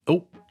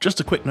Just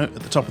a quick note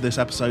at the top of this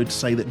episode to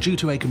say that due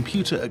to a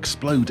computer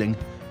exploding,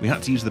 we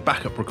had to use the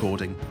backup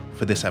recording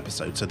for this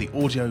episode, so the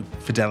audio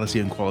fidelity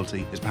and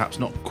quality is perhaps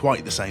not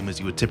quite the same as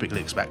you would typically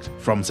expect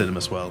from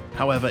Cinema Swirl.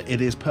 However, it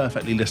is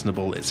perfectly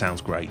listenable, it sounds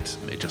great,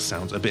 it just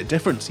sounds a bit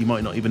different, so you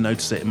might not even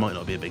notice it might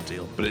not be a big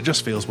deal, but it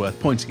just feels worth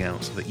pointing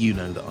out so that you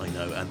know that I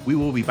know, and we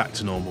will be back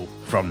to normal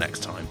from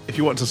next time. If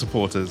you want to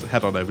support us,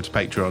 head on over to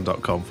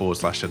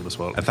patreon.com/Cinema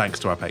Swirl, and thanks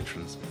to our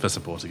patrons for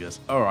supporting us.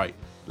 Alright,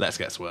 let's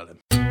get swirling.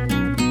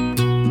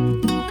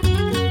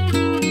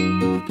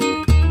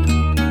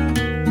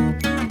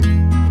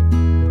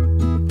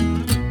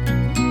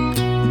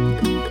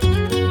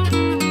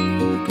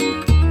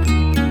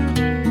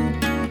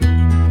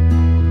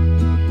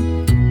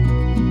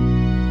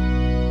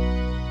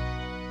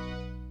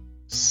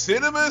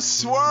 Cinema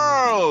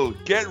Swirl!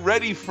 Get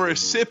ready for a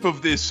sip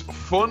of this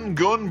fun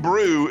gun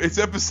brew. It's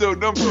episode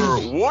number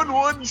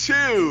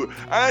 112,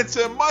 and it's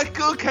a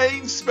Michael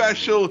Caine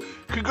special.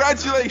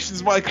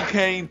 Congratulations, Michael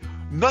Caine.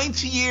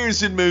 90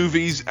 years in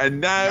movies,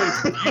 and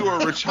now you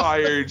are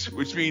retired,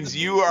 which means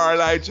you are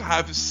allowed to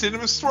have a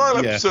Cinema Swirl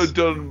episode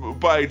done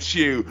by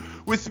you.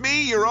 With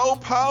me, your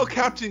old pal,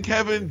 Captain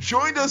Kevin,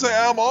 joined as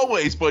I am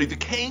always by the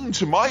Caine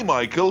to my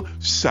Michael,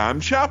 Sam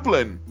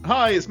Chaplin.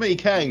 Hi, it's me,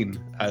 Caine,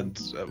 and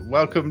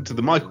welcome to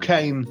the Michael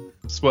Caine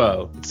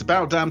Swirl. It's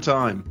about damn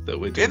time that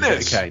we're doing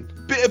a Caine.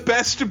 Bit of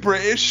best of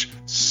British,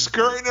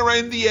 skirting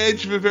around the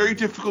edge of a very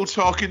difficult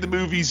talk in the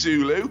movie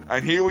Zulu,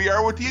 and here we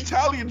are with the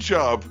Italian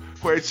Job,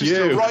 where it's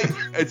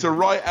just a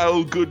right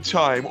old good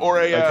time, or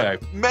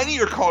many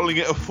are calling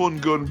it a fun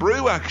gun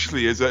brew,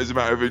 actually, as a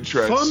matter of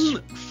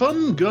interest.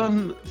 Fun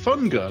gun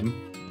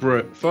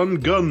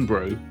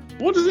brew.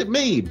 What does it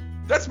mean?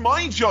 That's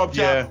my job,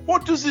 Dan. Yeah.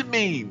 What does it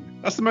mean?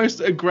 That's the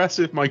most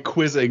aggressive my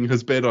quizzing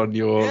has been on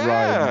your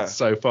Ryan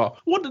so far.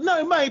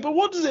 No, mate, but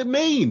what does it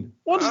mean?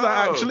 What does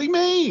that actually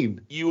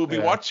mean? You will be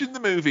watching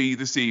the movie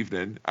this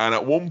evening, and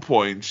at one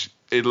point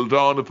it'll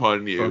dawn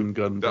upon you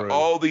that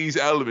all these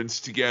elements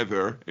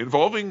together,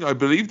 involving, I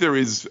believe there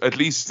is at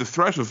least the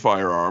threat of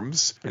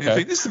firearms, and you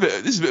think this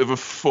is a bit of a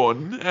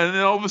fun, and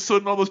then all of a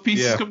sudden all those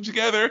pieces come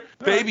together.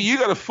 Baby, you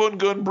got a fun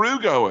gun brew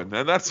going,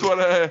 and that's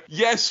what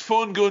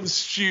fun gun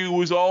stew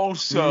was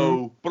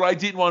also, but I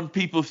didn't want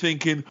people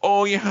thinking,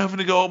 oh, you're having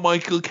to go at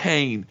Michael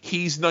Caine.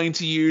 He's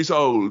 90 years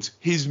old.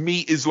 His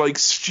meat is like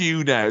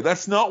stew now.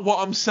 That's not what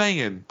I'm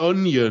saying.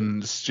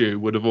 Onion stew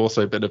would have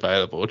also been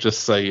available,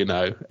 just so you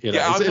know.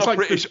 Yeah, I'm not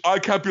like British. I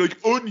can't be like,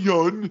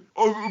 onion.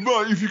 Oh,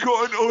 man, if you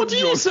got an onion. What do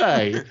you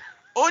say?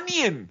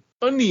 Onion.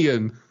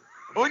 Onion.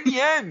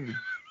 Onion.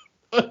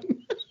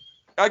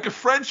 Like a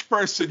French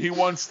person who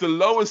wants the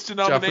lowest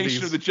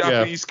denomination of the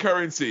Japanese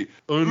currency.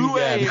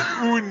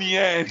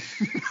 Onion.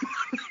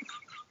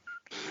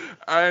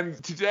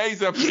 And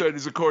today's episode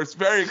is, of course,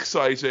 very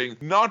exciting,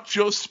 not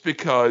just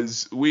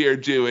because we are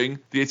doing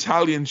the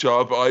Italian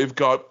Job. I've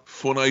got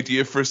fun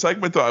idea for a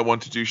segment that I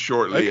want to do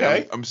shortly.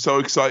 Okay. I'm so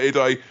excited.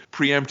 I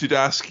preempted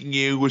asking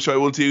you, which I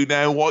will do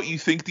now, what you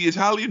think the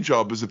Italian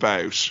Job is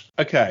about.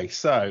 Okay,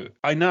 so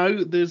I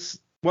know there's...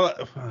 Well,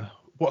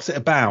 what's it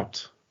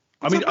about?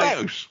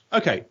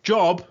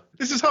 Job.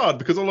 This is hard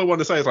because all I want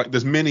to say is like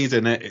there's minis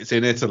in it, it's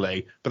in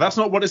Italy, but that's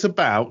not what it's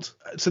about.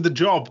 So the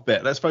job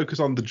bit, let's focus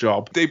on the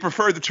job. They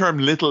prefer the term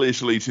Little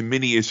Italy to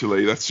Mini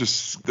Italy. That's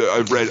just,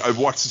 I've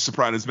watched The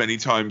Sopranos many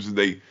times and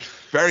they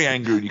very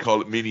angry when you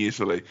call it Mini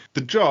Italy. The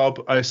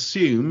job, I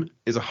assume,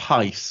 is a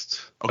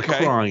heist, a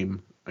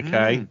crime,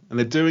 okay? And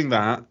they're doing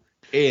that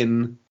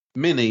in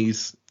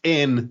minis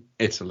in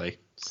Italy.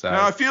 So.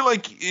 Now, I feel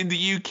like in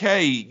the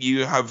UK,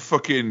 you have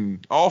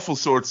fucking awful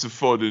sorts of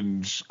fun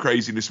and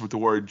craziness with the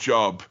word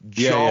job.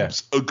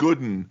 Job's a good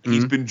one.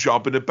 He's been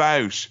jobbing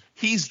about.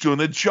 He's done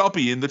a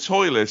jobby in the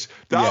toilet.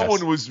 That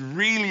one was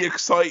really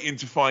exciting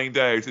to find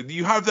out. And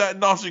you have that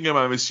in Nottingham,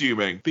 I'm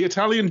assuming. The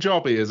Italian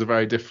Jobby is a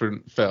very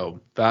different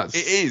film. It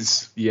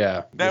is.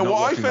 Yeah. Now,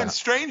 what I found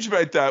strange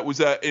about that was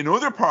that in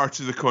other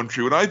parts of the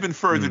country, when I've been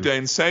further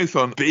down south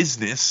on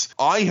business,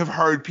 I have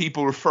heard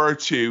people refer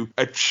to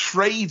a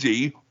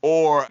tradie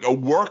or a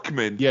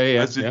workman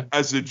as a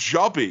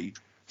jobby.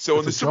 So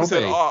when someone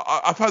said,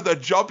 I've had that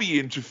jobby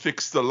in to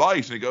fix the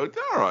light, and I go,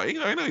 all right,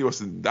 I know he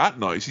wasn't that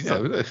nice.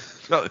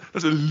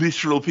 That's a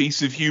literal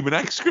piece of human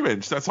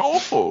excrement. That's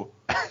awful.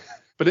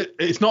 But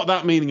it's not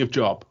that meaning of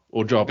job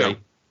or jobby. No.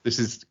 This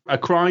is a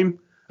crime,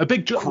 a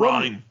big job.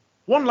 Crime.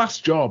 One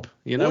last job,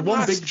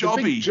 one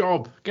big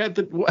job. Get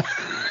the.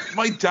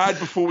 My dad,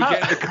 before we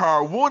get in the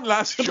car, one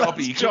last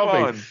jobby. Come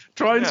on.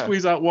 Try and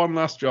squeeze out one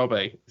last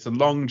jobby. It's a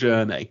long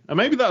journey, and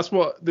maybe that's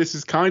what this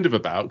is kind of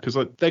about, because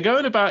they're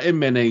going about in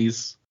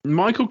minis.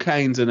 Michael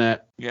Caine's in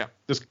it. Yeah.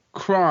 There's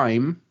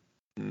crime.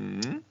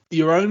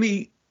 You're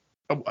only...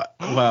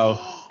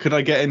 Well, could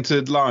I get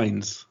into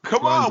lines?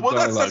 Come on. Well,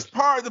 that's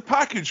part of the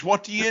package.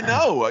 What do you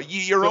know?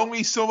 You're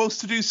only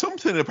supposed to do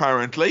something,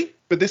 apparently.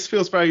 But this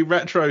feels very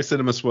retro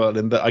Cinema Swirl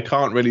in that I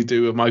can't really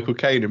do a Michael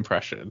Caine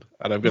impression.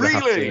 And I'm going to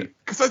have to... Really?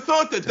 Because I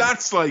thought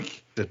that's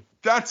like...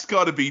 That's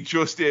got to be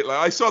just it. Like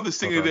I saw this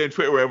thing today on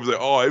Twitter where I was like,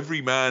 oh,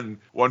 every man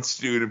wants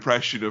to do an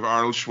impression of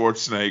Arnold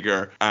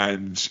Schwarzenegger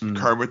and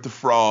Kermit the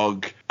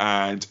Frog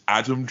and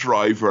Adam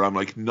Driver. I'm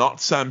like,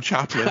 not Sam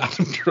Chaplin.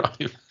 Adam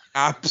Driver.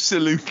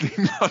 Absolutely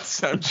not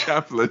Sam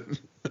Chaplin.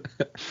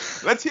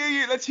 Let's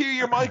hear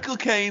your Michael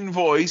Caine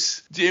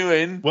voice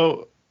doing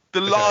the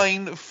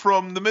line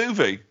from the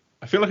movie.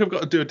 I feel like I've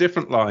got to do a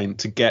different line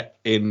to get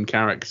in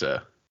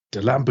character.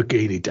 The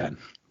Lamborghini then,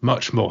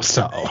 much more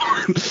subtle.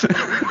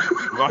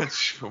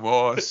 Much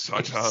more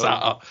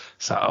subtle.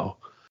 Subtle.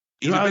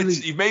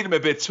 You've made him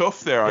a bit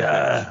tough there,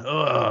 I think.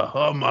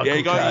 Oh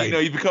my God.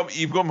 You've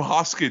become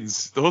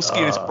Hoskins. The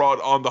huskiness brought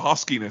on the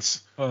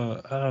huskiness.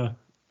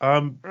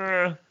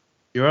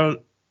 You're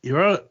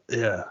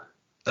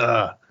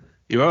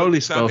only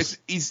supposed.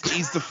 He's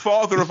the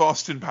father of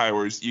Austin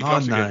Powers. You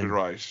got to get it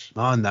right.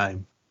 My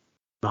name,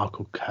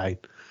 Michael Caine.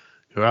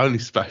 You're only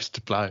supposed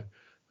to blow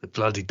the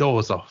bloody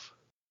doors off.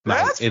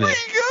 That's pretty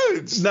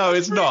good. No,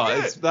 it's not.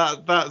 It's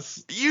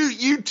that's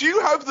you do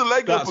have the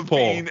leg up of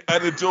being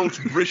an adult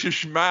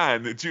British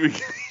man doing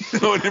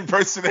an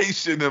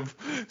impersonation of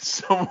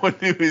someone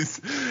who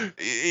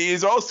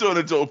is also an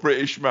adult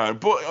British man.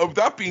 But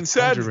that being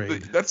said,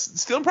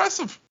 that's still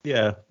impressive.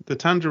 Yeah, the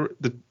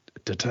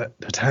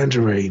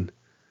tangerine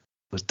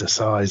was the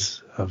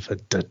size of a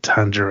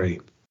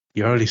tangerine.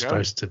 You're only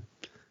supposed to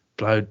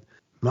blow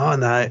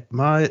I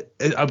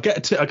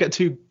get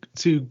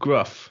too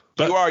gruff.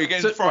 But, you're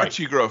getting far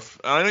too gruff.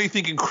 And I know you're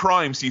thinking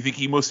crime, so you think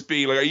he must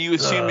be like, are you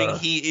assuming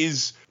he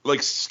is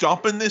like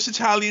stopping this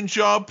Italian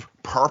job,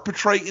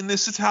 perpetrating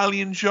this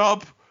Italian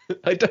job?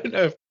 I don't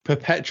know if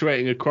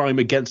perpetuating a crime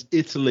against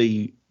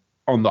Italy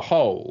on the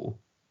whole.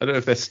 I don't know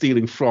if they're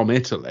stealing from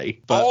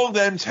Italy. But all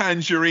them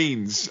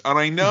tangerines. And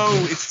I know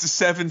it's the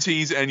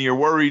 70s and you're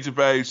worried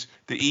about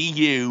the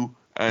EU,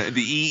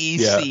 the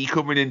EEC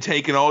coming in,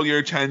 taking all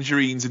your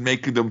tangerines and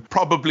making them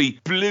probably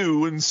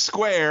blue and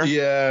square.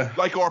 Yeah.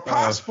 Like our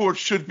passport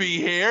should be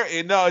here.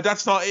 No,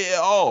 that's not it at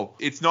all.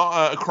 It's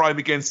not a crime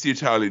against the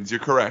Italians. You're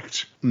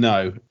correct.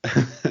 No.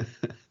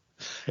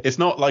 It's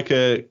not like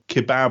a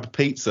kebab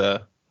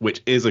pizza,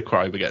 which is a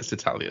crime against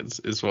Italians,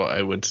 is what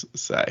I would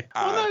say.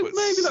 Well, no,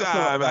 maybe that's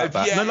not that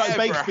bad. No, like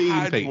baked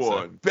bean pizza.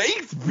 One?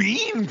 Baked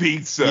bean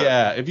pizza?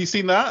 Yeah, have you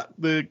seen that?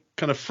 The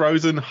kind of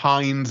frozen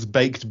Heinz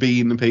baked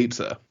bean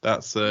pizza.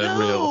 That's a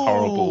real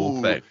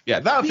horrible thing.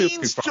 Yeah, that feels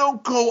beans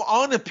don't go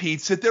on a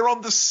pizza. They're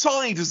on the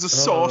side as a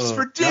sauce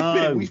for dipping.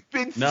 No, We've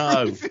been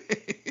through this.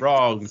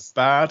 Wrong.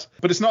 Bad.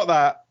 But it's not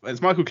that.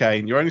 It's Michael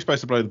Caine. You're only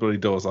supposed to blow the bloody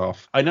doors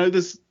off. I know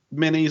there's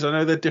minis. I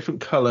know they're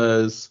different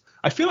colours.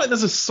 I feel like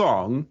there's a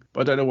song,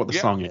 but I don't know what the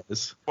song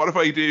is. What if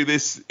I do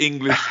this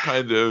English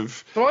kind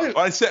of... what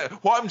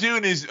I'm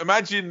doing is,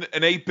 imagine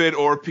an 8-bit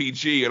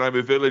RPG and I'm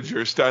a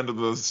villager standing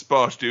on the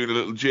spot doing a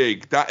little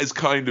jig. That is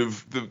kind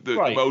of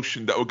the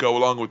motion that would go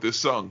along with this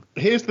song.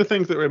 Here's the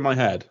things that are in my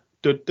head.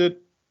 No,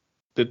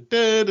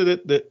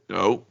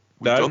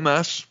 we've done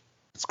that.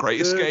 It's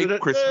Great Escape,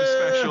 Christmas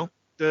special.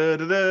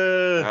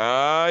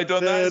 I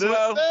done that as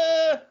well.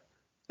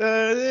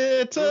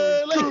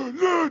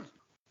 Italy.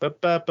 Is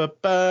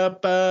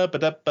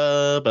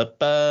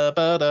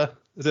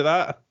it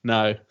that?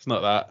 No, it's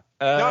not that.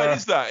 No, it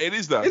is that. It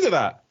is that. Is it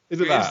that? Is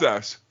it that? Is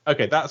that?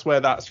 Okay, that's where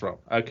that's from.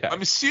 Okay.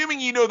 I'm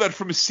assuming you know that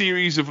from a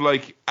series of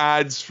like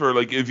ads for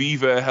like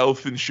Aviva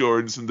health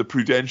insurance and the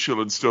Prudential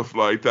and stuff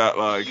like that.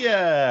 Like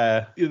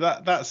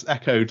that's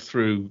echoed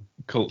through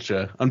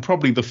culture and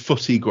probably the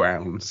footy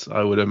grounds,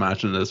 I would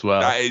imagine as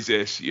well. That is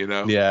it, you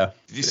know. Yeah.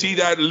 Did you see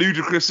that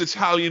ludicrous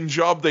Italian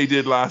job they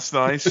did last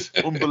night?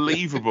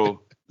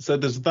 Unbelievable. So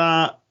there's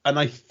that, and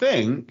I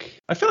feel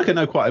like I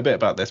know quite a bit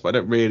about this, but I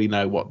don't really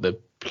know what the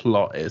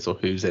plot is or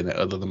who's in it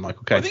other than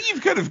Michael Caine. I think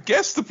you've kind of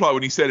guessed the plot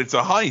when you said it's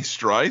a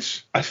heist,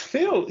 right? I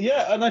feel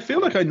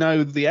like I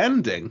know the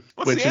ending,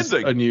 which is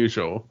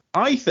unusual.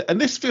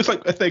 And this feels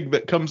like a thing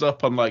that comes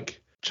up on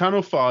like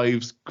Channel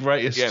 5's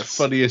greatest,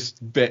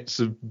 funniest bits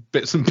and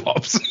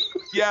pops.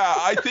 Yeah,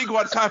 I think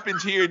what's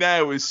happened here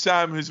now is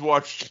Sam has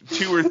watched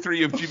 2 or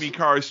 3 of Jimmy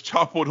Carr's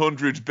top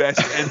 100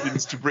 best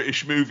endings to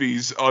British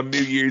movies on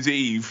New Year's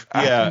Eve.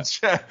 Yeah.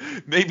 And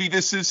maybe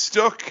this is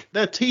stuck.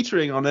 They're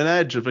teetering on an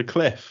edge of a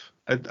cliff.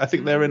 I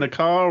think they're in a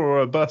car or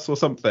a bus or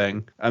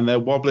something, and they're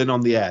wobbling on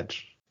the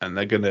edge. And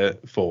they're going to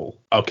fall.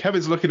 Oh,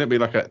 Kevin's looking at me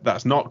like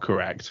that's not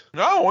correct.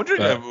 No, I'm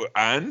wondering,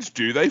 and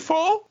do they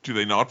fall? Do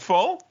they not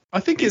fall? I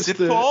think is it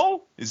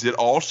fall? Is it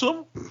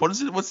autumn? What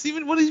is it? What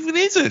even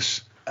is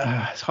it?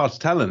 It's hard to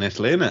tell in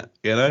Italy, isn't it?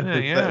 You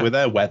know, with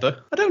their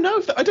weather. I don't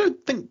know. I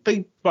don't think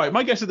they. Right,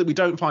 my guess is that we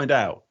don't find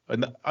out,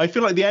 and I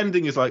feel like the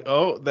ending is like,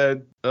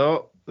 they're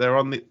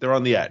on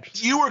the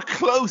edge. You were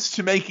close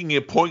to making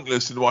it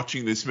pointless in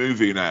watching this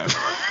movie now.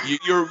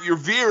 You're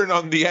veering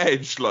on the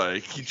edge.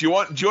 Like, do you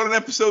want an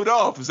episode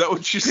off? Is that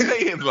what you're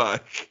saying?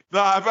 Like,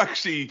 no, I've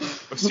seen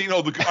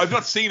all the. I've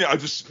not seen it. I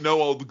just know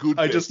all the good.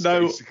 I just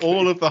know basically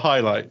all of the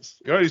highlights.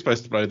 You're only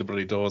supposed to blow the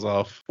bloody doors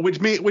off,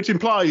 which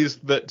implies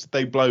that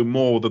they blow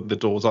more than the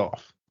doors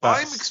off.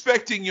 I'm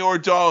expecting your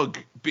dog,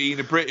 being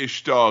a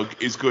British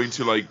dog, is going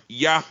to like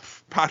yap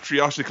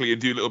patriotically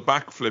and do little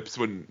backflips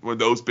when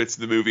those bits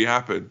of the movie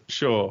happen.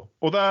 Sure.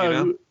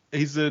 Although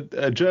he's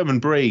a German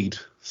breed,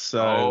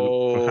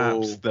 so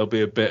perhaps there'll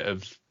be a bit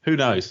of, who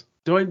knows?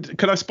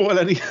 Can I spoil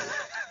any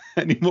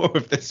more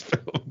of this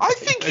film? I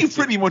think you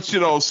pretty much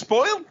did all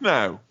spoiled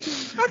now.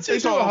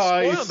 It's all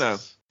spoiled now.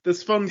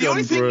 There's fun. The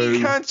only thing you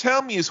can't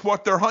tell me is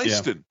what they're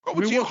heisting. Yeah. What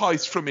would you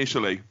heist from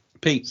Italy?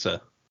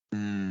 Pizza.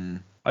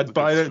 But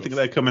I don't think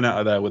they're coming out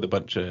of there with a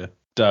bunch of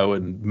dough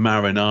and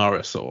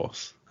marinara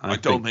sauce. I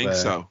don't think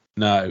so.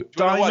 No.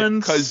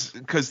 Diamonds.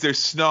 Because they're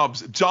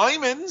snobs.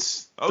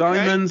 Diamonds? Okay.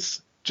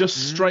 Diamonds.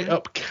 Just straight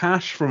up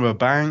cash from a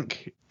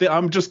bank.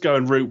 I'm just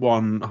going Route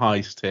 1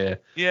 heist here.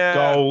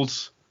 Yeah.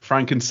 Gold,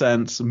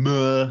 frankincense,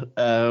 myrrh,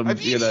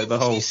 Have you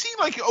seen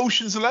like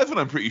Ocean's 11,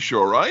 I'm pretty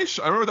sure, right?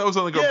 I remember that was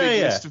on like a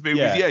big list of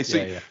movies.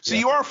 So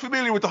you are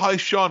familiar with the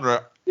heist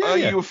genre. Are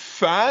you a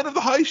fan of the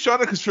heist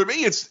genre? Because for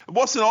me, it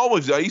wasn't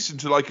always. I used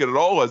to like it at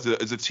all as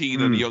a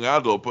teen and a young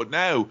adult. But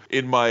now,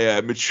 in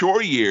my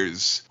mature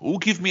years,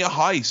 give me a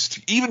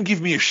heist. Even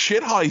give me a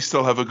shit heist,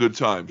 I'll have a good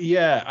time.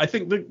 Yeah, I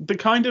think the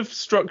kind of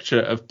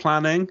structure of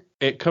planning,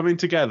 it coming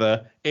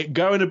together, it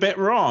going a bit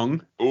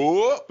wrong,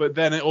 but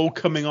then it all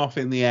coming off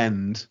in the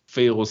end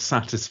feels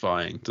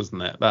satisfying, doesn't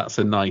it? That's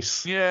a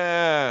nice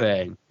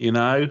thing, you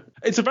know?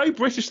 It's a very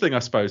British thing, I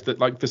suppose, that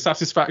like the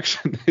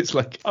satisfaction is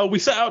like, we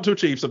set out to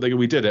achieve something and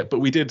we did it, but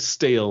we did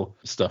steal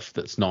stuff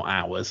that's not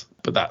ours.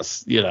 But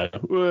that's,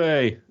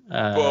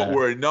 but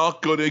we're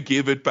not going to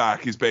give it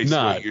back is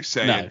basically what you're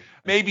saying. No.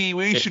 Maybe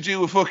we should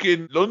do a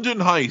fucking London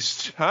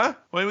heist, huh?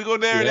 When we go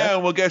there now,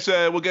 and we'll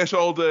get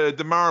all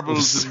the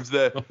marbles and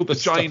the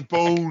giant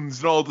bones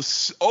and all the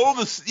stuff. All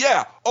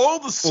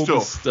the stuff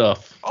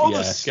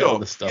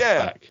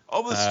back.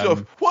 All the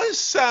stuff. What has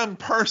Sam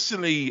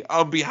personally,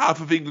 on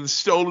behalf of England,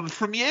 stolen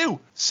from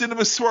you?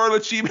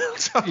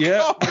 cinemaswirl@gmail.com.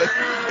 Yeah.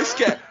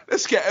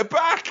 Let's get it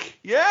back.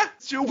 Yeah,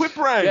 let's do a whip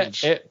round.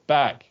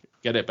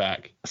 Get it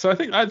back. So I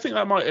think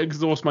that might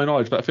exhaust my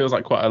knowledge, but that feels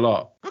like quite a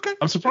lot. Okay.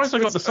 I'm surprised I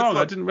got the song.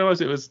 I didn't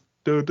realise it was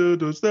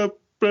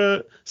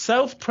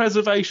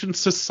Self-Preservation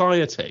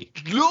Society.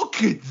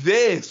 Look at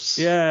this.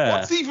 Yeah.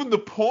 What's even the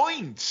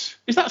point?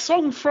 Is that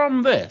song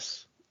from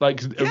this?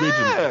 Like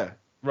originally?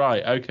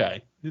 Right.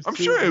 Okay. I'm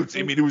sure.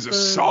 It was a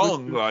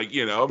song, so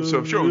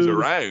I'm sure it was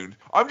around.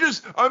 I'm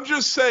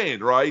just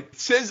saying, right? It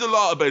says a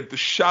lot about the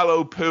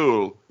shallow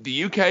pool.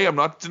 The UK, I'm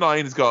not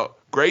denying, has got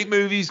great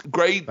movies,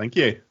 great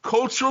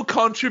cultural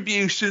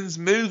contributions,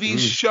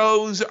 movies,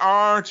 shows,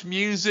 art,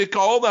 music,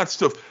 all that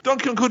stuff.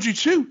 Donkey Kong Country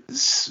 2,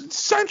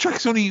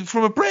 soundtrack's only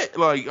from a Brit.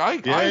 Like, I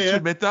have to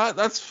admit that.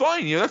 That's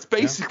fine. That's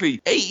basically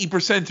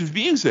 80% of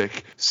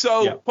music.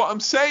 So what I'm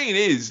saying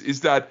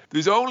is that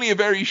there's only a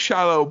very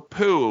shallow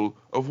pool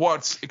of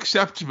what's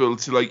acceptable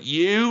to like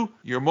you,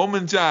 your mum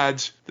and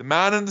dad, the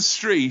man in the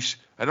street,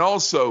 and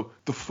also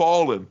the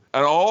fallen,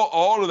 and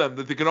all of them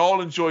that they can all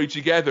enjoy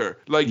together.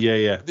 Like,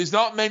 there's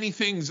not many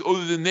things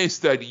other than this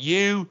that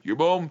you, your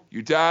mum,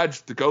 your dad,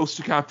 the ghost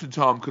of Captain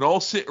Tom can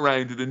all sit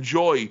around and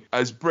enjoy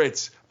as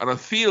Brits. And I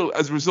feel,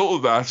 as a result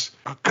of that,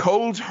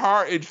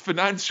 cold-hearted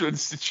financial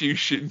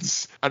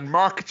institutions and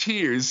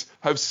marketeers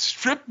have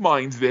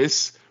strip-mined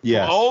this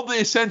from all the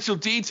essential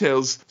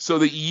details so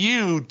that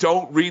you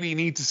don't really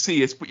need to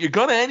see it, but you're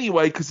gonna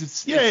anyway because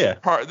it's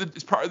part of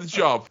the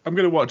job. I'm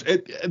gonna watch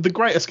it. The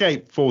Great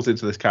Escape falls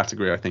into this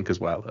category, I think,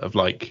 as well, of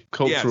like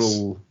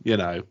cultural.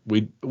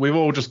 We've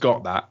all just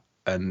got that,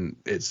 and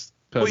it's.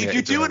 Well, if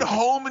you're doing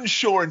home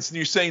insurance and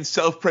you're saying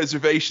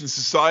self-preservation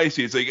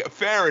society, it's like,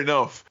 fair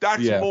enough.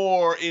 That's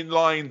more in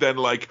line than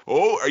like,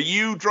 are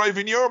you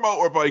driving your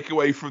motorbike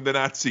away from the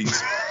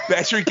Nazis?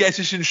 Better get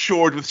it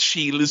insured with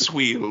Sheila's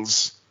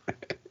wheels.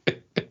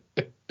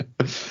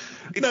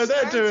 No,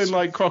 they're doing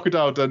like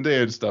Crocodile Dundee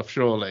and stuff.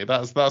 Surely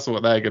that's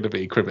what they're going to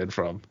be cribbing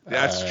from.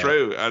 That's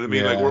true. And I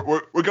mean, like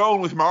we're going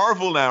with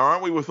Marvel now,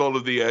 aren't we? With all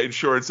of the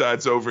insurance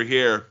ads over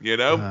here,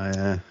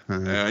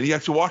 and you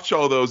have to watch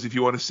all those if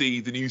you want to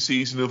see the new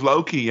season of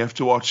Loki. You have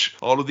to watch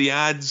all of the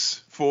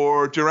ads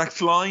for Direct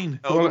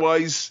Line.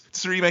 Otherwise, it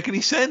doesn't really make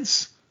any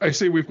sense. I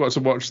see we've got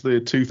to watch the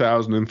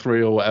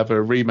 2003 or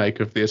whatever remake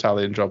of The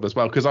Italian Job as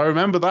well, because I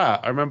remember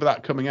that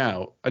coming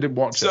out. I didn't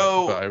watch it,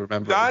 but I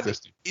remember it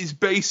existing. That is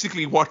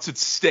basically what's at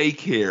stake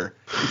here.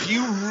 If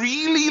you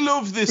really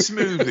love this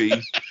movie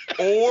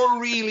or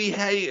really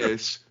hate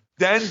it,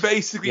 then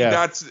basically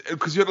that's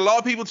because you had a lot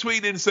of people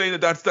tweeting in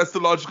saying that's the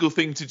logical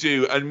thing to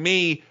do. And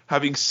me,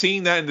 having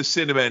seen that in the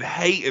cinema and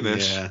hating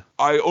it,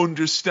 I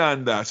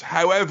understand that.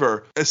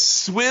 However, a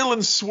swill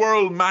and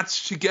swirl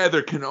matched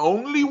together can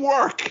only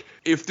work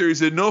if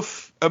there's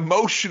enough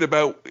emotion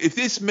about, if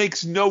this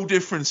makes no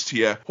difference to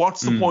you, what's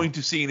the point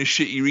of seeing a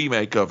shitty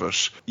remake of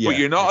it? But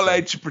you're not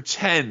allowed to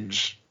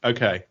pretend.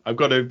 Okay, I've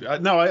got to.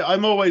 No,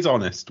 I'm always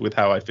honest with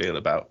how I feel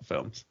about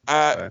films.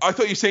 I thought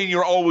you were saying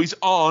you're always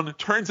on.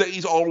 Turns out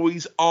he's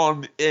always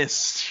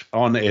honest.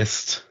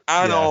 Honest.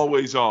 and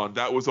always on.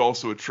 That was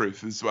also a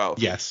truth as well.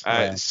 Yes.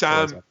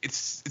 Sam,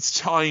 it's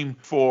time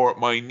for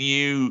my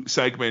new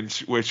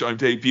segment, which I'm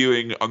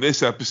debuting on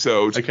this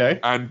episode. Okay.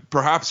 And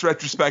perhaps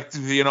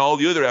retrospectively in all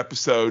the other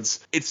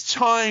episodes. It's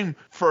time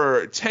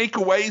for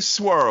Takeaway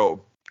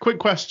Swirl. Quick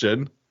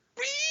question.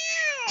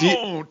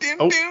 I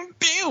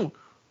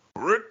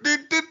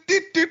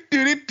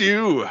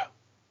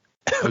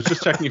was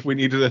just checking if we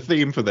needed a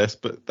theme for this,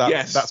 but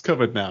that's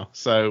covered now,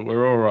 so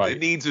we're all right. It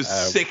needs a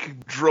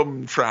sick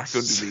drum track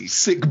underneath.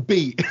 Sick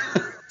beat.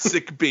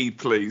 Sick beat,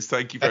 please.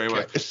 Thank you very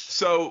much.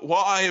 So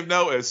what I have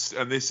noticed,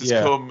 and this has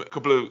come a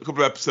couple of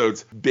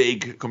episodes,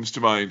 Big comes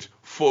to mind,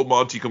 Full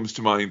Monty comes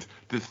to mind,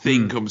 The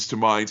Thing comes to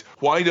mind.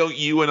 Why don't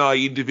you and I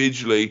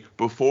individually,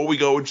 before we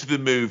go into the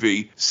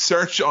movie,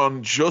 search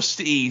on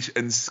Just Eat,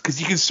 and because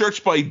you can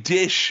search by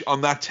dish on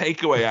that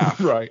takeaway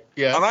app. Right,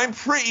 yeah. And I'm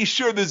pretty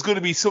sure there's going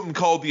to be something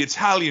called the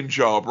Italian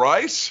Job,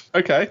 right?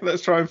 Okay,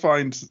 let's try and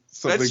find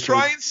something. Let's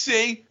try and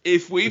see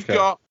if we've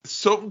got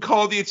something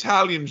called the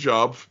Italian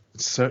Job.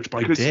 Search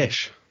by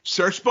dish.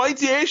 Search by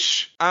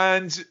dish,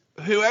 and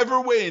whoever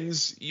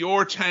wins,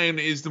 your town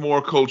is the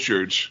more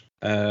cultured.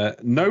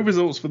 No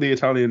results for the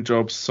Italian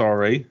Job,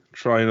 sorry.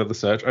 Try another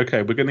search.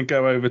 Okay, we're going to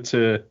go over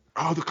to...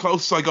 Oh, the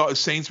closest I got is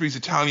Sainsbury's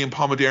Italian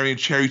Pomodoro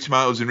cherry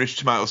tomatoes enriched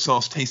tomato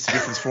sauce. Taste the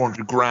difference,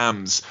 400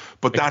 grams.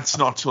 But that's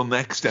not till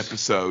next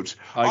episode.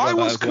 I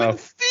was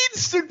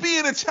convinced there'd be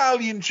an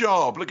Italian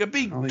Job, like a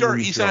big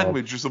dirty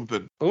sandwich or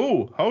something.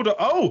 Oh, hold on.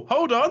 Here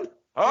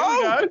we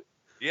go.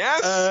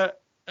 Yes.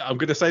 I'm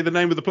going to say the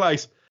name of the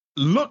place.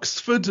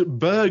 Luxford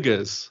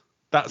Burgers.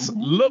 That's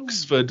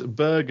Luxford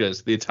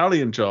Burgers, the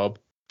Italian Job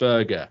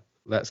burger.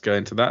 Let's go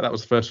into that. That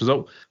was the first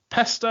result.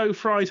 Pesto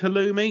fried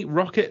halloumi,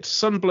 rocket,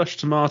 sunblush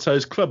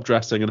tomatoes, club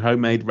dressing, and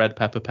homemade red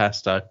pepper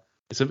pesto.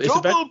 It's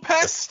double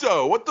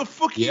pesto. What the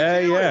fuck are you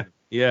doing?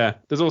 Yeah.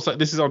 There's also,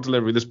 this is on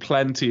delivery. There's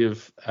plenty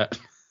of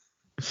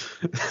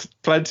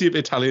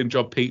Italian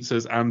Job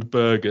pizzas and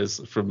burgers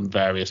from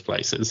various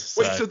places.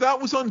 So that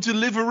was on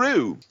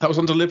Deliveroo? That was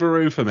on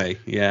Deliveroo for me,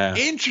 yeah.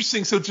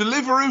 Interesting. So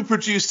Deliveroo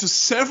produced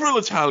several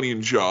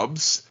Italian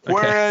Jobs,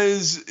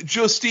 whereas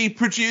Just Eat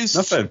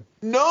produced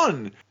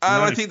none. And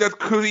I think that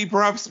could be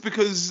perhaps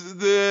because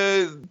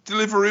the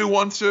Deliveroo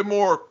wants a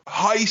more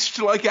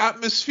heist-like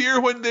atmosphere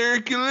when they're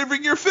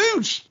delivering your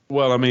food.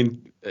 Well, I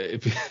mean,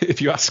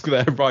 if you ask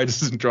their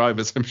riders and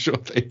drivers, I'm sure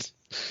they'd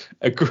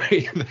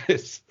agree with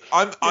this.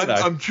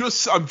 I'm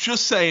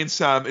just saying,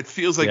 Sam, it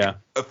feels like a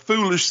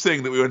foolish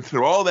thing that we went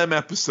through all them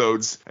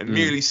episodes and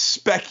merely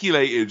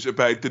speculated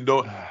about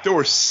there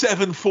were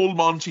 7 full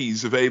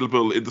Monties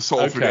available in the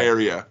Salford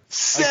area.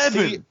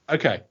 7. I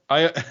see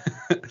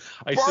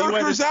where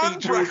burgers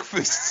and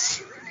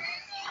breakfasts.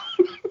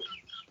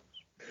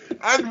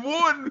 And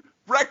 1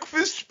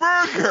 breakfast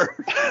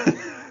burger.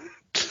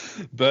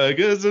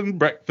 Burgers and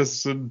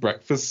breakfasts of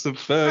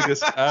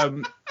burgers.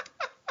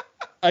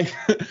 I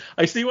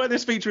see where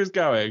this feature is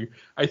going.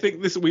 I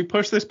think we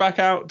push this back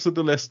out to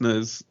the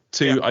listeners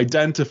to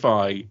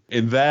identify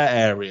in their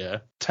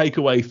area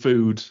takeaway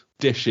food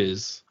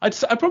dishes. I'd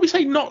probably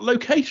say not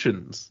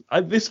locations.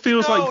 This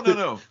feels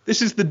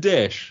this is the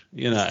dish.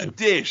 It's the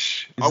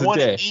dish. I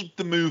want to eat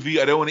the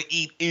movie. I don't want to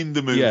eat in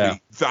the movie. Yeah.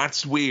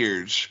 That's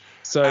weird.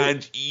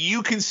 And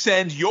you can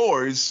send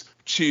yours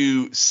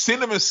to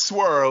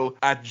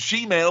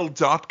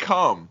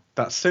cinemaswirl@gmail.com.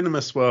 That's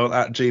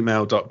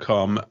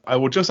cinemaswirl@gmail.com. I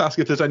will just ask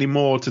if there's any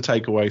more to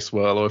take away,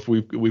 Swirl, or if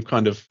we've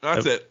kind of...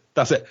 That's it.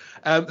 That's it.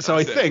 So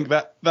I think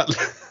that that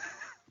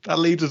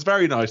leads us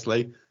very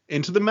nicely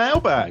into the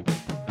mailbag.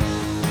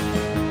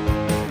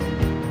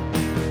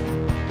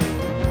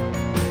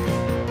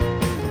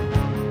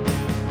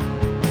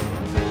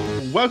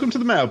 Welcome to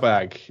the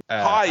mailbag.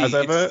 Hi, it's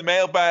the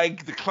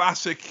mailbag, the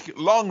classic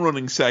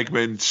long-running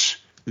segment.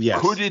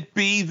 Yes. Could it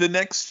be the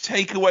next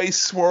takeaway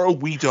swirl?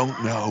 We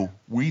don't know.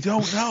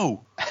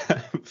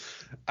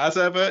 As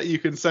ever, you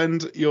can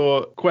send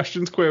your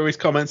questions, queries,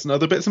 comments, and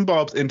other bits and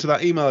bobs into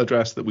that email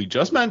address that we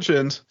just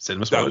mentioned,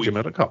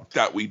 cinemaswirl@gmail.com.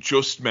 That we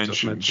just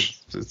mentioned.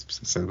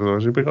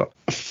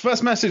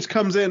 First message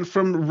comes in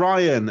from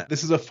Ryan.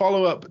 This is a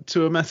follow-up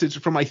to a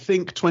message from, I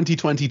think,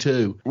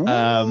 2022. Ooh,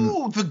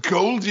 the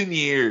golden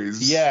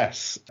years.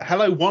 Yes.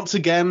 Hello once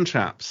again,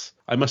 chaps.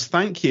 I must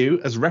thank you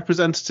as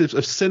representatives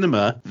of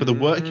cinema for the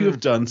work you have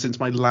done since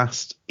my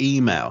last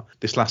email.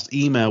 This last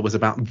email was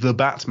about The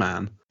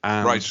Batman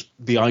and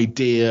the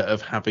idea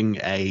of having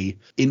a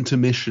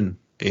intermission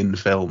in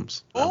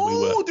films. We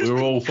were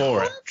all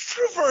for it.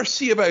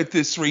 Controversy about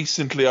this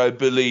recently, I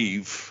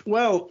believe.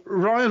 Well,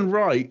 Ryan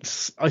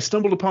writes, I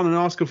stumbled upon an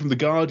article from The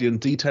Guardian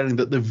detailing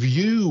that the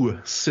View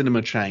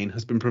cinema chain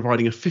has been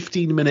providing a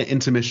 15-minute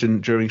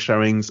intermission during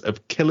showings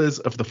of Killers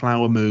of the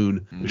Flower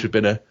Moon, which have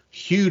been a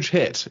huge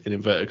hit, in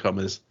inverted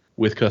commas,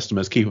 with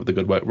customers. Keep up the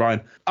good work,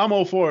 Ryan. I'm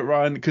all for it,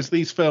 Ryan, because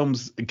these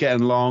films are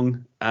getting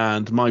long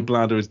and my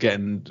bladder is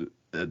getting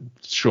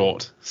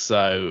short.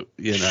 So,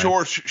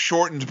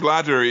 Shortened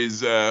bladder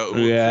is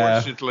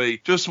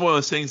unfortunately just one of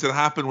those things that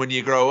happen when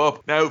you grow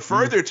up. Now,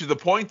 further to the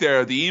point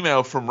there, the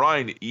email from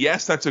Ryan,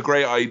 yes, that's a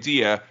great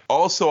idea.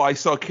 Also, I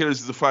saw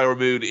Killers of the Flower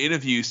Moon in a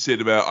View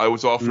cinema. I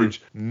was offered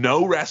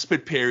no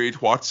respite period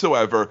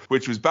whatsoever,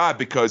 which was bad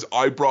because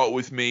I brought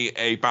with me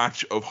a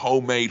batch of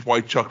homemade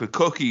white chocolate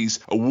cookies,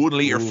 a 1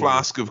 litre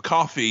flask of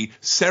coffee,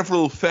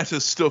 several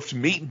feta stuffed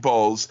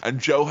meatballs, and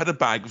Joe had a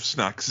bag of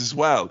snacks as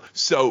well.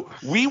 So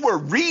we were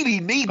really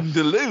needing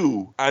the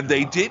loo, and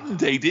they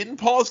didn't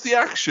pause the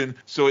action,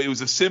 so it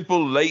was a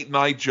simple late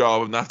night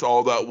job, and that's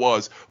all that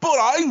was. But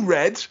I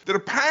read that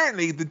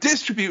apparently the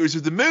distributors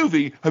of the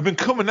movie have been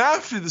coming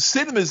after the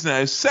cinemas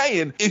now,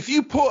 saying if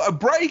you put a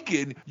break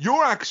in,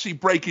 you're actually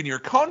breaking your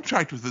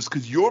contract with us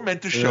because you're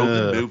meant to show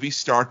the movie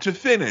start to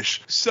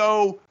finish.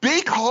 So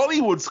big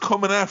Hollywood's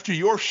coming after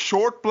your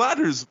short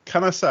bladders.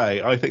 Can I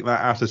say, I think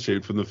that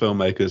attitude from the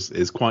filmmakers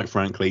is quite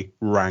frankly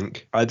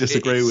rank. I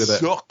disagree with it.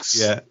 Sucks.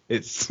 Yeah,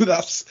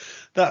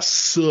 that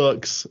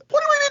sucks.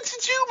 What am I meant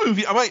to do,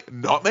 movie? Am I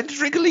not meant to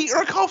drink a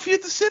litre of coffee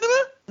at the cinema?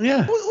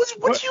 Yeah.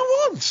 What do you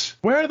want?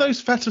 Where are those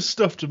feta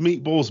stuffed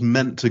meatballs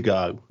meant to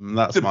go?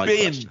 That's the my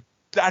bin. question.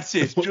 That's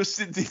it. Just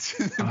into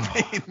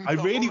the bin. I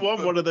really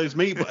want one of those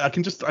meatballs. I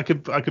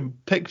can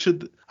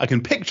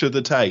picture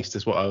the taste.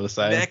 Is what I was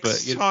saying.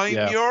 Next time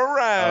you're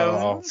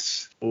around.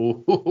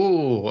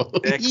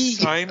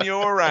 Next time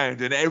you're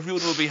around, and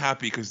everyone will be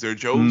happy because they're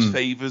Joe's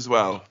fave as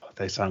well.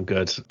 They sound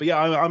good. But yeah,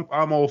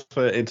 I'm all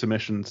for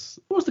intermissions.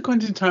 What was the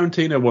Quentin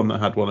Tarantino one that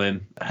had one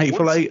in?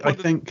 Hateful Eight, I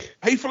think.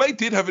 Hateful Eight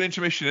did have an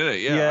intermission in it,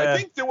 yeah. I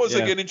think there was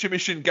like an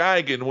intermission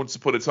gag in Once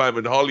Upon a Time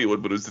in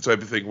Hollywood, but it was the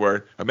type of thing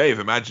where I may have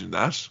imagined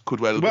that. Could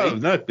well be.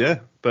 No, yeah.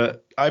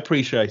 But I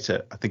appreciate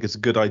it. I think it's a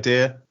good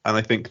idea. And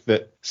I think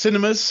that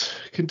cinemas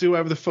can do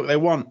whatever the fuck they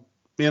want.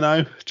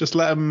 Just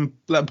let them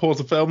pause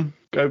the film,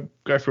 go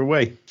for a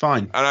wee.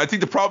 Fine. And I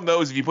think the problem,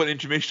 though, is if you put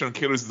intermission on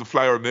Killers of the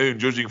Flower Moon,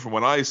 judging from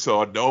what I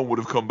saw, no one would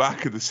have come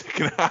back in the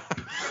second half.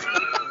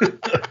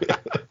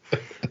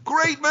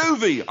 Great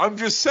movie. I'm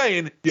just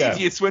saying,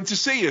 idiots went to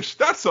see it.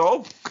 That's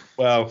all.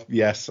 Well,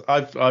 yes.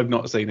 I've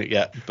not seen it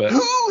yet. But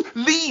who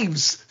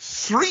leaves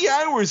 3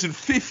 hours and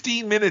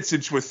 15 minutes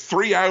into a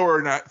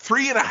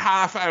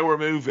 3.5 hour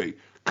movie?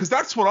 Because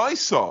that's what I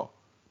saw.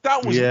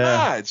 That was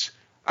mad.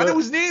 And it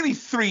was nearly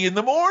 3 a.m.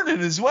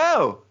 as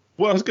well.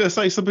 Well, I was going to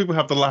say, some people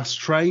have the last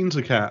train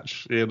to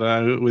catch.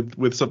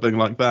 With something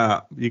like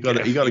that, you got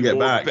to get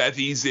back.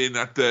 Betty's in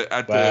at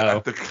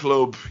the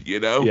club.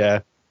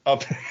 Yeah,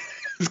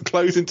 it's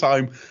closing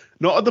time.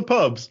 Not at the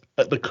pubs,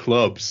 at the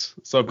clubs.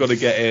 So I've got to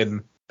get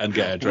in and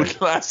get a drink.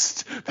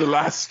 The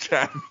last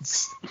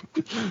chance.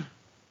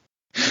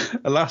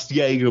 A last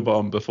Jaeger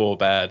bomb before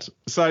bed.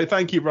 So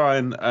thank you,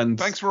 Ryan. And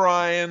thanks,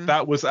 Ryan.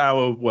 That was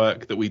our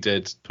work that we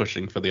did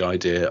pushing for the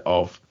idea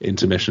of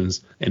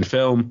intermissions in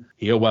film.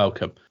 You're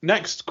welcome.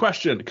 Next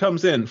question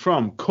comes in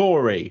from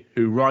Corey,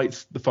 who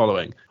writes the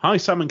following. Hi,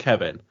 Sam and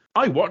Kevin.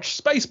 I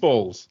watched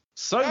Spaceballs.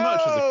 So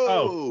much as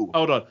hold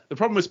on. The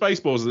problem with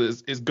Spaceballs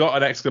is it's got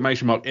an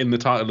exclamation mark in the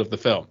title of the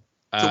film.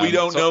 So we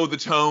don't know the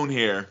tone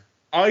here.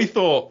 I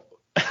thought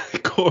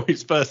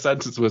Corey's first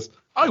sentence was,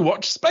 I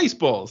watched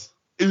Spaceballs.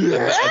 And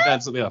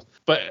then something else.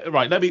 But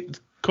right,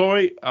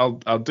 Corey,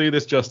 I'll do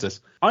this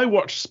justice. I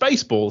watched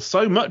Spaceballs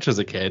so much as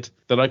a kid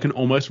that I can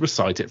almost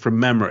recite it from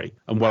memory.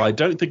 And while I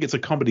don't think it's a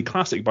comedy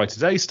classic by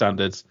today's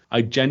standards,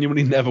 I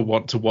genuinely never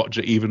want to watch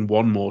it even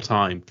one more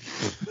time.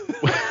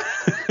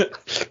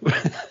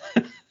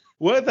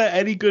 Were there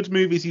any good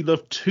movies you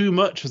loved too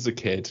much as a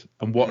kid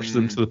and watched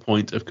them to the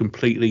point of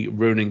completely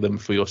ruining them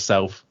for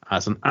yourself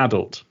as an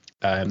adult?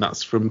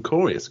 That's from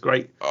Corey. It's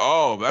great.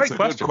 Oh, that's a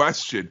good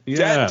question.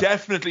 Yeah.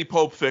 Definitely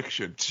Pulp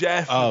Fiction.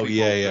 Pulp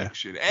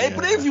Fiction.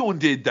 But everyone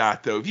did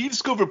that, though. If you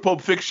discover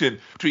Pulp Fiction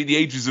between the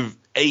ages of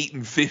 8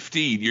 and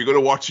 15, you're going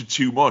to watch it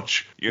too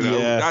much.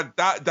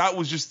 That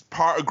was just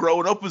part of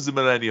growing up as a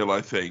millennial, I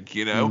think.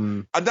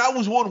 And that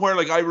was one where,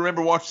 I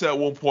remember watching that at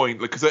one point,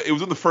 because it was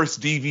one of the first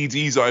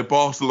DVDs I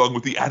bought along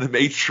with the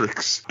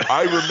Animatrix.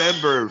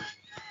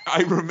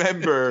 I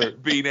remember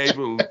being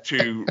able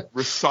to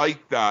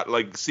recite that,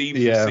 scene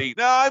for scene.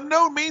 Now, I'm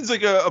no means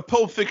a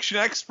Pulp Fiction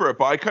expert,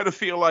 but I kind of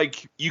feel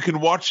like you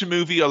can watch a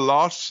movie a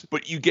lot,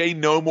 but you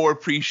gain no more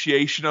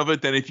appreciation of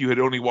it than if you had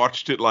only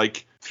watched it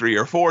 3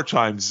 or 4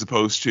 times as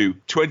opposed to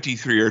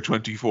 23 or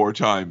 24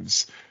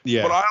 times.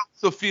 Yeah. But I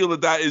also feel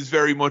that is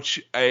very much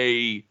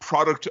a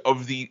product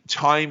of the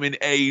time and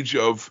age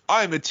of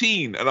I'm a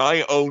teen and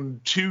I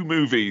own 2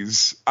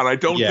 movies, and I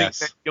don't think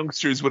that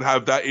youngsters would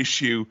have that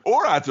issue,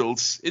 or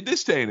adults in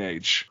this day and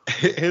age.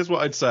 Here's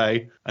what I'd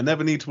say. I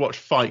never need to watch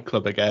Fight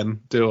Club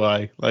again, do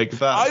I?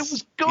 I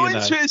was going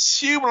to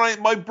assume,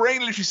 my brain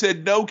literally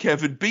said, no,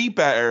 Kevin, be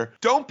better.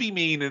 Don't be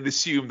mean and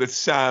assume that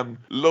Sam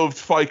loved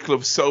Fight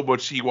Club so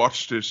much he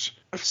watched it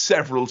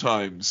several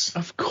times.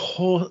 Of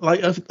course,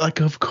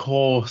 of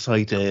course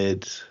I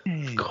did.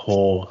 Of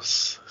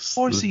course. Of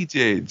course he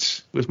did.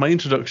 It was my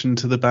introduction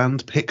to the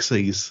band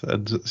Pixies,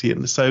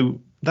 and so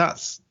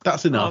that's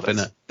enough,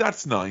 isn't it?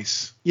 That's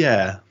nice.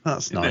 Yeah,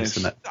 that's nice,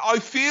 isn't it? I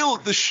feel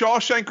The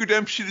Shawshank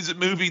Redemption is a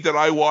movie that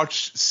I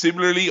watched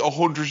similarly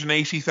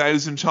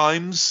 180,000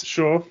 times.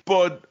 Sure.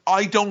 But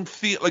I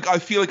feel like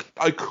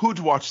I could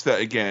watch that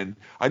again.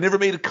 I never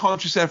made a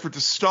conscious effort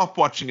to stop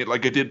watching it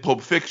like I did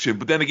Pulp Fiction.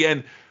 But then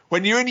again,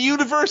 when you're in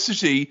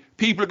university,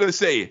 people are going to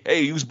say,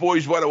 hey, you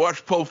boys want to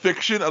watch Pulp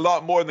Fiction? A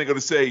lot more than they're going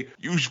to say,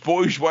 you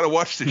boys want to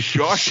watch The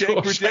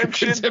Shawshank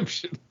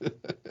Redemption?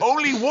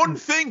 Only one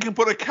thing can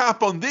put a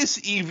cap on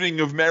this evening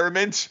of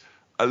merriment.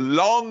 A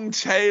long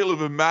tale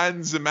of a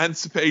man's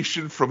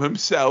emancipation from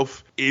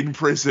himself in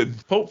prison.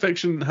 Pulp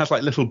Fiction has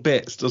like little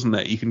bits, doesn't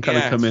it? You can kind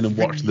of come in and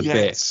watch the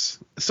bits.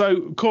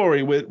 So,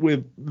 Corey,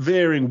 we're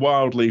veering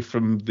wildly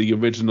from the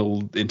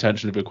original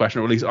intention of your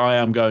question, or at least I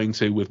am going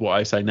to with what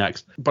I say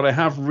next. But I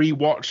have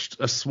rewatched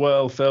a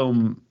Swirl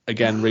film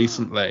again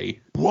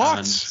recently. What?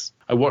 And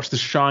I watched The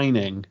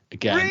Shining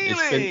again.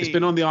 Really? It's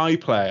been on the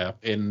iPlayer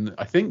in,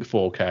 I think,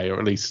 4K or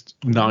at least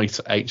nice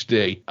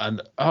HD.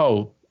 And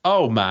oh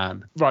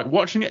man. Right,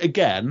 watching it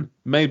again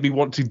made me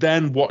want to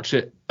then watch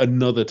it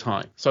another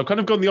time. So I've kind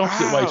of gone the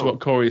opposite way to what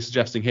Corey is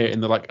suggesting here,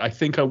 in the I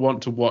think I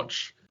want to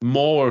watch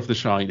more of The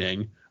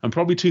Shining and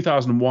probably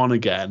 2001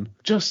 again.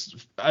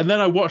 And then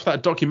I watched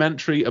that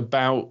documentary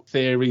about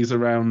theories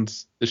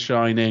around The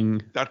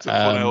Shining. That's a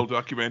fun old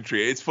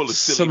documentary. It's full of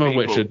silly some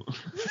people. of which are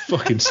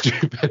fucking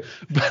stupid.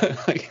 But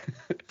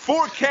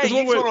 4K,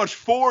 you want to watch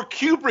 4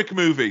 Kubrick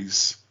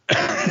movies.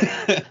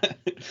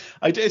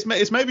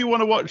 It's made me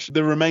want to watch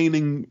the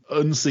remaining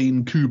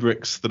unseen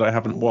Kubricks that I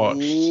haven't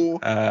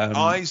watched.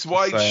 Eyes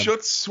wide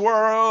shut,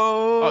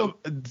 swirl.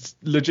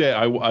 Legit,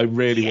 I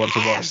really want to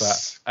watch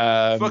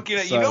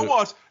that. You know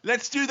what?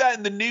 Let's do that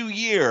in the new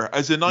year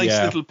as a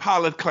nice little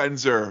palate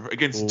cleanser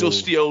against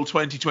dusty old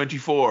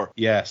 2024.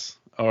 Yes.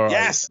 All right.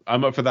 Yes.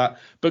 I'm up for that.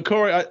 But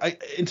Corey, I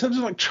in terms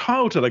of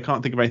childhood, I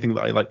can't think of anything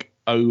that I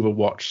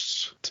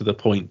overwatched to the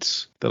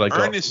point that I got.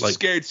 Ernest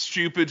Scared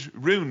Stupid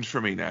ruined for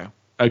me now.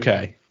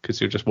 Okay,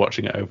 because you're just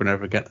watching it over and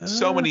over again.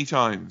 So many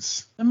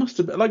times. There must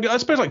have been, I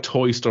suppose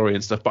Toy Story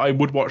and stuff, but I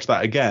would watch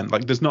that again.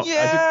 There's not,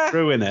 I didn't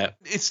ruin it.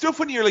 It's stuff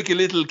when you're a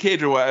little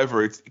kid or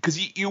whatever. It's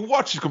because you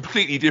watch it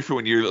completely different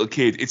when you're a little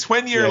kid. It's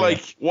when you're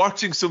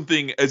watching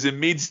something as a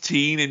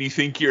mid-teen and you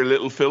think you're a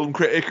little film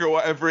critic or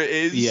whatever it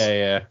is.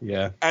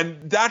 Yeah.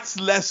 And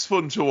that's less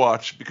fun to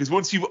watch because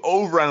once you've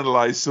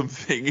overanalyzed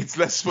something, it's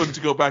less fun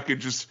to go back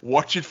and just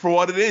watch it for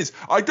what it is.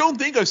 I don't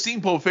think I've seen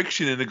Pulp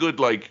Fiction in a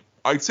good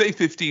I'd say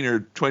 15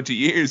 or 20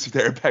 years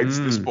thereabouts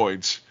at this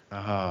point.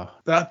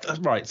 That's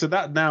right. So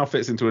that now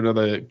fits into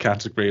another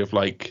category of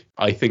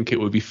I think it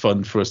would be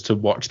fun for us to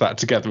watch that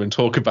together and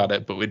talk about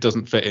it, but it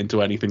doesn't fit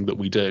into anything that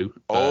we do.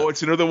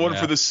 It's another one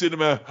for the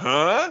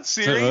cinema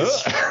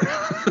series.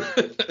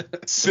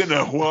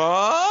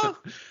 Cinema.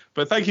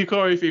 But thank you,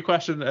 Corey, for your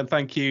question, and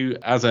thank you,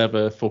 as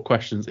ever, for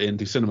questions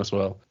into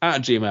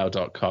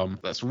cinemaswirl@gmail.com.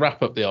 Let's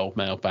wrap up the old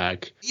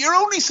mailbag. You're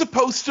only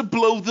supposed to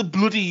blow the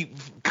bloody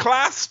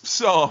clasps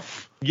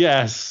off.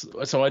 Yes,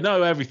 so I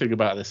know everything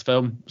about this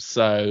film,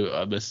 so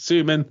I'm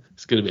assuming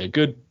it's going to be a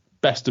good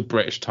best of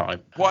British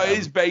time. What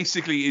is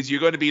basically is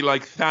you're going to be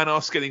like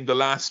Thanos getting the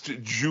last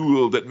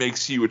jewel that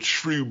makes you a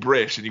true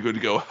Brit, and you're going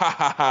to go, ha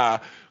ha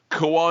ha.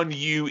 Go on,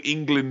 you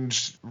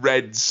England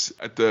Reds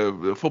at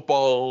the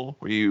football,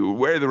 where you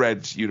wear the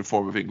red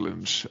uniform of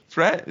England. It's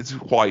red. It's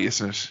white,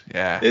 isn't it?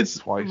 Yeah,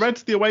 it's white.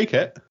 Red's the away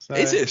kit. So.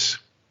 Is it?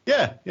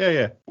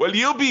 Yeah. Well,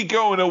 you'll be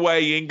going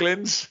away,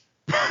 England,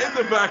 in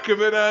the back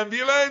of an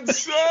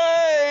ambulance.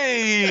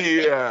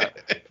 Hey!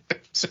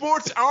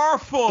 Sports are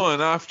fun,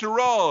 after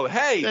all.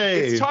 Hey,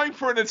 it's time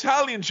for an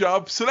Italian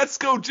job, so let's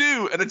go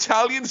do an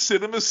Italian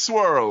cinema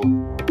swirl.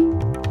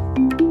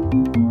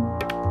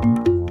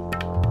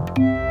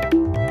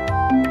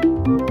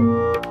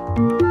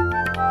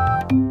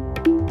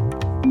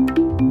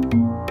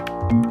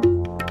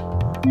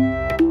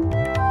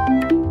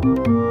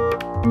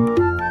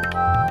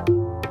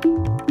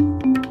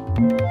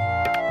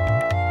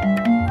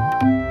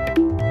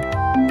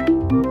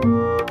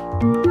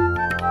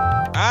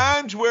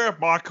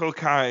 Michael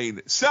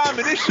Caine. Sam,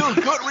 initial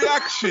gut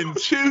reaction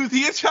to the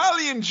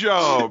Italian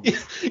Job.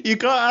 You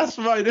can't ask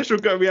for my initial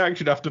gut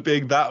reaction after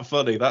being that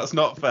funny. That's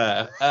not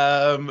fair. It's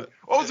a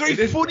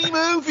very funny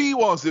movie,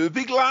 was it? A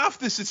big laugh,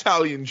 this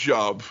Italian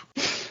Job.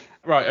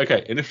 Right,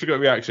 okay. Initial gut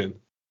reaction.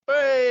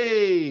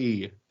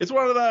 Hey! It's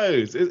one of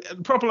those. It's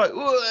proper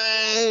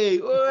way.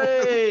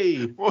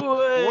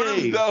 One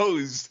of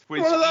those.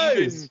 Which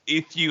even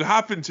if you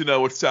happen to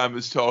know what Sam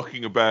is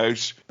talking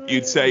about,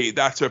 you'd say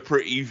that's a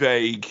pretty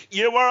vague.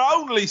 You were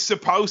only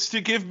supposed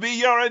to give me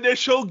your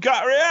initial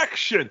gut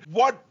reaction.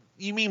 What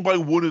do you mean by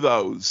one of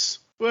those?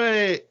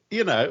 It's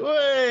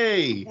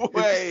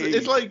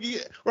like,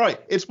 right,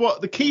 it's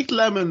what the Keith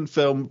Lemon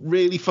film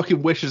really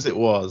fucking wishes it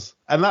was.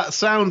 And that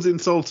sounds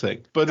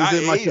insulting. But that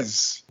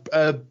is.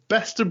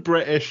 best of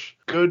British,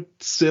 good,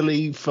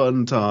 silly,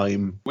 fun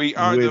time. We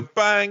are the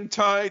Bang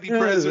Tidy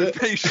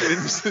Preservation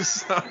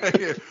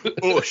Society.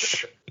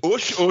 Ush.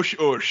 Ush, ush,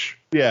 ush.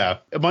 Yeah.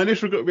 My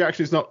initial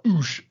reaction is not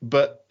oosh,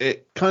 but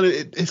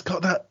it's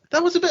got that.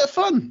 That was a bit of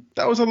fun.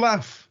 That was a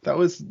laugh. That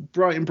was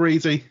bright and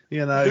breezy,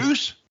 you know.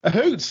 Hoot? A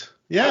hoot.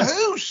 Yeah. A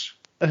hoot?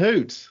 A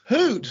hoot.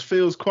 Hoot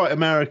feels quite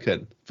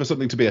American for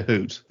something to be a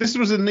hoot. This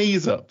was a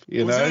knees up, you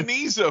know. Was it a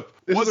knees up?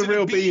 This was a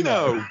real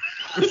beano.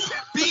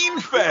 Bean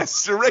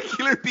fest, a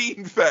regular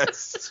bean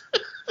fest.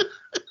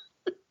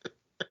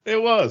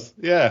 It was,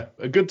 yeah,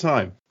 a good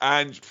time.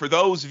 And for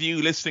those of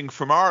you listening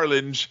from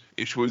Ireland,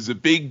 it was a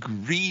big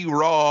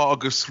raw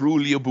agus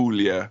rulia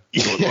bulia.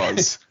 So it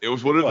was. It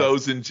was one of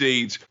those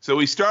indeed. So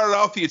we started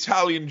off the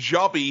Italian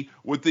jobby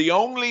with the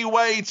only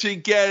way to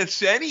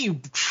get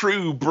any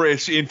true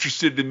Brit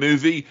interested in the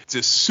movie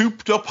to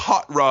souped up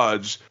hot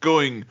rods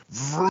going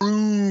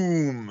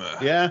vroom.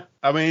 Yeah.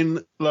 I mean,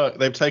 look,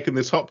 they've taken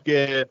this Top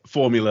Gear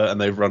formula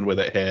and they've run with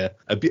it here.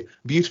 A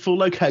beautiful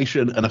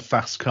location and a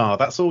fast car.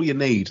 That's all you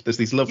need. There's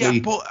these lovely...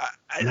 Yeah, but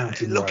a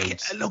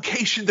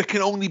location that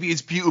can only be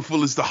as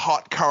beautiful as the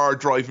hot car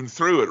driving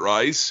through it,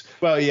 right?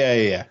 Well,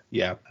 yeah.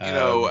 You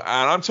know,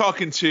 and I'm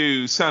talking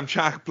to Sam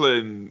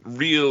Chaplin,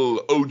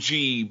 real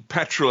OG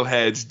petrol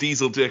head,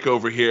 diesel dick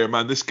over here,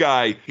 man. This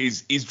guy,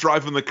 he's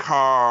driving the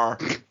car,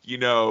 you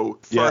know,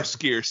 first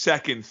gear,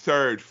 second,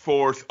 third,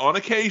 fourth, on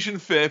occasion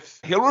fifth.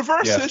 He'll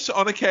reverse it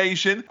on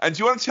occasion. And do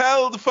you want to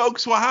tell the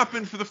folks what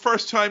happened for the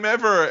first time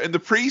ever in the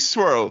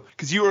pre-swirl?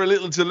 Because you were a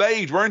little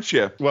delayed, weren't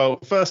you? Well,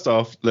 first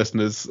off,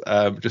 listeners,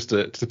 just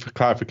for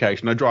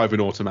clarification, I drive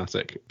an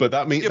automatic, but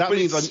that means I'm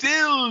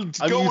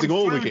using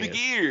all the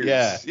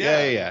gears.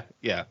 Yeah.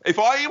 If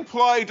I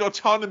implied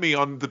autonomy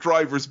on the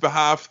driver's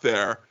behalf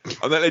there,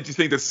 and that led you to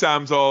think that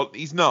Sam's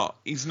he's not.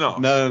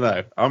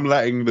 No. I'm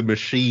letting the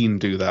machine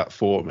do that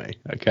for me.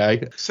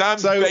 Okay.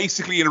 Sam's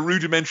basically in a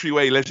rudimentary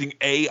way letting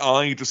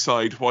AI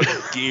decide what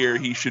gear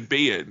he should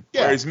be in.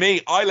 Yeah. Whereas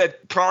me, I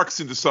let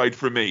Clarkson decide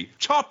for me.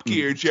 Top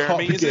gear,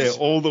 Jeremy. Top gear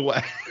all the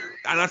way.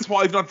 And that's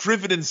why I've not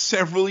driven in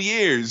several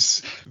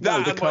years.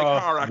 That and my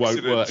car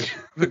accident. Won't work.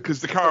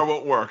 Because the car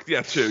won't work.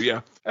 Yeah, too,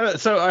 yeah.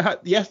 So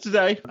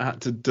yesterday, I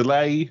had to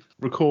delay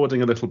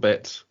recording a little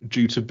bit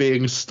due to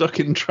being stuck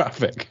in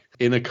traffic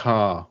in a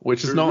car,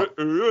 which has not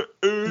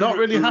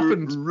really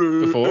happened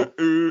before.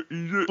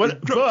 But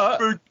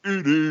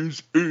it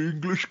is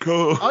English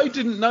car. I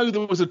didn't know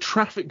there was a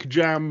traffic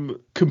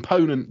jam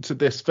component to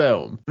this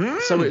film.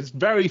 So it's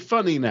very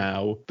funny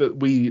now that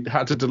we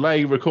had to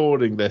delay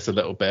recording this a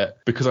little bit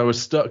because I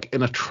was stuck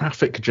in a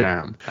traffic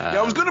jam.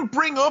 I was going to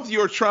bring up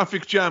your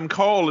traffic jam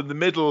call in the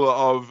middle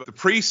of the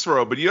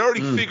pre-swirl, but you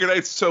already figured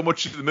out so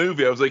much of the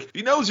movie. I was like,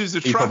 he knows there's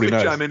a traffic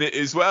jam in it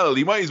as well.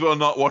 You might as well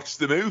not watch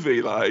the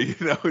movie, like,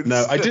 you know.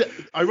 No, I did.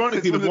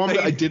 Ironically, the one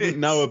that I didn't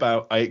know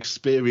about, I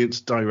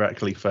experienced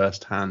directly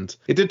firsthand.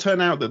 It did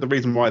turn out that the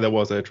reason why there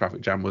was a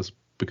traffic jam was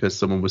because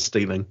someone was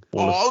stealing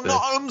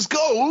Nottingham's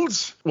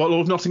gold. Well,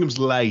 all of Nottingham's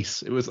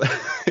lace. It was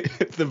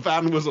the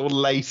van was all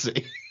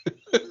lacy.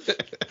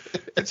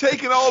 They're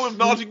taking all of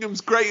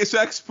Nottingham's greatest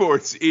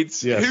exports.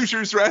 It's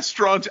Hooters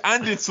restaurant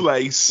and it's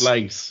lace.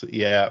 Lace,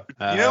 yeah.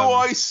 You know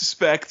what I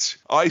suspect?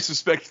 I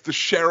suspect the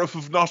Sheriff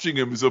of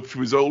Nottingham is up to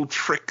his old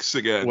tricks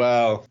again.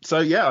 Well, so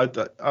yeah,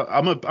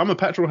 I'm a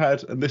petrol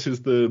head, and this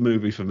is the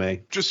movie for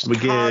me. Just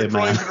car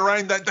driving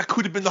around, that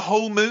could have been the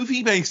whole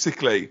movie,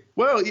 basically.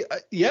 Well,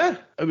 yeah.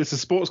 It's a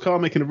sports car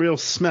making a real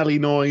smelly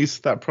noise,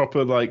 that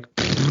proper, like,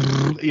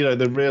 you know,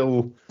 the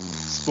real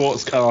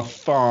sports car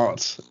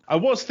fart. I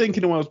was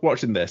thinking when I was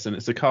watching this, and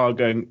it's a car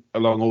going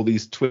along all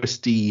these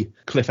twisty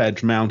cliff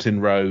edge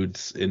mountain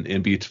roads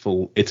in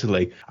beautiful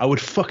Italy. I would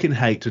fucking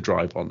hate to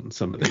drive on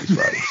some of these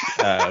roads.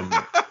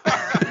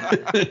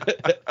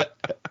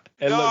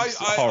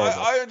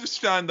 I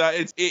understand that.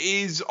 It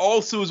is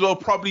also as well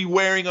probably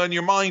wearing on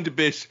your mind a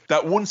bit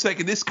that 1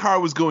 second this car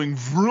was going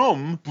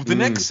vroom, but the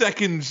next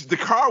second the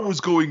car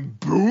was going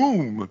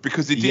boom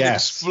because it did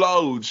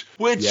explode.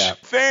 Which,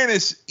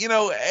 fairness, you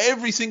know,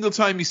 every single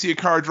time you see a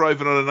car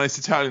driving on a nice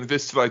Italian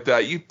Vista like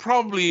that, you'd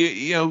probably,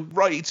 you know,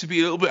 right to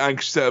be a little bit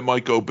anxious that it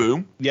might go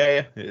boom.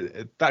 Yeah.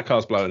 That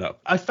car's blowing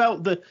up. I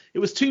felt that it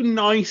was too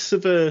nice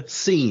of a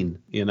scene,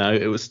 you know,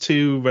 it was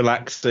too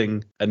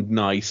relaxing and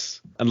nice.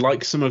 And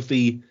like some of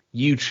the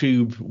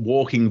YouTube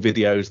walking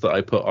videos that I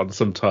put on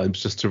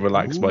sometimes just to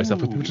relax myself,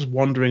 with people just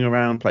wandering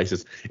around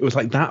places. It was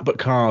like that, but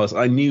cars.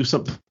 I knew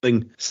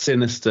something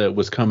sinister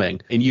was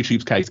coming. In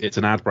YouTube's case, it's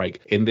an ad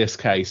break. In this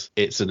case,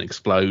 it's an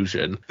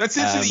explosion. That's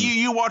interesting.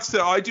 You watch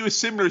that. I do a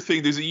similar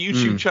thing. There's a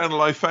YouTube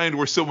channel I found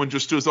where someone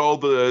just does all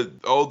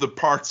the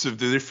parts of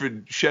the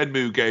different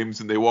Shenmue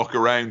games and they walk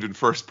around in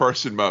first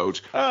person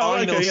mode.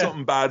 I know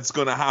something bad's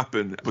going to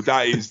happen, but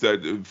that is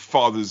that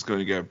father's going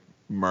to get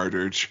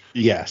murdered.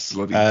 Yes.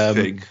 Bloody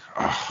thing.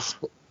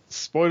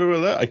 Spoiler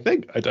alert, I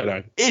think. I don't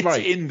know. It's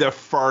in the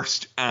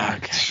first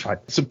act. Okay,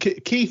 right. Some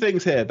key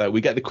things here, though.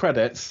 We get the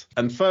credits,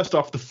 and first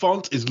off, the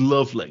font is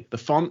lovely. The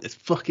font is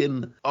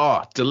fucking,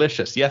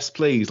 delicious. Yes,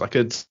 please. Like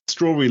a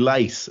strawberry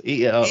lace.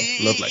 Eat it up.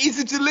 Lovely. It's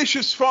a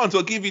delicious font,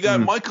 I'll give you that.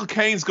 Michael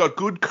Caine's got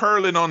good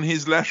curling on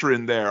his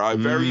lettering there.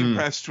 I'm very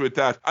impressed with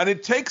that. And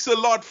it takes a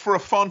lot for a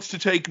font to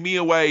take me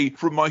away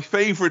from my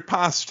favourite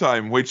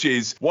pastime, which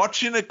is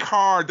watching a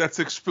car that's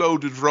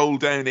exploded roll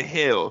down a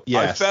hill.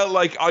 Yes. I felt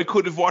like I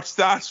could have watched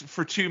that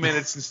for 2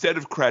 minutes instead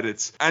of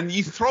credits. And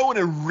you throw in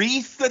a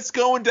wreath that's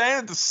going down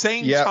at the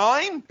same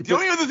time? The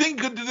only other thing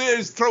you could do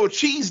is throw a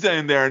cheese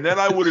down there, and then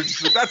I would have...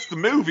 that's the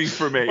movie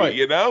for me,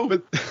 you know?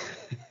 But...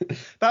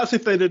 That's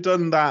if they'd have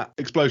done that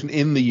explosion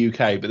in the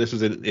UK, but this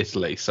was in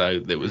Italy,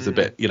 so it was a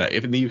bit,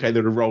 if in the UK they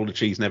would have rolled a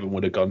cheese and everyone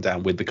would have gone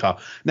down with the car.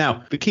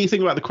 Now, the key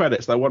thing about the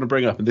credits that I want to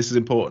bring up, and this is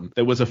important,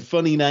 there was a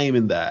funny name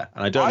in there,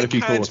 and I don't know if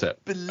you caught it.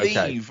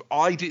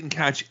 I didn't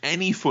catch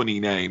any funny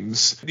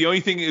names. The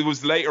only thing, it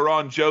was later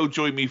on, Joe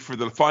joined me for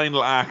the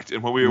final act,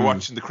 and when we were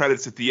watching the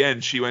credits at the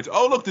end, she went,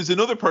 "Oh, look, there's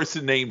another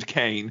person named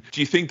Caine.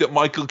 Do you think that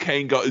Michael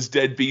Caine got his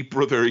deadbeat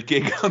brother a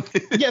gig on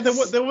this?" Yeah,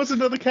 there was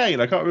another Caine.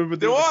 I can't remember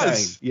the other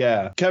Caine.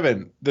 Yeah.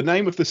 Kevin, the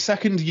name of the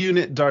second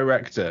unit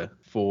director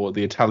for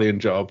the Italian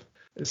job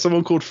is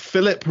someone called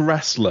Philip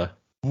Wrestler.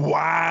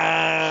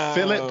 Wow.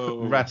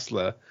 Philip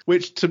Wrestler,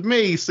 which to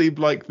me seemed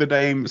like the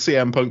name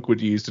CM Punk would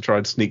use to try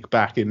and sneak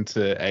back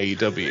into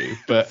AEW.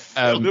 But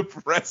Philip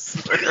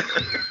Wrestler.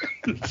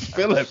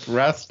 Philip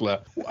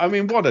Wrestler. I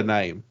mean, what a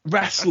name.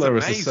 Wrestler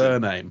as a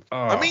surname. Oh.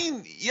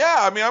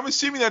 I'm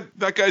assuming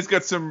that guy's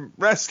got some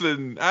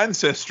wrestling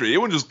ancestry. He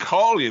wouldn't just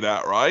call you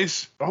that,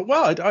 right? Oh,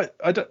 well,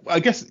 I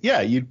guess,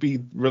 you'd be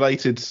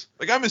related.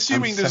 Like, I'm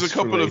assuming there's a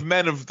couple of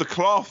men of the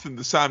cloth in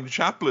the Sam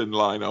Chaplin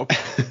lineup.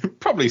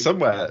 Probably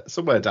somewhere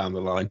down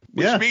the line.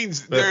 Which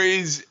means there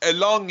is a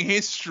long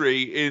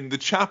history in the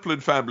Chaplin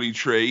family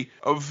tree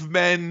of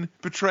men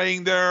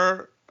betraying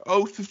their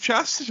oath of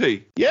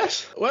chastity.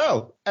 Yes.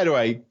 Well,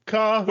 anyway,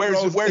 car.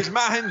 Where's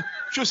Mahan?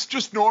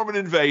 Just Norman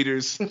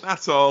invaders.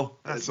 That's all.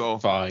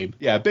 Fine.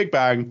 Yeah, big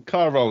bang,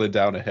 car rolling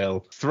down a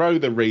hill, throw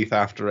the wreath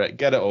after it,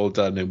 get it all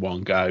done in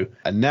one go.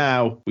 And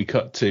now we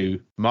cut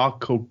to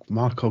Michael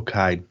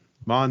Caine.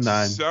 My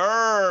name.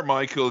 Sir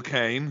Michael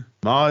Caine.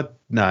 My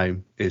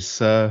name is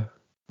Sir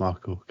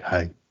Michael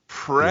Caine.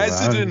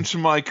 President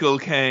Michael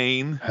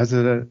Caine.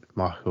 President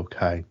Michael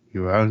Caine.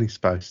 You were only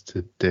supposed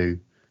to do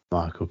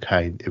Michael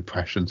Caine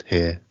impressions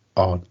here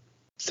on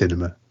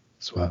Cinema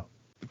as well.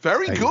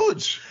 Very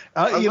good.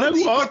 You know what?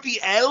 You've got the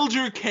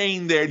elder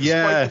Caine there,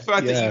 despite the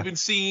fact that you've been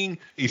seeing...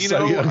 He's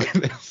so young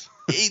in this.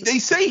 They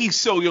say he's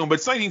so young, but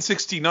it's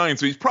 1969,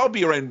 so he's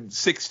probably around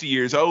 60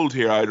 years old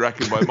here, I'd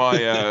reckon,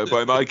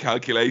 by my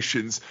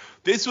calculations.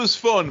 This was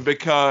fun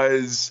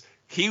because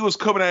he was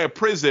coming out of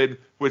prison,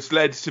 which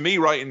led to me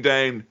writing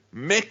down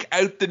Mick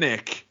out the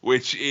Nick,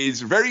 which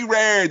is very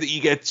rare that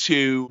you get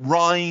to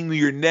rhyme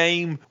your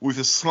name with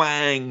a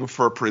slang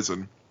for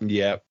prison.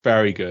 Yeah,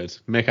 very good.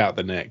 Mick out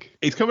the Nick.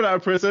 He's coming out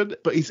of prison,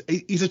 but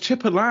he's a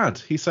chipper lad.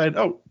 He's saying,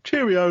 "Oh,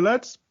 cheerio,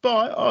 lads.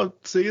 Bye. I'll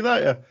see you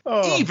later."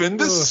 Oh, even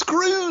the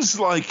screws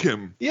like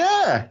him.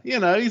 Yeah,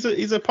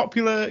 he's a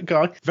popular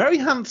guy. Very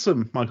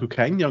handsome, Michael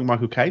Caine. Young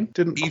Michael Caine.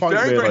 Didn't he's quite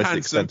very, realise very the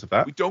extent of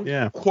that. We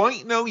don't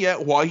quite know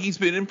yet why he's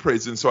been in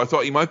prison, so I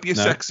thought he might be a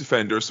sex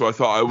offender, so I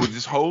thought I would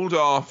just hold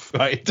off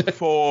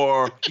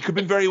for... He could have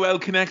been very well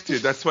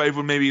connected. That's why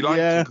everyone maybe liked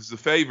him, because of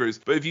the favours.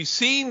 But if you've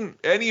seen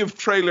any of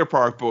Trailer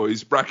Park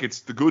Boys,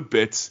 brackets, the good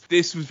bits,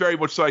 this was very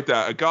much like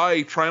that. A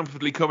guy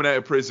triumphantly coming out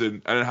of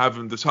prison and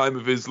having the time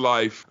of his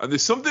life. And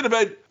there's something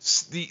about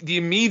the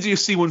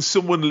immediacy when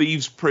someone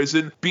leaves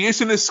prison, be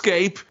it an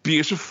escape, be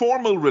it a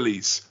formal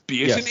release,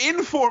 be it an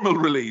informal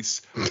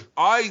release.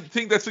 I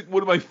think that's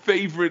one of my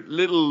favourite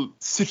little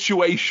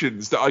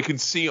situations that I can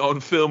see on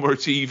film or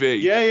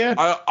TV. Yeah.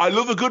 I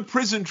love a good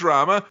prison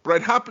drama, but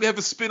I'd happily have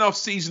a spin-off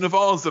season of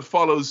Oz that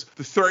follows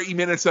the 30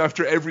 minutes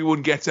after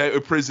everyone gets out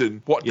of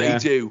prison, what they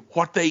do,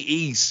 what they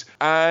eat.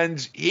 And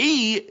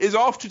he is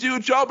off to do a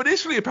job in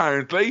Italy,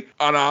 apparently.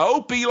 And I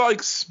hope he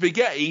likes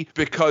spaghetti,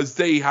 because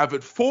they have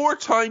it 4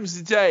 times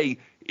a day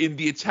in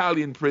the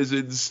Italian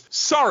prisons.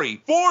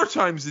 4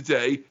 times a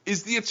day.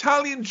 Is the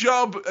Italian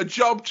job a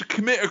job to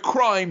commit a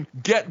crime,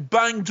 get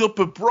banged up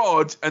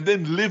abroad, and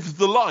then live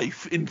the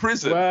life in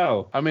prison?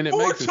 Well, I mean, it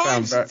makes it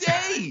sound 4 times a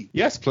day.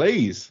 Yes,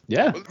 please.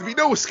 Yeah. Well, there'd be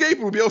no escape.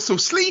 We'd be all so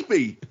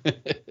sleepy.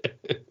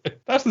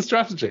 That's the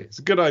strategy. It's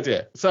a good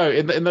idea. So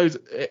in those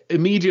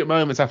immediate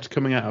moments after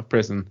coming out of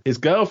prison, his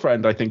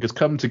girlfriend, I think, has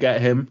come to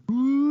get him.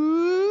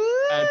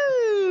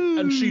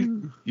 And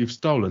you've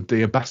stolen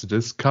the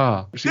ambassador's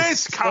car.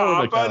 This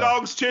car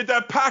belongs to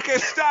the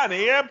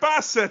Pakistani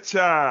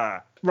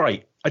ambassador.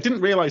 Right. I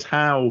didn't realise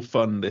how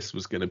fun this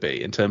was going to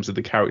be in terms of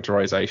the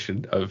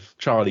characterisation of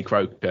Charlie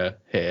Croker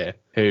here.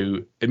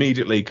 who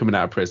immediately coming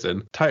out of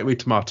prison, take me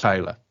to my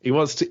tailor.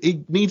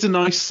 He needs a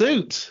nice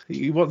suit.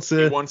 He wants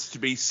to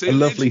be suited, a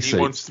lovely suit.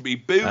 He wants to be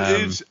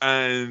booted,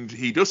 and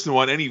he doesn't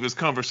want any of his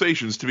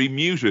conversations to be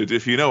muted,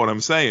 if you know what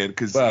I'm saying,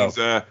 because he's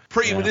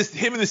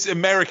him and this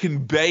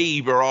American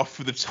babe are off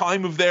for the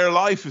time of their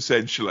life,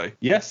 essentially.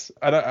 Yes,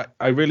 and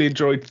I really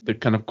enjoyed the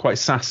kind of quite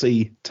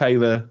sassy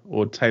tailor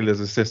or tailor's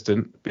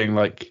assistant being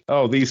like,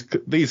 "Oh, these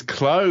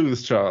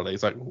clothes, Charlie."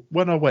 It's like,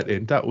 when I went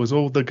in, that was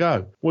all the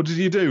go. What did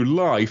you do?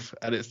 Life.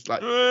 And it's like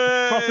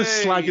proper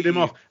slagging him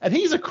off, and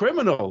he's a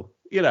criminal.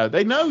 You know,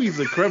 they know he's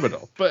a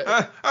criminal, but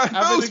at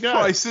most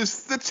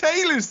prices, the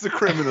tailor's the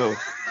criminal.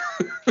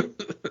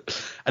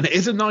 And it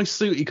is a nice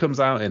suit he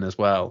comes out in as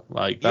well.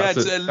 Like, late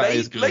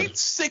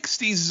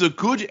 60s is a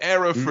good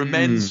era for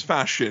men's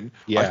fashion.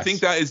 Yes. I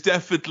think that is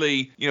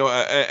definitely,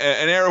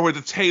 an era where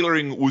the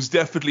tailoring was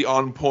definitely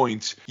on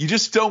point. You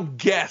just don't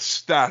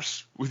get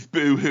that with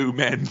Boohoo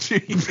men,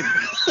 do you?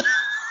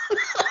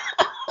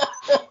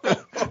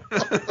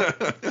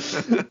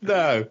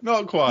 No,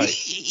 not quite.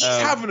 He's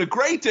having a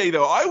great day,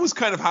 though. I was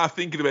kind of half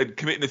thinking about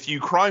committing a few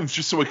crimes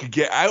just so I could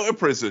get out of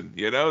prison.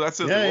 That's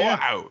a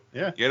wow.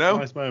 Yeah,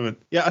 nice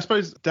moment. Yeah, I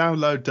suppose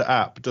download the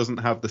app doesn't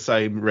have the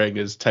same ring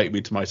as Take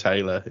Me to My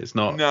Tailor. It's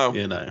not. No.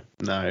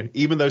 No.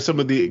 Even though some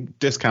of the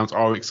discounts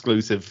are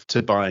exclusive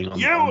to buying on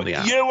the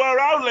app. You were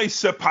only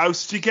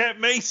supposed to get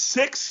me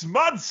 6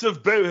 months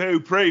of Boohoo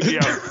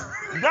Premium.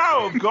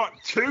 Now I've got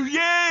 2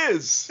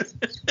 years.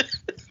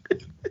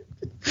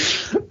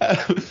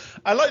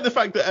 I like the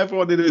fact that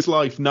everyone in his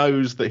life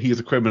knows that he's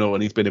a criminal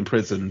and he's been in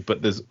prison,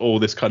 but there's all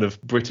this kind of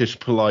British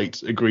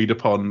polite agreed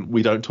upon,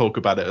 we don't talk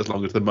about it as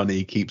long as the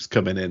money keeps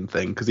coming in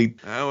thing. Because the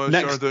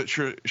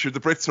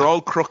Brits are all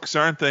crooks,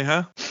 aren't they?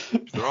 Huh?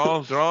 They're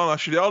all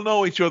actually, they all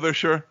know each other.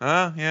 Sure.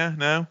 Yeah.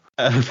 No.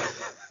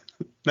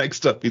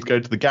 Next up, he's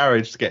going to the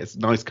garage to get his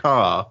nice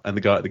car, and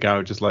the guy at the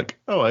garage is like,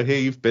 "Oh, I hear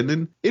you've been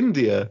in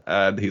India,"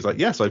 and he's like,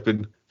 "Yes, I've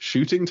been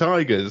shooting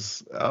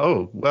tigers."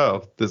 "Oh,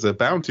 well, there's a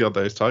bounty on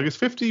those tigers.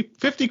 50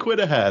 quid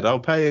a head.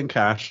 I'll pay in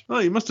cash." "Oh,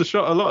 you must have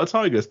shot a lot of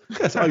tigers."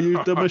 "Yes, I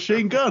used a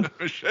machine gun."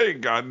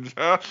 Machine guns,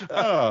 huh?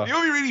 It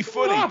would be really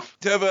funny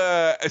to have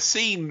a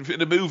scene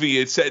in a movie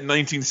it's set in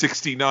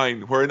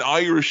 1969 where an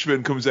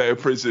Irishman comes out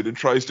of prison and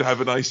tries to have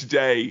a nice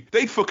day.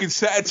 They'd fucking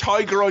set a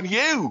tiger on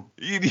you.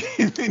 You'd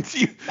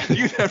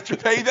have to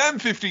pay them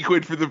 50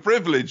 quid for the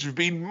privilege of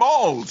being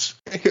mauled.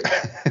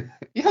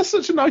 He has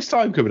such a nice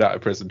time coming out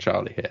of prison,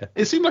 Charlie, here.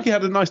 It seemed like he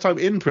had a nice time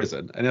in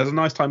prison, and he has a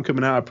nice time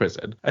coming out of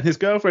prison. And his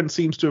girlfriend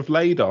seems to have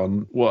laid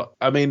on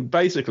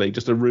basically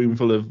just a room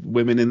full of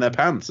women in their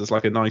pants. It's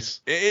like a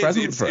nice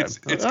present for him.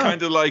 It's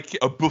kind of like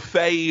a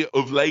buffet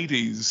of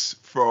ladies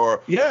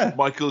for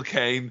Michael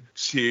Caine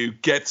to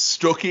get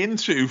stuck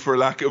into, for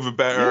lack of a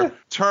better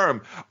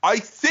term. I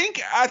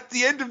think at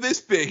the end of this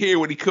bit here,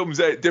 when he comes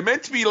out, they're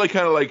meant to be like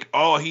kind of like,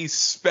 oh, he's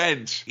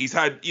spent. He's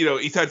had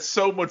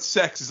so much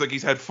sex. It's like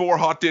he's had 4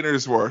 hot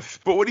dinners worth.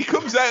 But when he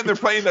comes out and they're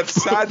playing that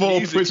sad 4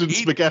 music, prison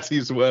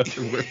spaghetti's worth.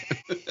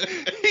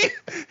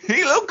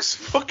 he looks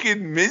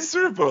fucking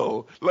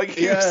miserable. Like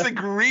he was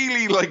like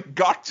really like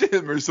got to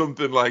him or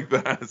something like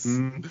that.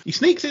 He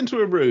sneaks into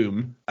a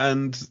room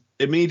and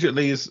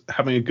immediately is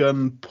having a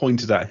gun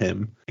pointed at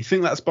him. I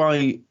think that's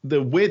by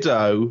the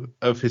widow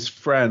of his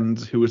friend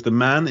who was the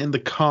man in the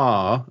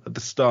car at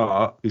the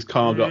start, whose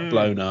car got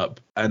blown up.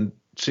 And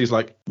she's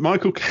like,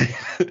 "Michael Caine,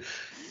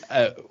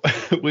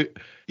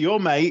 your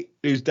mate,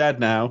 who's dead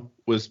now,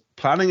 was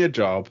planning a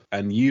job,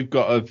 and you've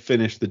got to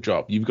finish the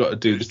job. You've got to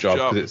do the job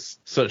because it's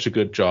such a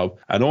good job.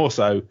 And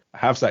also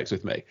have sex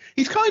with me."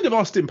 He's kind of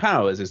Austin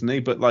Powers, isn't he?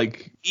 But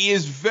like, he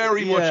is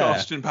very much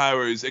Austin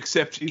Powers,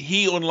 except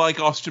he, unlike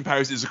Austin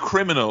Powers, is a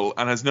criminal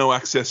and has no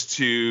access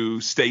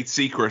to state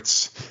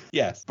secrets.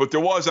 Yes. But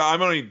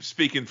I'm only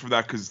speaking from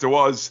that because there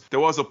was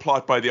a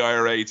plot by the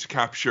IRA to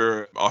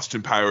capture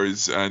Austin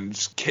Powers and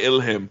kill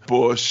him,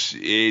 but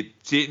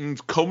it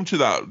didn't come to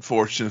that,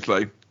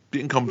 unfortunately.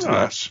 Didn't come to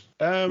that.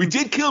 We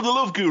did kill the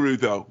Love Guru,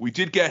 though. We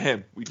did get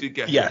him.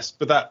 Yes,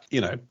 but that,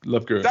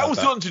 Love Guru. That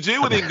was nothing to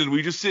do with England.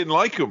 We just didn't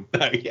like him.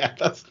 No, yeah,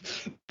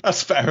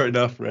 that's fair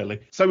enough,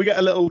 really. So we get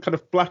a little kind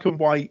of black and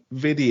white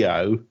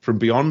video from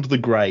beyond the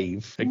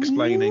grave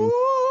explaining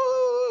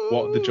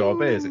what the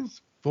job is.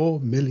 It's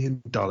 $4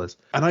 million.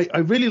 And I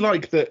really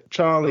like that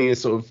Charlie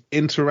is sort of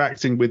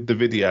interacting with the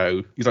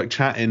video. He's like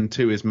chatting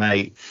to his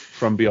mate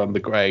from beyond the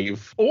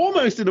grave,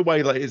 almost in a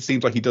way like it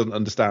seems like he doesn't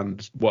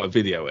understand what a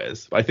video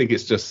is. I think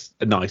it's just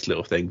a nice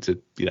little thing to,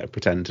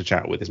 pretend to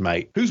chat with his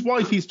mate, whose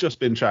wife he's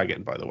just been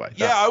shagging, by the way.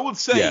 I would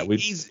say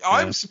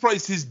I'm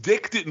surprised his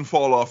dick didn't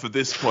fall off at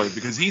this point,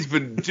 because he's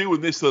been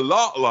doing this a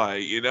lot,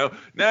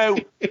 Now,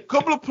 a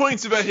couple of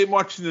points about him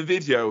watching the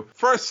video.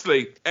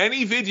 Firstly,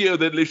 any video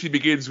that literally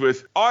begins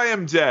with, "I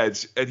am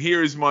dead and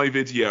here is my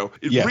video,"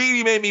 it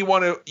really made me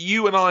want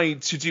you and I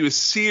to do a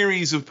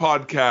series of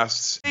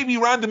podcasts, maybe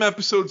random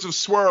episodes of of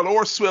swirl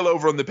or swill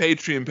over on the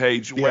Patreon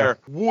page where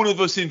one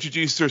of us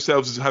introduced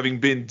ourselves as having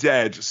been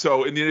dead.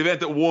 So in the event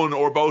that one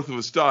or both of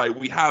us die,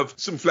 we have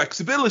some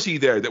flexibility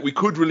there that we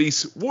could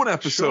release one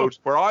episode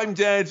where I'm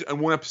dead and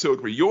one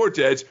episode where you're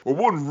dead, or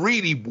one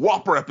really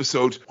whopper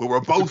episode where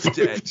we're both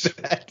dead.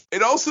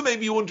 It also made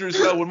me wonder as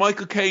well, when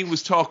Michael Caine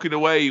was talking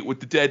away with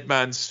the dead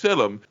man's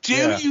fillum, do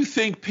you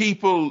think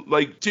people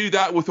like do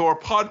that with our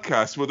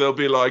podcast where they'll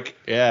be like,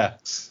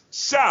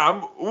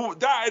 Sam,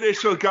 that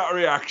initial gut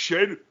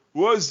reaction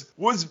was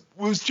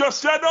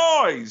just a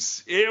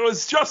noise. It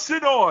was just a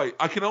noise.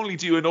 I can only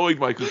do annoyed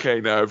Michael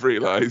Caine now, I've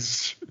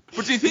realised.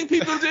 But do you think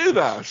people do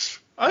that?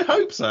 I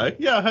hope so.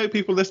 Yeah, I hope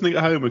people listening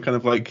at home are kind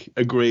of like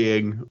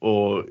agreeing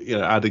or,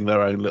 adding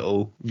their own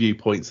little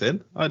viewpoints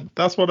in.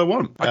 That's what I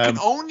want. I can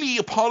only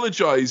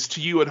apologise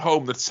to you at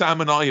home that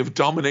Sam and I have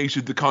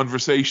dominated the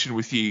conversation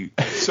with you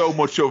so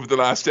much over the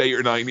last 8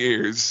 or 9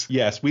 years.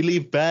 Yes, we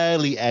leave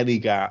barely any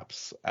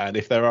gaps. And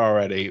if there are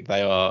any,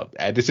 they are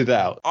edited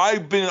out.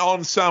 I've been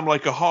on Sam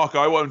like a hawk.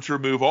 I want to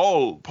remove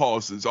all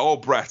pauses, all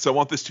breaths. I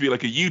want this to be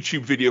like a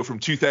YouTube video from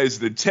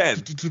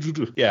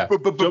 2010. Yeah,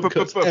 jump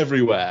cuts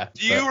everywhere.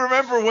 Do you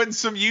remember when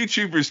some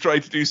YouTubers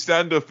tried to do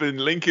stand-up in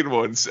Lincoln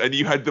once and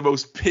you had the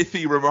most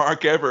pithy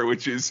remark ever,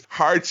 which is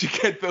hard to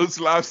get those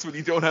laughs when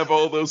you don't have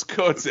all those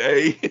cuts,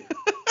 eh?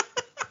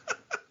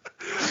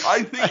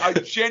 I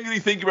genuinely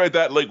think about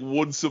that like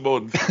once a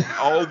month,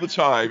 all the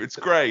time. It's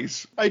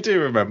great. I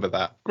do remember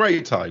that.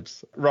 Great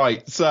times.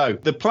 Right, so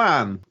the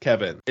plan,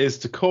 Kevin, is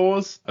to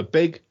cause a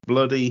big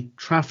bloody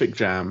traffic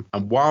jam,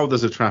 and while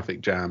there's a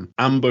traffic jam,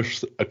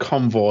 ambush a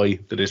convoy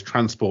that is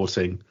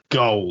transporting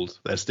gold.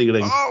 They're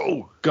stealing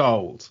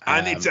gold.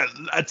 And it's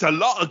a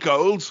lot of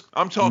gold.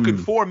 I'm talking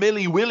 4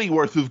 milli willy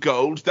worth of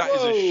gold. That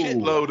is a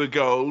shitload of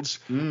gold.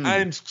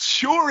 And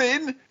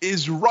Turin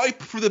is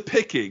ripe for the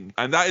picking.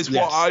 And that is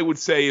what I would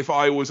say if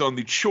I was on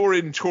the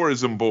Turin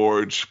tourism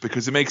board,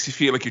 because it makes you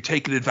feel like you're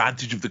taking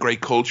advantage of the great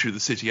culture the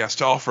city has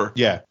to offer.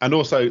 Yeah. And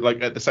also,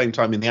 like, at the same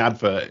time in the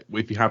advert,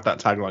 if you have that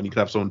tagline, you could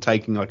have someone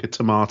taking like a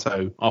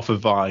tomato off a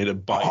vine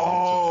and biting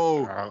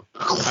it.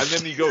 And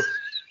then you go...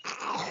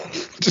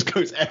 just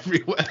goes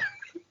everywhere.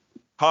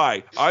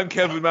 Hi, I'm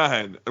Kevin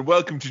Mahan, and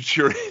welcome to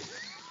Turin.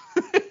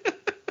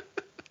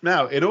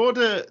 Now, in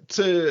order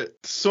to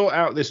sort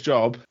out this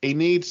job, he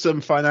needs some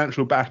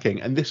financial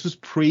backing, and this was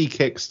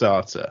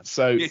pre-Kickstarter.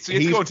 So he's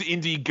going to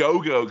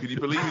Indiegogo. Can you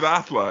believe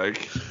that?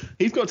 Like,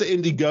 he's got to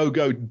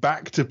Indiegogo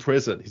back to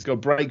prison. He's got to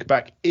break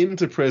back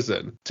into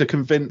prison to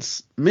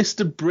convince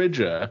Mr.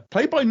 Bridger,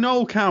 played by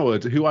Noel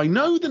Coward, who I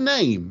know the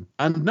name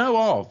and know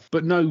of,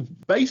 but know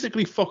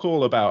basically fuck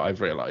all about,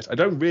 I've realised. I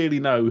don't really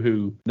know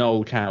who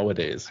Noel Coward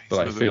is,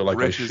 but I feel like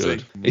I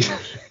should.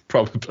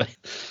 Probably.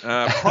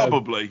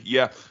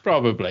 Yeah.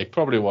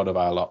 Probably one of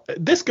our lot.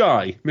 This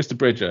guy, Mr.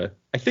 Bridger,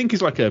 I think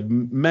he's like a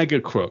mega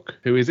crook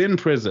who is in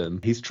prison.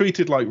 He's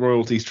treated like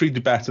royalty. He's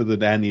treated better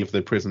than any of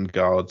the prison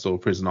guards or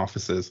prison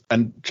officers.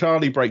 And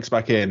Charlie breaks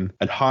back in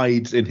and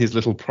hides in his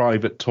little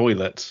private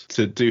toilet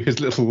to do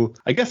his little,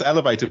 I guess,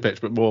 elevator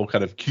pitch, but more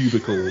kind of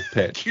cubicle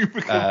pitch.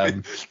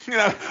 I've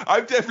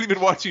definitely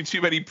been watching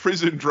too many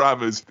prison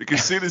dramas,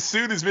 because as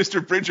soon as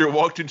Mr. Bridger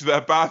walked into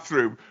that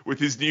bathroom with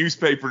his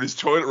newspaper and his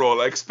toilet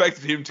roll, I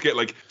expected him to get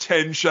like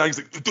 10 shanks,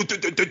 like...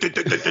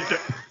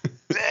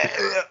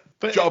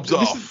 But job's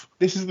off.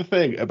 This is the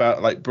thing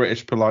about like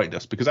British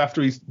politeness, because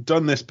after he's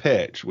done this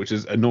pitch, which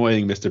is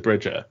annoying Mr.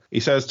 Bridger,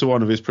 he says to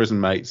one of his prison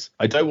mates,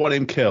 "I don't want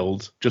him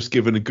killed, just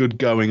given a good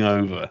going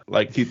over."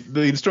 Like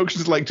the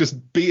instructions like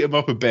just beat him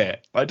up a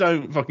bit. I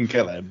don't fucking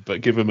kill him,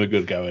 but give him a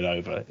good going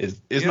over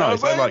is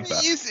nice. I like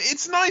that.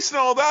 It's nice and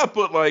all that,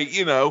 but like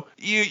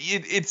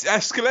it's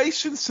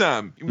escalation,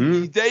 Sam.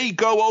 They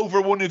go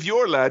over one of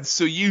your lads,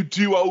 so you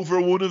do over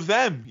one of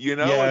them. And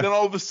then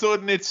all of a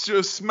sudden it's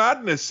just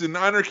madness and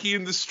anarchy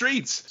in the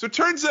streets. So it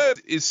turns out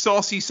is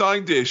saucy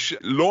side dish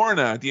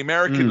Lorna, the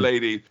American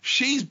lady,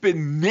 she's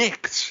been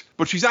nicked,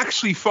 but she's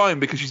actually fine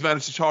because she's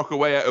managed to talk her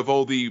way out of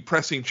all the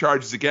pressing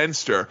charges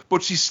against her.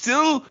 But she's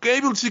still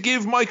able to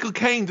give Michael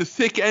Caine the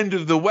thick end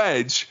of the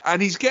wedge,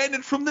 and he's getting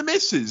it from the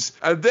missus.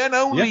 And then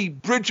only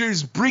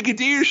Bridger's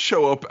brigadiers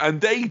show up, and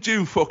they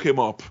do fuck him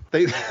up.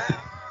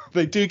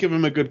 They do give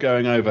him a good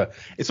going over.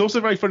 It's also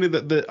very funny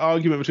that the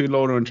argument between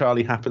Lorna and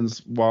Charlie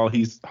happens while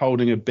he's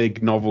holding a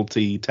big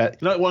novelty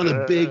one of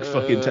the big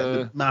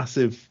fucking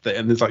massive thing,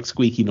 and there's like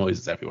squeaky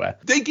noises everywhere.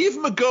 They give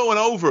him a going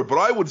over, but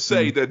I would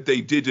say that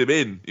they did him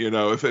in,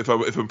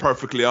 if I'm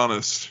perfectly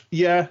honest.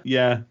 Yeah,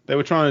 they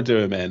were trying to do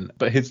him in,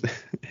 but his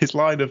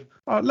line of,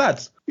 "Oh,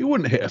 lads, you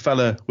wouldn't hit a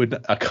fella with..."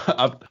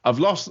 I've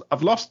lost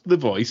the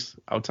voice.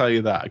 I'll tell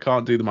you that. I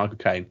can't do the Michael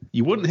Caine.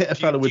 "You wouldn't hit a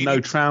fella with no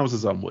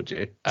trousers on, would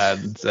you?"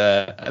 And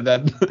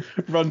then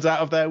runs out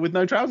of there with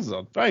no trousers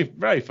on. Very,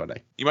 very funny.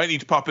 You might need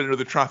to pop in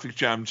another traffic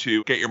jam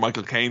to get your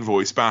Michael Caine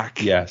voice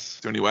back. Yes. Is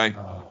there any way?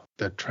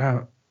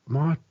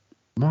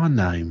 My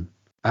name.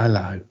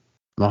 Hello.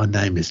 My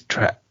name is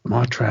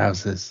my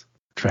trousers.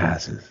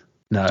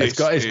 No, it's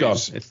gone.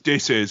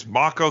 This is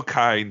Michael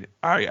Caine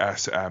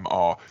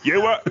ASMR.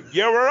 You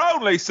were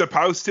only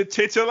supposed to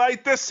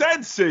titillate the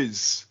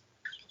senses.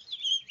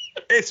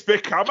 It's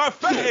become a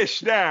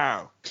fetish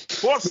now.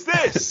 What's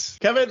this?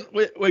 Kevin,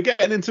 we're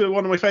getting into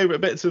one of my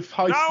favourite bits of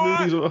heist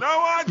movies. No,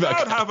 I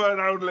don't have an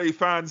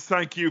OnlyFans,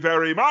 thank you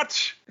very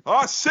much.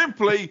 I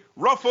simply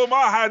ruffle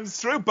my hands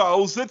through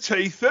bowls of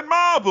teeth and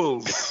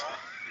marbles.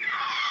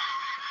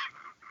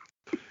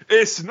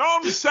 It's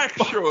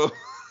non-sexual.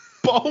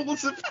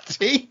 Bowls of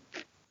teeth?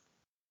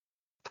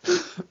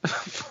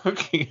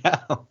 Fucking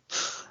hell.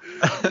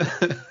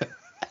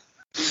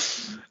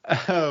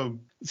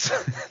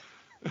 Sorry.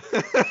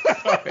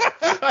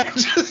 I'm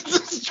just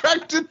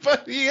distracted by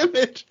the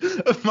image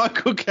of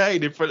Michael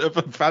Caine in front of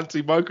a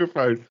fancy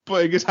microphone,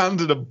 putting his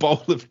hand in a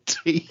bowl of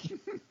tea.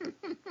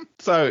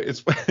 So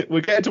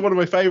we're getting to one of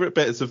my favourite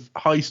bits of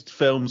heist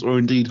films, or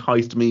indeed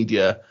heist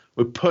media.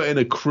 We're putting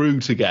a crew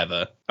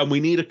together, and we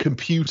need a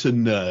computer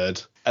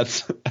nerd. And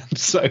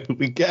so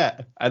we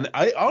get, and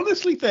I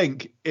honestly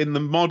think in the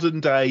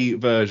modern day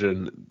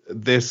version,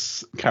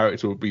 this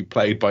character would be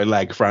played by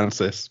Leg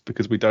Francis,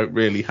 because we don't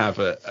really have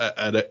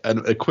an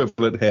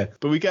equivalent here.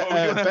 But we get we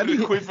don't have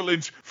an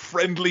equivalent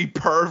friendly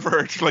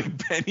pervert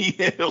like Benny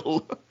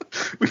Hill.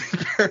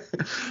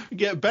 We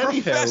get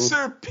Benny Professor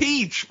Hill.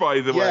 Peach,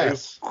 by the way.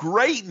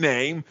 Great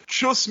name.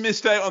 Just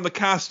missed out on the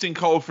casting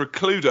call for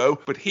Cluedo,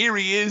 but here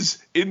he is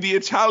in The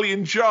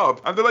Italian Job.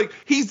 And they're like,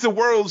 he's the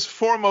world's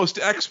foremost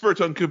expert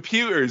on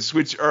computers,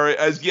 which are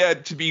as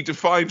yet to be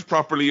defined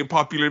properly in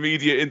popular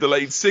media in the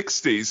late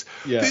 60s.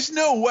 Yeah. There's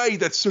no way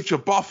that such a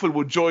boffin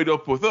would join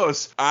up with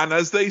us. And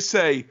as they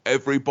say,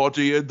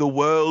 everybody in the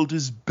world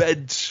is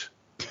bent.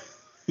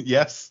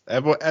 Yes,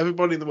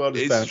 everybody in the world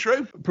is bent. It's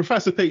true.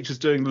 Professor Peach is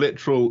doing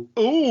literal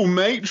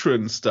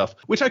matron stuff,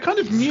 which I kind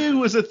of knew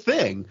was a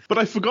thing, but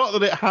I forgot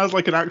that it has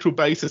like an actual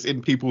basis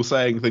in people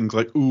saying things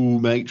like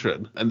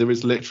matron, and there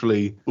is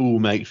literally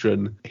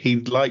matron. He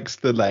likes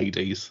the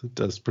ladies,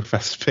 does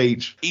Professor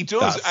Peach. He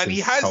does, and he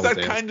has that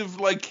kind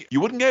of like,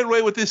 you wouldn't get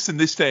away with this in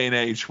this day and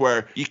age,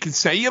 where you can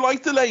say you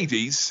like the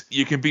ladies,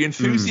 you can be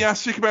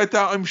enthusiastic about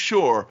that, I'm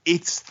sure.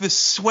 It's the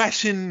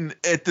sweating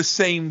at the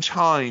same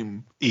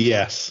time.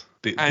 Yes.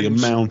 The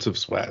amount of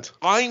sweat.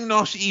 I'm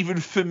not even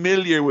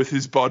familiar with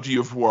his body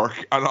of work,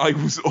 and I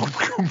was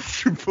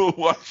uncomfortable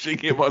watching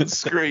him on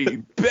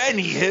screen.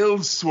 Benny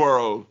Hill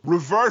swirl.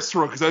 Reverse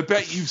swirl, because I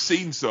bet you've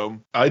seen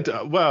some.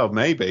 Well,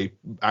 maybe.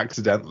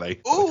 Accidentally.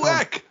 Oh,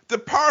 heck! The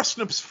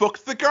parsnips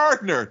fucked the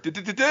gardener.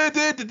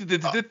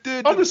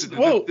 Honestly,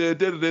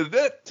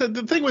 so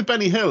the thing with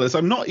Benny Hill is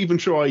I'm not even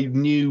sure I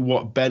knew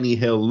what Benny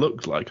Hill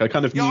looked like. I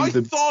kind of knew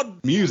the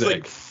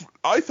music.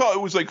 I thought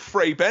it was like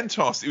Frey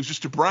Bentos. It was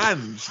just a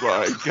brand.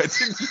 Like, I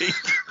didn't think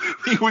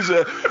he was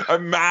a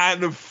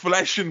man of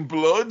flesh and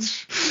blood.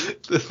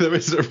 There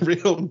is a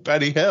real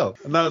Benny Hill,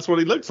 and that's what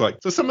he looks like.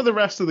 So some of the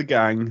rest of the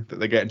gang that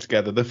they're getting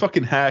together, the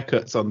fucking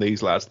haircuts on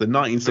these lads, the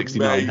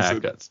 1969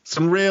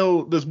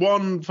 haircuts. There's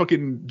one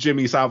fucking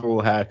Jimmy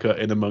Savile haircut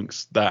in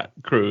amongst that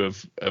crew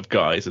of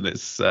guys, and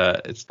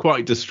it's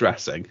quite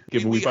distressing.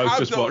 Given we both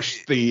just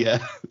watched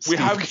the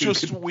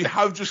we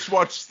have just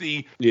watched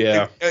the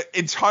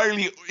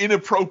entirely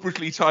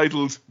inappropriately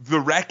titled The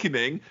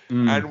Reckoning,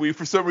 and we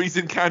for some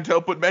reason can't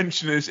help but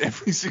mention it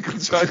every single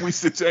time we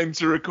sit down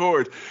to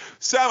record.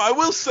 Sam, I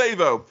will say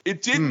though,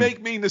 it did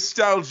make me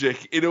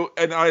nostalgic,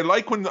 and I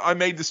like when I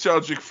made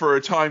nostalgic for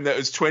a time that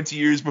was 20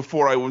 years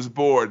before I was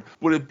born,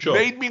 but it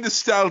made me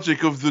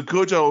nostalgic of the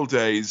good old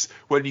days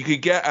when you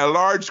could get a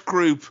large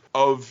group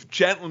of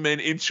gentlemen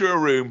into a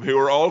room who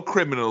are all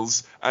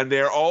criminals, and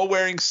they're all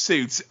wearing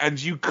suits,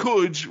 and you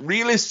could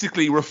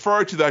realistically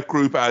refer to that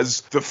group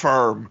as the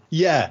firm.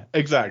 Yeah,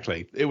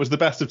 exactly. It was the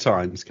best of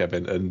times,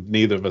 Kevin, and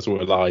neither of us were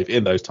alive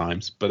in those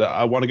times. But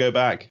I want to go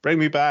back. Bring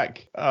me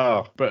back.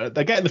 Oh, but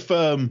they're getting the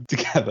firm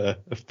together.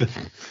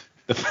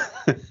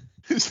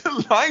 There's a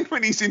line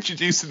when he's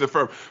introducing the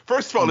firm.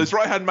 First of all, his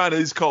right-hand man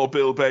is called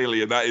Bill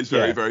Bailey, and that is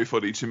very, very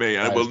funny to me,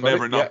 and it will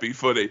never not be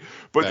funny.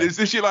 But there's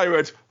this line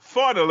where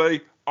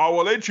finally, I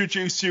will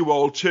introduce you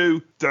all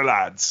to the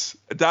lads.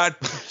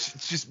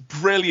 That's just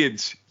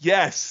brilliant.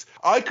 Yes,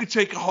 I could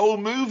take a whole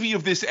movie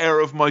of this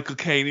era of Michael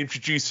Caine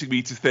introducing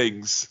me to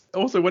things.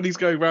 Also, when he's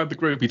going around the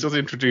group, he does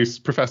introduce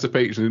Professor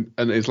Peach and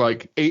is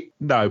like,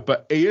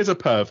 but he is a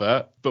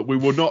pervert, but we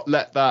will not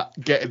let that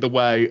get in the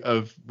way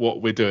of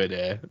what we're doing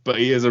here. But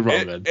he is a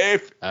wrong'un.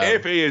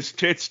 If he is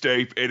tits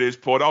deep in his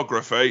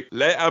pornography,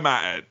 let him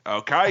at it,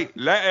 okay?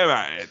 Let him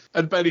at it.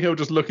 And Benny Hill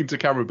just looking to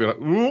camera and be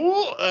like,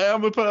 I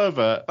am a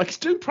pervert. Like, he's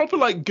doing proper,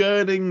 like,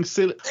 gurning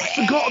silly.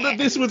 I forgot that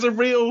this was a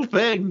real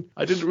thing.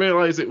 I didn't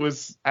realise it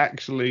was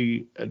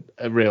actually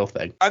a real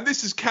thing. And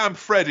this is Camp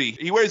Freddy.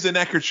 He wears a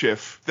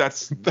neckerchief.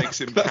 That makes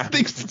him camp.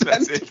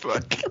 That's it,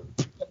 like.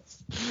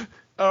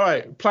 All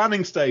right,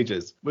 planning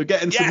stages. We're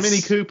getting some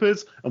Mini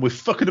Coopers, and we're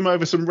fucking them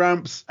over some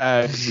ramps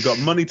because we've got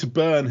money to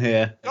burn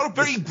here. Got a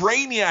very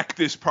brainiac,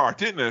 this part,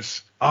 didn't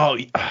it? Oh,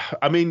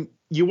 I mean,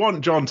 you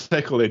want John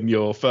Tickle in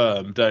your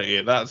firm, don't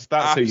you? That's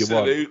who you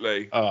want.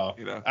 Absolutely. Oh,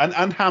 you know.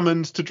 And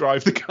Hammond to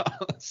drive the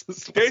cars.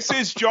 This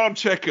is John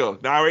Tickle.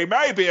 Now, he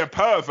may be a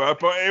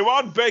pervert, but he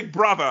wants big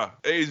brother.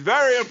 He's a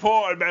very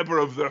important member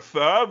of the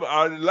firm.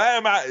 And let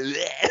him out.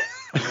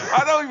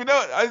 I don't even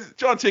know.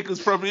 John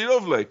Tickle's probably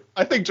lovely.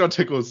 I think John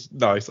Tickle's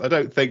nice. I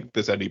don't think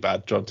there's any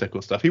bad John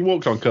Tickle stuff. He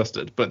walked on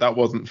custard, but that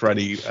wasn't for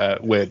any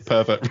weird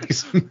pervert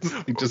reasons.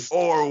 He just...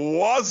 Or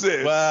was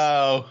it?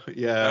 Well,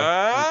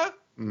 yeah.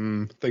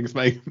 Things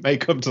may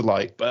come to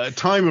light, but at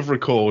time of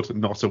record,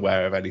 not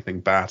aware of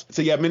anything bad.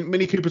 So yeah,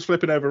 Mini Cooper's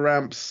flipping over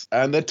ramps,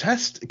 and they're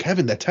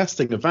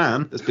testing a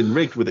van that's been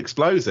rigged with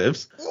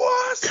explosives.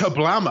 What?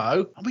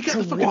 Kablamo! And we get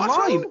the fucking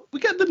line. We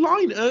get the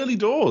line early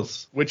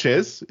doors, which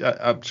is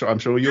I'm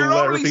sure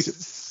you'll repeat it.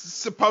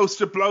 Supposed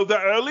to blow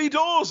the early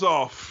doors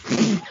off.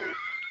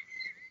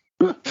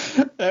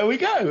 There we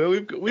go.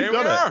 We've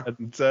got it.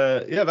 And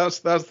that's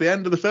the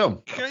end of the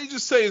film. Can I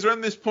just say, is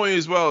around this point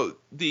as well,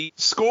 the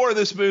score of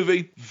this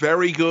movie,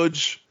 very good.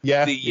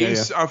 Yeah. The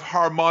use of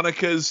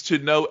harmonicas to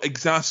note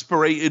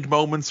exasperated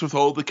moments with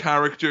all the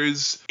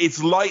characters.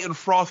 It's light and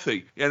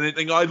frothy.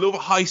 And I love a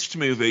heist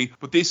movie,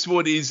 but this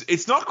one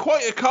it's not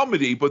quite a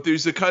comedy, but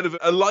there's a kind of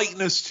a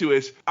lightness to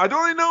it. I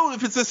don't really know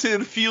if it's a thing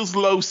that feels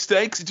low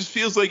stakes. It just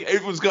feels like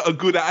everyone's got a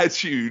good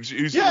attitude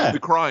who's doing the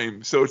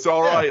crime. So it's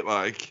all right,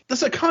 like.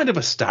 There's a kind of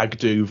a stag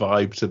do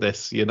vibe to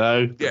this, you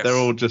know? Yes. They're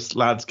all just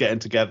lads getting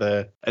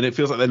together, and it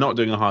feels like they're not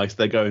doing a heist.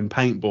 They're going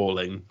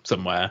paintballing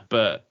somewhere.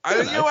 But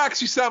you know,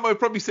 actually, Sam, I'd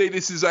probably say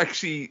this is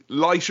actually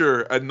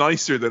lighter and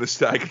nicer than a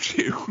stag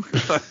do.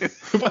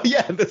 Well,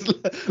 yeah, there's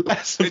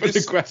less of an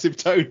aggressive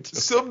tone to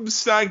some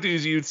stag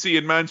do's you'd see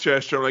in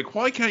Manchester are like,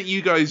 why can't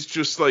you guys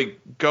just like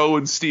go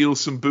and steal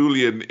some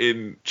bullion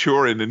in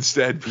Turin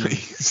instead,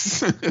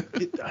 please?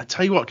 I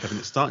tell you what, Kevin,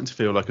 it's starting to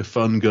feel like a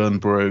fun gun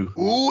brew.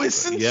 Ooh,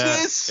 isn't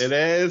this? It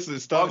is.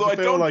 It's starting to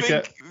feel like it. I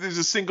don't think there's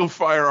a single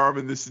firearm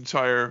in this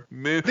entire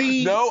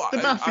movie. The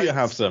Mafia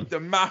have some. The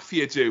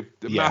Mafia do.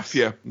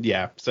 Mafia.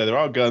 Yeah. So there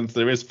are guns,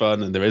 there is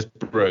fun, and there is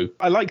brew.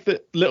 I like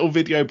that little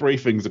video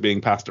briefings are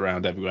being passed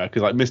around everywhere,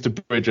 because like Mr.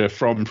 Bridger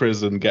from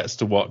prison gets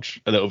to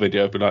watch a little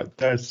video and be like,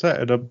 they're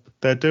setting up,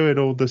 they're doing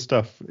all this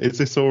stuff. Is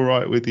this all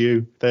right with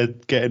you? They're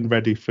getting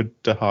ready for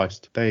the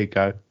heist. There you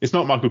go. It's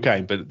not Michael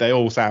Caine, but they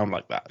all sound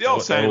like that. They all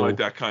sound like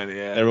that kind of,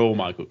 yeah. They're all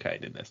Michael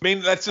Caine in this. I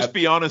mean, let's just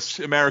be honest,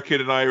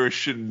 American and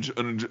Irish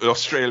and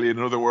Australian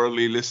and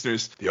otherworldly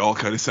listeners, they all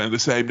kind of sound the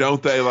same,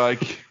 don't they?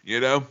 Like, you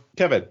know?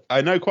 Kevin,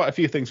 I know quite a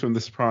few things from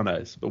The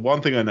Sopranos, but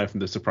one thing I know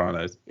from The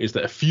Sopranos is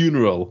that a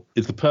funeral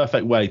is the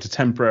perfect way to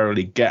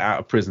temporarily get out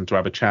of prison to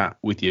have a chat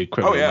with your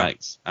criminal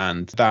mates.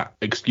 And that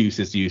excuse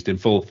is used in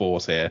full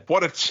force here.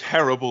 What a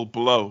terrible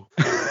blow.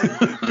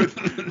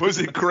 Was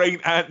it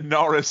Great Aunt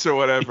Norris or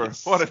whatever?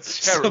 Yes, what a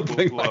terrible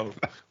blow.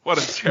 Like what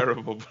a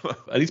terrible blow.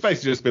 And he's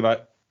basically just been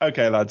like,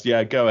 okay, lads,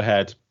 yeah, go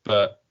ahead,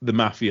 but the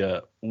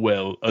Mafia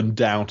will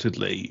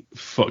undoubtedly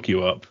fuck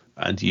you up,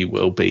 and you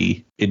will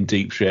be in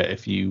deep shit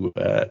if you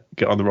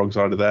get on the wrong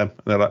side of them.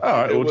 And they're like, all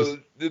right,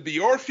 it'll be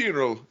your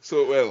funeral,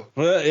 so it will.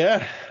 Well,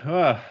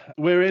 yeah.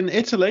 We're in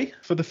Italy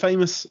for the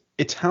famous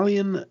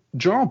Italian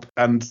job,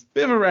 and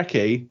bit of a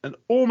recce, and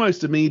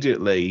almost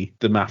immediately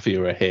the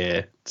Mafia are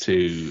here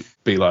to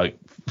be like,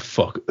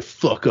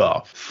 fuck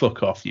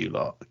off, you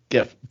lot,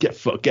 get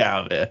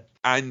out of here.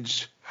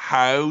 And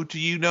how do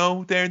you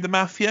know they're in the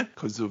Mafia?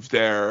 Because of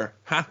their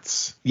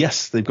hats.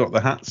 Yes, they've got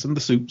the hats and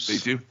the suits. They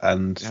do.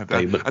 And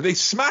they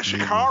smash a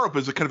car up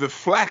as a kind of a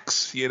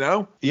flex, you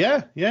know?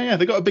 Yeah.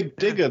 They got a big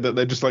digger that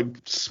they're just like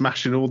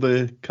smashing all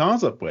the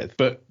cars up with.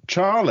 But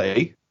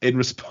Charlie, in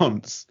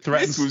response,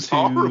 threatens to... This was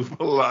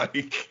horrible,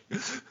 like...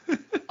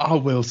 I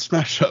will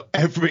smash up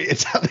every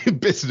Italian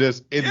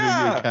business in the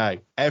UK.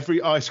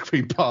 Every ice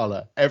cream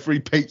parlour, every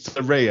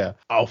pizzeria.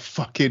 I'll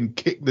fucking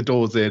kick the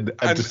doors in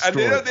and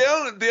destroy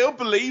it. They don't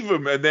believe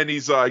him. And then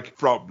he's like,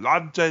 from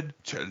London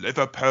to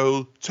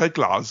Liverpool to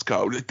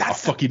Glasgow.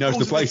 He knows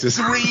the places.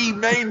 3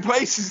 main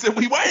places that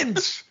we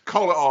went.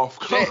 Call it off.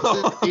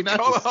 Call it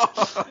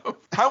off.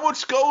 How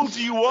much gold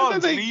do you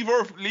want?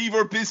 Leave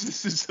our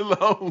businesses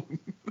alone.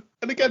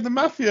 And again, the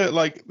Mafia,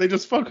 like, they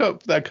just fuck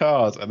up their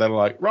cars and they're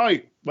like,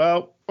 right,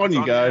 well, on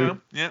you go.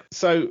 Yeah.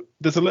 So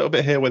there's a little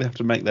bit here where they have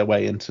to make their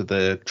way into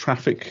the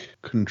traffic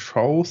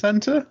control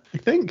centre, I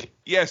think.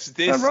 Yes,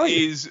 this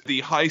is the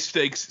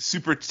high-stakes,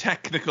 super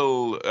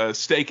technical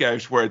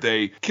stakeout where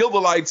they kill the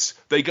lights,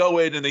 they go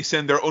in and they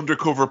send their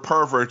undercover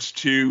pervert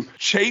to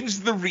change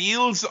the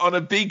reels on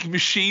a big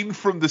machine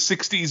from the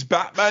 60s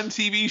Batman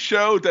TV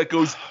show that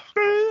goes...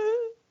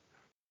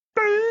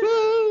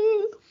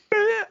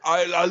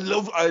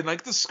 I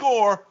like the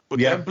score, but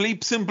then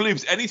bleeps and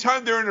bloops.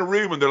 Anytime they're in a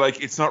room and they're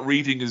like, it's not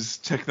reading as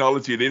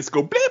technology, they just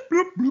go blip,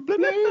 bloop, bloop, bloop,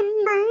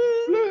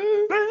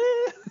 bloop, bloop.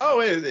 Oh,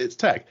 it's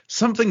tech.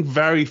 Something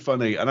very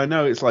funny, and I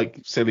know it's like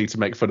silly to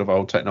make fun of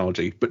old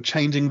technology, but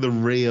changing the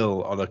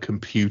reel on a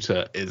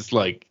computer is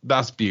like,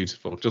 that's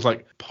beautiful. Just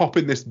like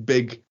popping this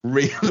big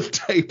reel of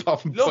tape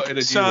off and putting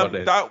a new one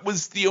in. That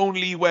was the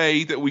only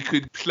way that we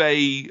could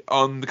play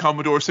on the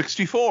Commodore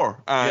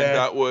 64, and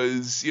that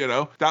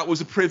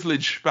was a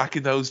privilege back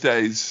in those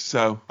days.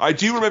 So I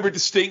do remember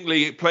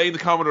distinctly playing the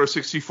Commodore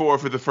 64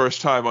 for the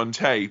first time on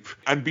tape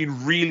and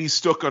being really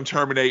stuck on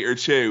Terminator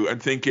 2 and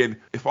thinking,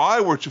 if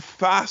I were to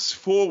fast fast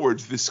forward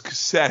this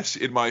cassette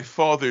in my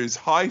father's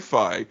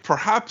hi-fi,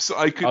 perhaps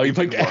I could... Oh, you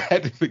went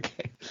ahead of the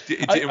game.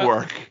 It didn't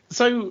work.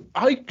 So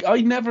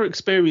I never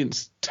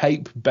experienced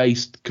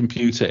tape-based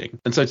computing,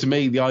 and so to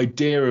me the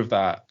idea of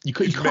that you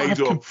can't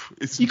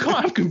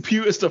have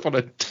computer stuff on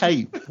a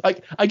tape.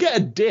 Like, I get a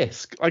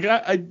disc, like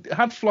I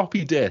had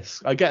floppy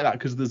disks, I get that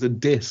because there's a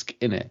disc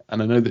in it,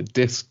 and I know that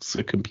discs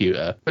are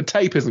computer, but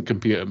tape isn't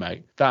computer,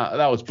 mate. That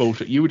was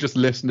bullshit. You were just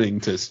listening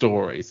to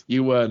stories,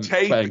 you weren't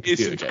playing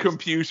computer isn't games.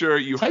 Computer.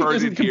 You tape heard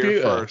isn't it computer.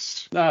 Here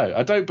first. No,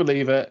 I don't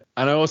believe it,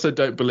 and I also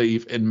don't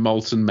believe in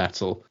molten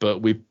metal, but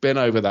we've been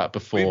over that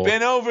before. We've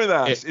been over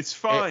that. It's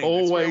fine. It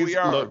always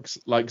looks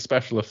like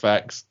special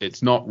effects.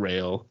 It's not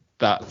real.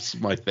 That's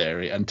my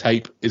theory. And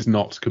tape is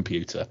not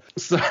computer.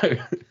 So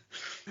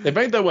they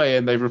made their way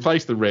in. They've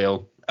replaced the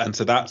reel. And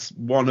so that's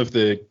one of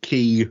the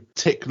key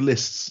tick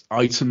lists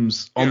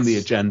items on the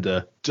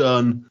agenda.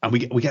 Done. And we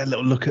get a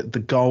little look at the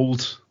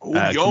gold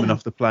coming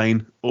off the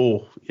plane.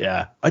 Oh,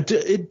 yeah.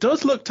 It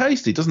does look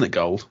tasty, doesn't it,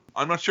 gold?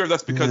 I'm not sure if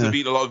that's because I've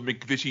eaten a lot of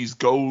McVitie's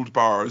gold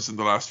bars in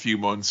the last few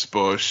months,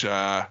 but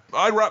I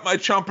wrap my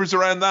chompers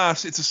around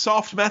that. It's a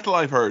soft metal,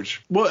 I've heard.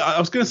 Well, I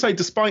was going to say,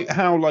 despite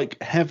how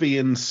like heavy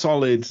and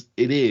solid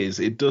it is,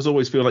 it does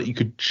always feel like you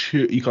could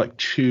chew.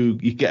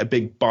 You get a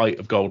big bite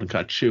of gold and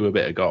kind of chew a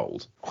bit of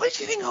gold. Why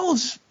do you think all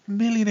those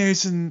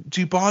millionaires in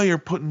Dubai are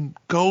putting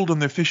gold on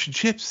their fish and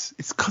chips?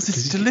 It's because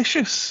it's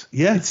delicious.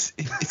 Yeah, it's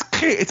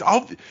clear. It's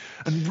obvious,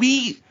 and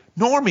we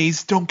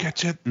normies don't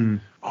get it. Does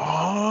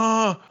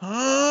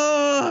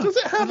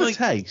it have a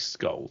taste,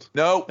 gold?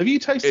 No. Have you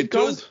tasted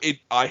gold?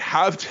 I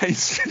have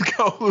tasted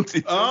gold.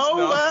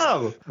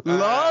 Well.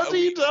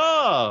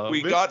 La-di-da.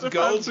 We got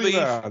gold leaf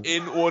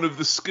in one of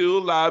the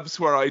school labs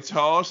where I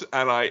taught,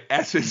 and I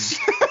ate it.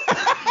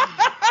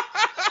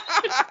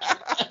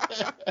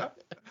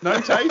 No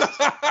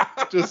taste?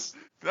 Just...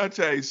 No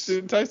taste.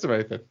 Didn't taste of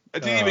anything. I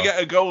didn't even get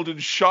a golden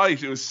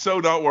shite. It was so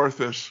not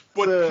worth it.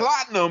 But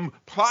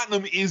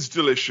platinum is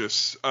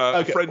delicious.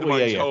 A friend of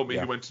mine told me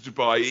he went to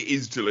Dubai. It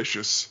is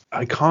delicious.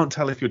 I can't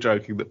tell if you're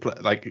joking.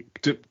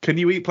 Can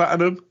you eat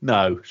platinum?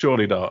 No,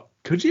 surely not.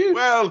 Could you?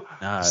 Well,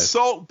 no.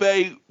 Salt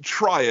Bay,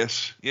 try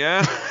it,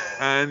 yeah?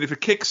 And if it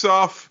kicks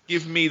off,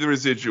 give me the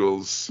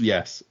residuals.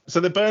 Yes.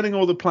 So they're burning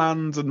all the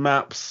plans and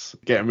maps,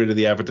 getting rid of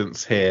the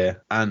evidence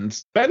here. And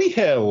Benny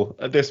Hill,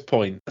 at this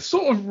point,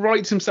 sort of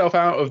writes himself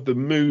out of the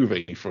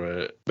movie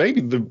for maybe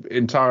the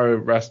entire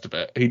rest of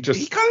it. He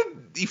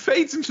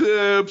fades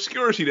into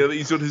obscurity now that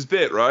he's done his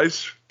bit, right?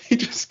 He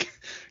just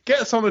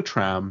gets on a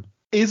tram,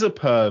 is a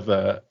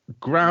pervert,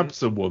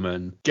 grabs a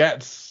woman,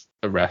 gets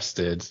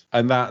arrested,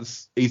 and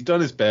he's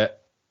done his bit,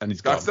 and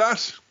he's gone.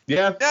 That's that.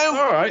 Yeah.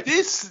 Now, all right.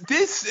 This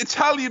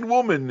Italian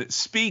woman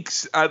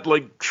speaks at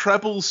like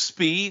treble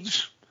speed.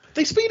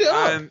 They speed it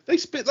up. They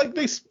speed up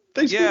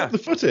the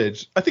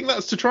footage. I think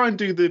that's to try and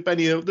do the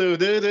Benny Hill.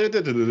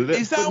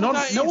 Is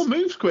that no one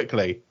moves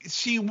quickly.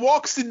 She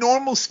walks the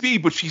normal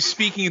speed, but she's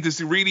speaking in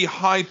this really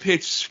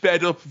high-pitched,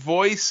 sped-up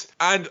voice.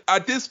 And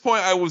at this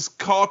point, I was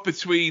caught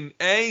between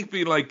A,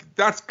 being like,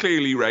 that's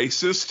clearly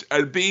racist,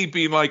 and B,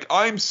 being like,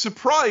 I'm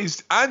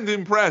surprised and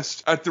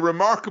impressed at the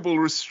remarkable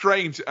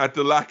restraint at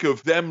the lack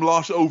of them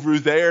lot over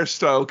there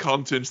style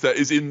content that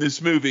is in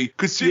this movie,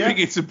 considering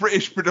it's a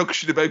British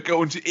production about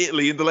going to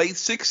Italy in the late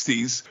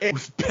 60s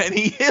with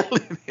Benny Hill.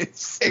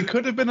 It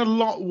could have been a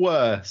lot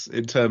worse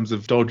in terms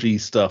of dodgy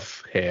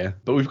stuff here,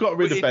 but we've got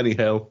rid of Benny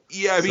Hill.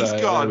 Yeah, he's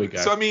gone. There we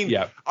go. So I mean,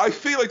 I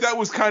feel like that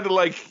was kind of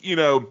like,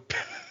 you've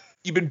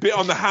been bit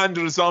on the hand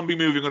in a zombie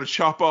movie, I'm going to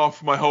chop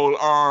off my whole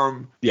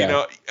arm.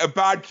 Yeah. A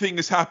bad thing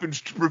has happened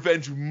to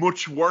prevent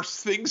much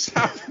worse things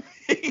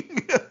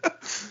happening.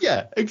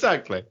 Yeah,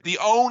 exactly. The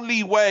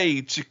only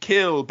way to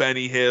kill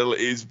Benny Hill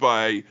is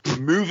by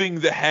removing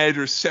the head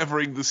or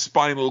severing the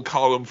spinal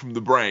column from the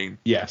brain.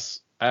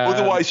 Yes.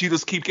 Otherwise, you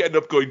just keep getting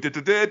up going that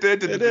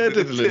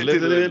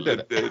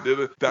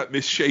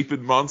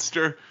misshapen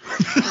monster.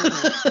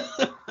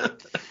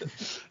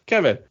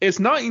 Kevin, it's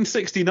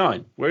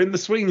 1969. We're in the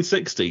swinging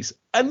 60s.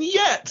 And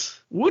yet,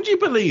 would you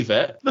believe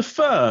it? The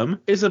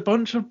firm is a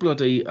bunch of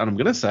bloody, and I'm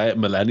going to say it,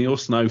 millennial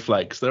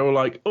snowflakes. They're all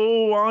like,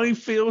 oh, I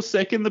feel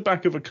sick in the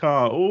back of a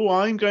car. Oh,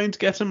 I'm going to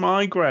get a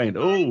migraine.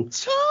 Oh,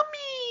 Tommy.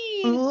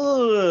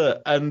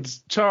 And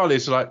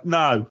Charlie's like,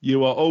 no,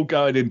 you are all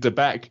going into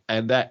back,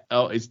 and that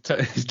he's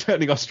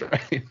turning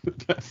Australian.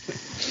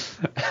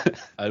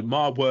 And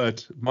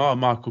my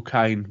Michael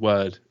Caine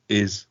word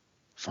is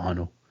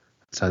final.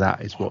 So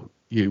that is what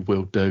you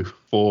will do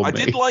for me. I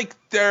did like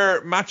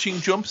their matching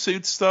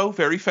jumpsuits, though.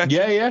 Very fetching.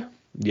 Yeah.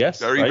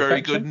 Yes.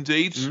 Very good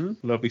indeed.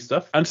 Lovely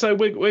stuff. And so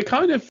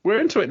we're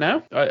into it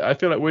now. I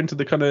feel like we're into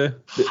the kind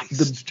of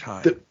heist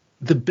time.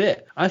 the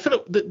bit. I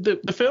feel like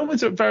the film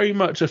is very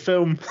much a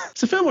film.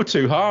 It's a film of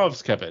two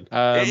halves, Kevin.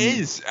 It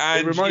is,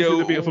 and it reminds me of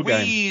the beautiful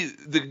game.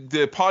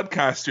 The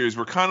podcasters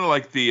were kind of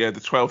like the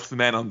 12th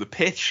men on the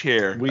pitch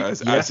here,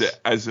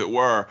 as it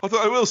were.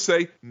 Although I will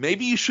say,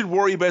 maybe you should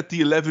worry about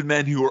the 11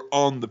 men who are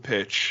on the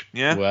pitch.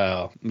 Yeah.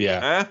 Well,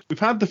 yeah. We've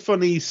had the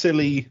funny,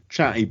 silly,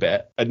 chatty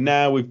bit, and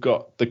now we've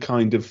got the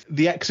kind of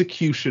the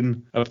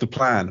execution of the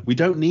plan. We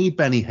don't need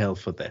Benny Hill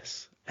for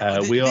this.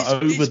 We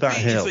are over that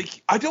hill.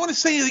 Like, I don't want to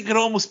say it could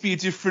almost be a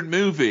different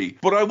movie,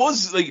 but I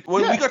was like,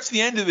 when we got to the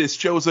end of this,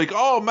 Joe was like,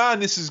 "Oh man,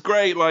 this is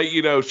great!" Like,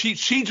 you know, she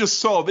just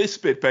saw this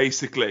bit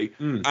basically,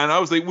 and I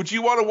was like, "Would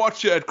you want to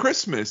watch it at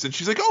Christmas?" And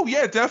she's like, "Oh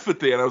yeah,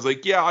 definitely." And I was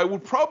like, "Yeah, I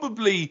would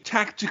probably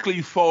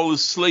tactically fall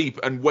asleep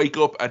and wake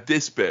up at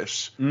this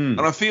bit, and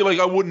I feel like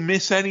I wouldn't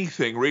miss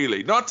anything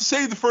really. Not to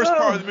say the first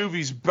part of the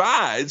movie's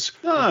bad.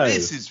 No,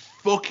 this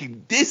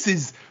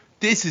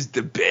is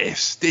the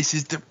best. This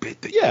is the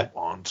bit that you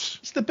want.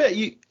 It's the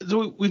bit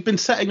we've been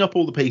setting up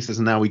all the pieces,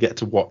 and now we get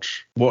to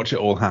watch it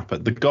all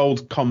happen. The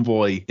gold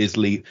convoy is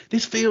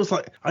This feels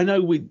like, I know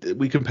we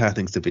compare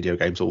things to video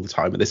games all the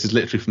time, but this is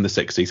literally from the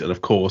 60s, and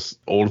of course,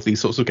 all of these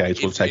sorts of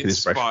games will have taken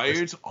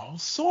inspired all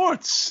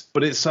sorts.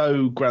 But it's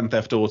so Grand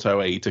Theft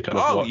Auto-y to kind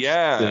of watch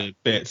the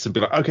bits and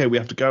be like, okay, we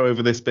have to go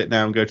over this bit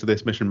now and go to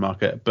this mission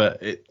market.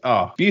 But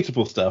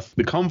beautiful stuff.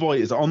 The convoy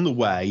is on the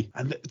way,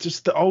 and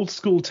just the old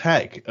school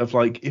tech of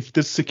like, if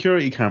there's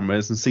security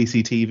cameras and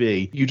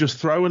CCTV, you just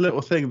throw a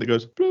little thing that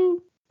goes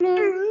blue,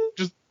 blue,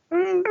 just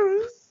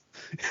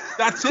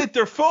that's it,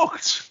 they're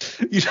fucked.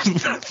 You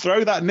just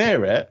throw that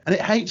near it and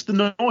it hates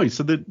the noise,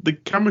 so the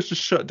cameras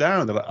just shut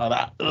down. They're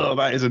like,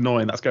 that is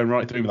annoying, that's going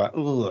right through me, like,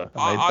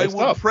 I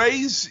will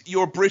praise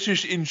your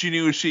British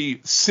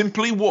ingenuity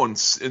simply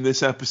once in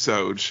this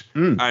episode,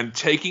 and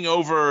taking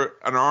over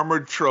an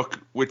armored truck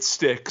with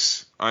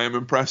sticks. I am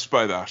impressed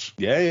by that.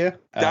 Yeah.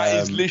 That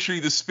is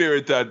literally the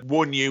spirit that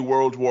won you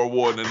World War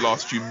I and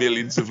lost you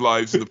millions of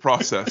lives in the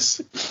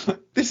process.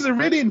 This is a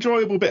really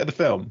enjoyable bit of the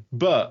film,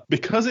 but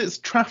because it's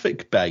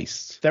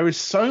traffic-based, there is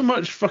so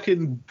much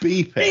fucking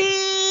beeping.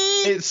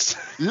 Beep! It's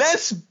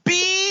less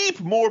beep,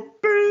 more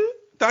beep.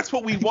 That's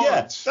what we want.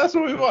 Yeah, that's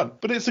what we want.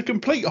 But it's a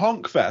complete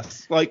honk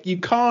fest. Like, you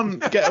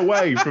can't get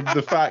away from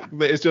the fact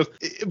that it's just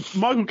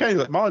Michael Caine's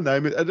like, my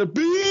name is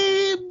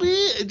beep,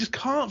 beep. It just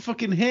can't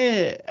fucking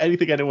hear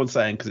anything anyone's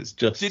saying because it's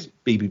just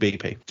beepy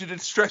beepy. Did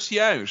it stress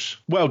you out?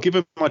 Well,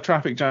 given my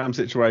traffic jam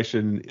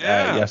situation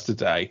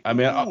yesterday, I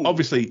mean,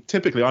 obviously,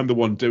 typically I'm the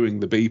one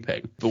doing the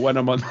beeping, but when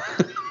I'm on.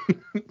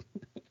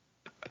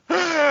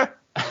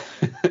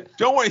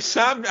 Don't worry,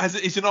 Sam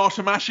is an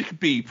automatic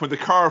beep. When the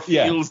car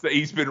feels that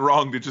he's been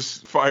wronged, it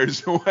just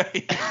fires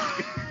away.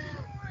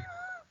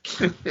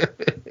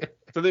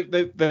 So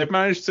they've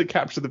managed to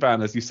capture the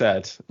van, as you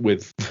said,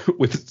 with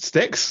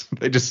sticks.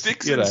 They just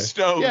sticks and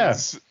stones. Yeah,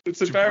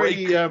 it's a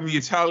very break the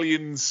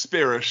Italian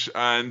spirit,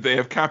 and they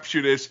have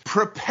captured it.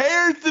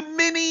 Prepared the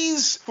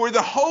minis for the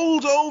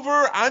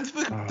holdover and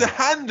the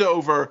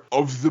handover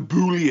of the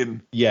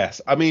bullion. Yes,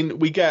 I mean,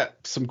 we get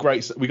some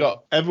great. We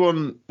got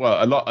everyone,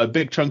 a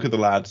big chunk of the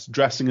lads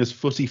dressing as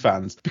footy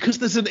fans because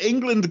there's an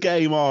England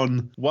game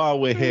on while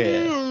we're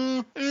here,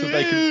 so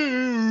they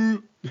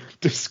can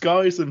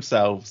disguise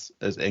themselves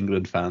as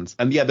England fans.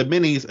 And the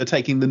minis are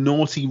taking the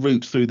naughty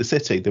route through the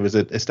city. There is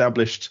an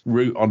established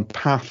route on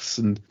paths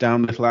and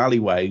down little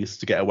alleyways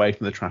to get away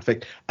from the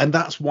traffic, and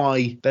that's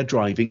why they're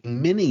driving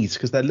minis,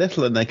 because they're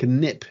little and they can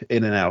nip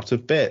in and out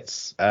of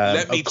bits.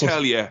 Let me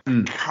tell you,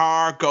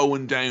 car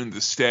going down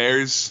the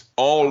stairs,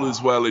 all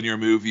is well in your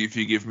movie if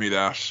you give me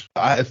that.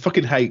 I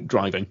fucking hate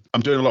driving.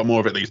 I'm doing a lot more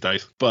of it these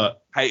days,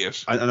 but hate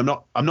it. And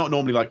I'm not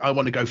normally like, I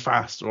want to go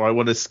fast or I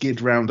want to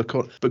skid round a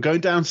corner, but going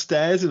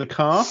downstairs in a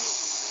car,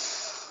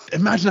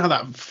 imagine how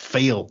that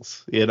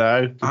feels, you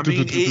know? I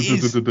mean, it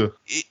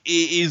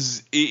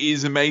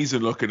is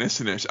amazing looking,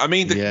 isn't it? I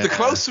mean, the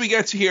closest we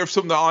get to here of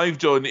something that I've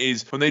done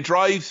is when they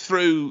drive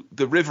through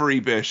the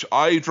rivery bit.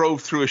 I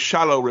drove through a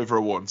shallow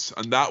river once,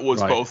 and that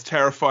was both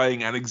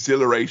terrifying and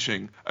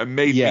exhilarating, and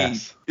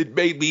it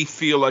made me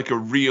feel like a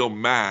real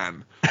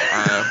man.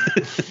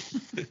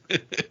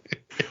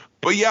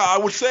 But yeah, I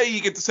would say you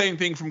get the same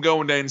thing from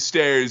going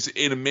downstairs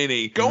in a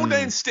Mini. Going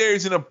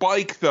downstairs in a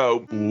bike,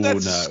 though,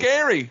 that's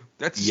scary.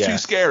 That's too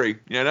scary,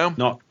 you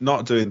know?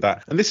 Not doing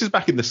that. And this is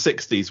back in the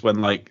 60s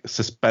when, like,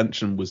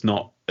 suspension was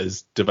not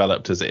as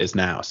developed as it is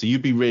now. So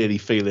you'd be really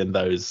feeling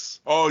those.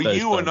 Oh,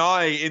 you and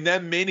I in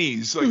them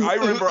minis. Like, I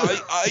remember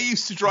I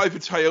used to drive a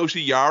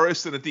Toyota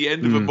Yaris, and at the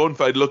end of a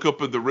month, I'd look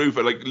up at the roof,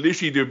 and like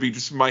literally there'd be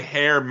just my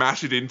hair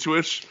matted into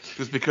it,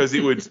 just because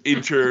it would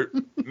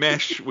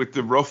intermesh with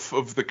the roof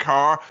of the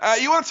car.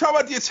 You want to talk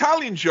about the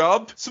Italian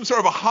job? Some sort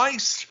of a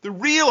heist. The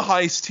real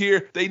heist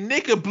here. They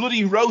nick a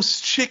bloody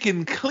roast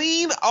chicken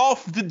clean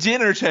off the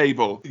dinner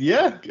table.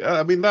 Yeah,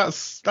 I mean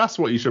that's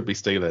what you should be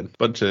stealing.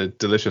 Bunch of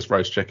delicious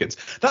roast chickens.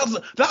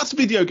 That's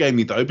video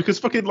gamey though, because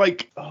fucking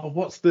like,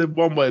 what's the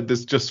one where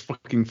there's just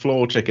fucking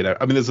floor chicken? I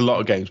mean, there's a lot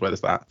of games where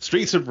there's that.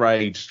 Streets of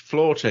Rage,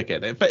 floor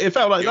chicken. It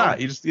felt like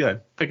that. You just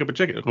pick up a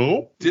chicken.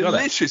 Oh,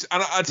 delicious.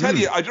 And I tell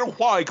you, I don't know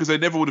why, because I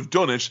never would have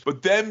done it,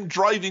 but them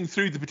driving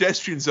through the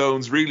pedestrian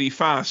zones really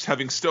fast,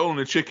 having stolen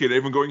a chicken,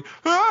 everyone going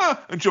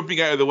and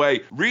jumping out of the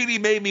way, really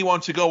made me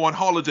want to go on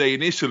holiday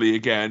in Italy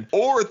again,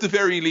 or at the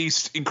very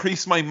least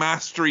increase my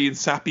mastery in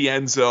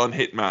Sapienza on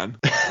Hitman.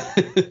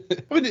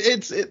 I mean,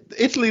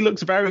 Italy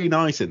looks very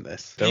nice in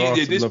this.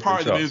 This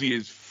part of the movie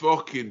is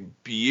fucking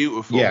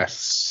beautiful. Yes.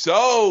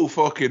 So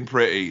fucking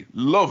pretty.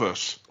 Love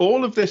it.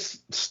 All of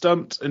this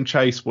stunt and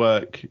chase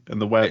work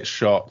and the way it's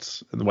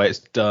shot and the way it's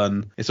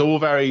done, it's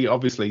all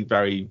obviously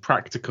very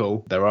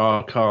practical. There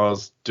are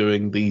cars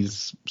doing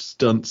these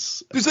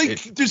stunts.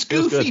 There's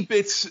goofy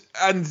bits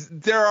and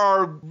there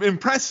are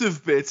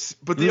impressive bits,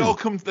 but they all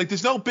come, like,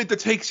 there's no bit that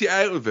takes you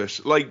out of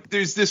it. Like,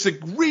 there's this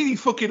really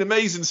fucking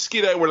amazing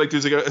skid out where, like,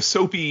 there's like a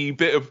soapy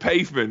bit of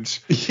pavement,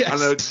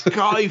 and a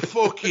guy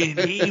fucking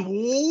he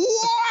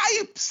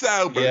wipes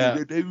out,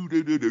 wipe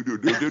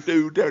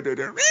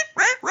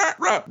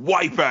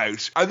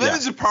out, and then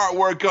there's a part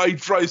where a guy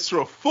drives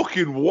through a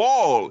fucking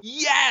wall.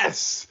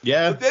 Yes.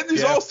 Yeah. But then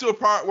there's also a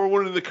part where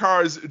one of the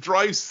cars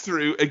drives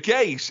through a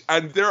gate,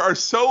 and there are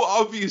so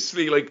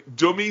obviously like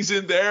dummies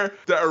in there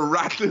that are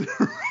rattling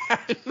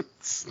around.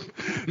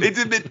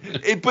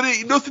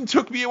 Nothing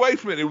took me away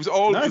from it. It was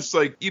all just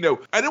like, and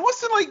it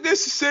wasn't like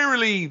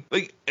necessarily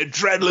like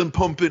adrenaline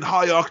pumping,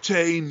 high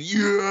octane.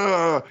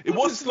 Yeah, it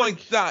wasn't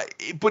like that,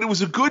 but it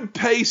was a good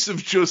pace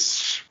of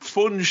just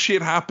fun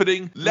shit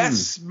happening.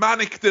 Less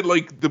manic than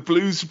like the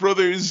Blues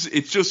Brothers.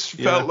 It just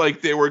felt like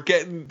they were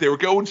going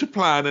to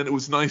plan, and it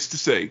was nice to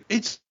see.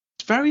 It's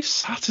very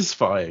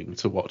satisfying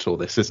to watch all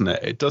this, isn't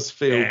it? It does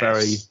feel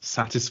very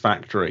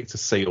satisfactory to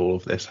see all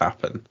of this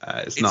happen.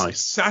 It's nice.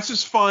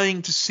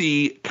 Satisfying to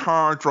see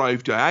car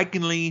drive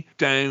diagonally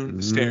down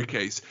the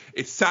staircase.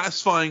 It's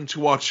satisfying to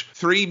watch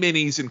three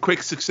minis in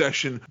quick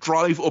succession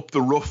drive up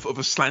the roof of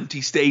a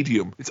slanty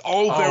stadium. It's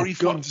all very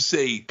fun to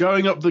see.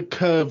 Going up the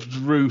curved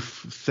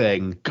roof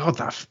thing.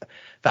 God,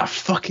 that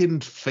fucking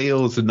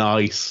feels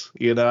nice,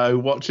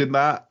 watching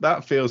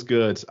that feels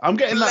good. I'm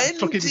getting Blending that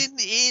fucking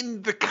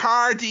in the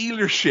car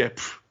dealership.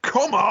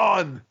 Come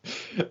on.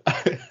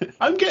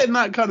 I'm getting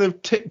that kind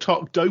of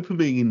TikTok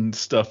dopamine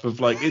stuff of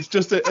like, it's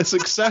just a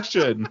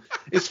succession.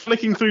 It's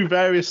flicking through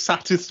various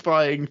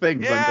satisfying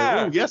things. Yeah. And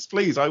going, oh, yes,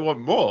 please, I want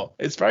more.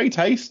 It's very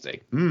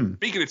tasty.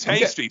 Speaking of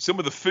tasty, some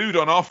of the food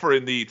on offer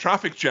in the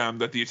traffic jam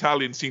that the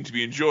Italians seem to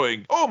be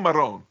enjoying. Oh,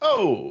 Marron.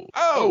 Oh.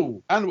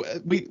 And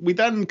we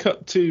then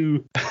cut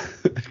to...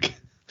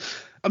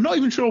 I'm not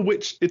even sure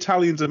which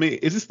Italians are meeting.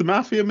 Is this the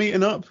mafia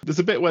meeting up? There's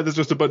a bit where there's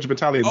just a bunch of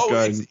Italians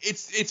going.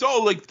 It's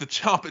all like the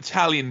top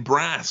Italian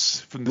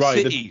brass from the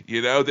city.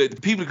 The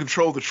people who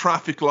control the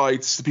traffic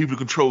lights, the people who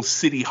control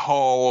City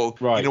Hall.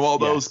 Right. All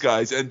those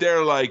guys, and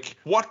they're like,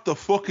 "What the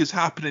fuck is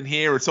happening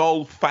here? It's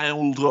all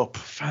fouled up."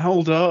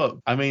 Fouled up.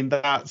 I mean,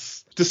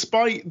 that's.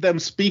 Despite them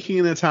speaking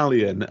in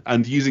Italian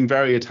and using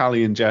very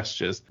Italian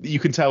gestures, you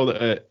can tell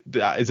that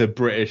that is a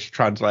British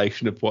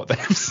translation of what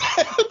they've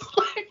said.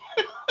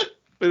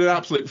 With an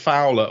absolute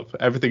foul up.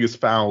 Everything is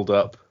fouled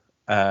up.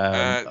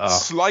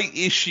 Slight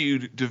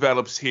issue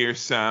develops here,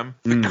 Sam.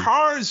 The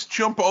cars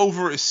jump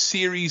over a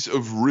series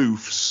of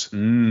roofs.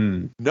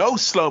 No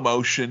slow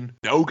motion,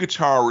 no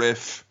guitar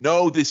riff.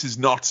 No, this is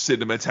not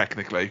cinema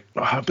technically.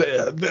 But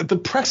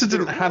the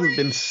precedent hadn't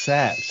been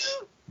set.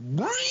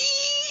 No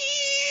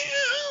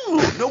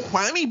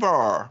whammy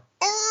bar.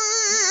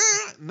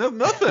 No,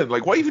 nothing.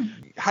 Like, why even?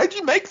 How do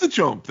you make the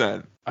jump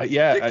then?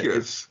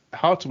 It's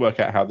hard to work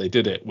out how they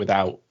did it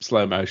without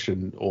slow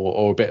motion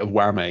or a bit of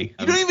whammy.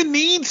 You don't even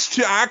need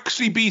to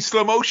actually be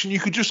slow motion. You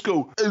could just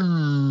go,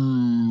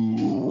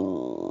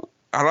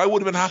 and I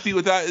would have been happy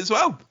with that as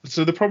well.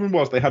 So the problem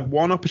was they had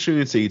one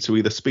opportunity to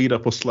either speed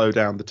up or slow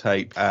down the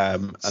tape,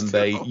 and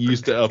they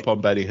used it up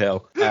on Benny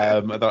Hill.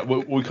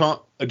 We can't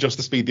adjust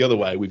the speed the other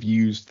way. We've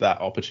used that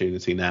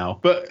opportunity now.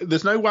 But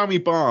there's no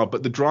whammy bar,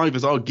 but the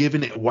drivers are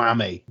giving it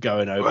whammy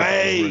going over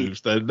the roofs.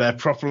 They're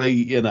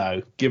properly,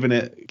 giving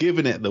it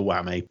the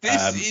whammy.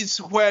 This is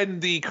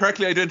when the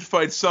correctly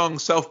identified song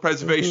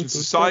Self-Preservation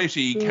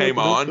Society came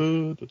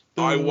on.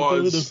 I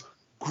was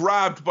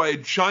grabbed by a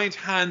giant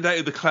hand out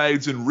of the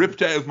clouds and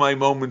ripped out of my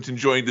moment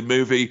enjoying the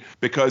movie,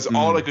 because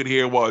all I could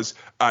hear was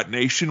at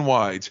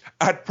Nationwide,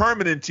 at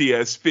Permanent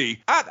TSB,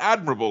 at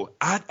Admirable,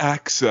 at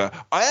AXA,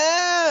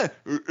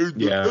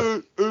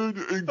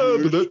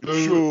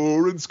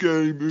 insurance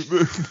game.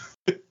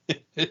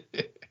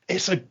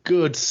 It's a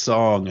good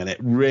song, and it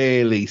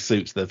really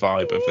suits the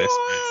vibe of this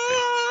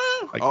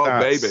movie.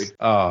 Baby.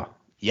 Oh,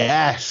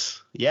 yes.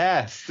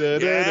 Yes.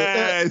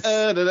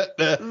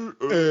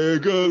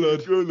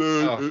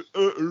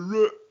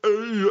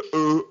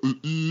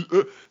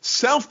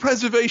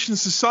 Self-Preservation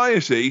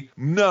Society?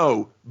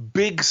 No.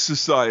 Big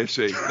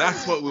Society.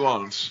 That's what we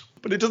want.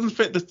 But it doesn't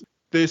fit.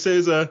 This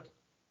is a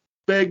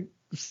big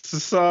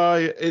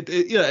society.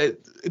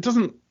 It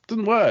doesn't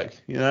Doesn't work,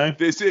 you know.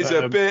 This is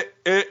a bit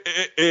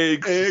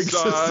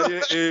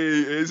exciting.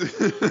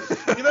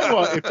 You know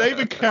what? If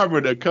David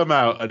Cameron had come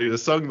out and he'd have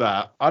sung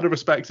that, I'd have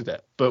respected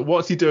it. But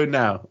what's he doing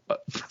now?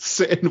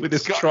 Sitting with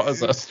his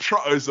trotters up.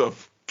 Trotters up.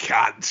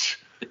 Can't.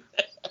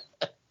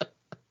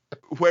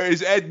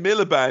 Whereas Ed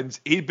Miliband,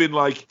 he'd been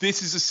like,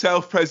 this is a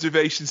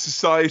self-preservation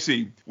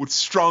society with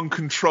strong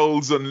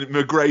controls on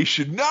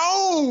immigration.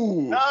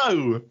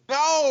 No!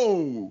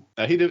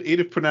 He'd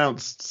have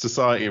pronounced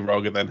society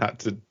wrong and then had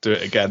to do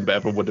it again, but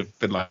everyone would have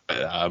been like,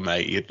 oh,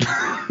 mate,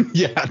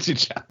 you had to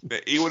chat.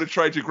 He would have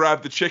tried to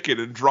grab the chicken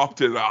and dropped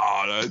it.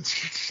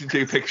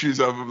 Take pictures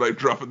of him like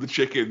dropping the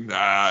chicken.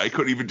 I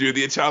couldn't even do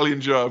the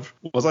Italian job.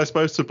 Was I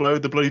supposed to blow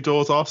the bloody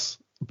doors off?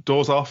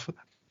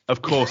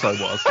 Of course I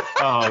was.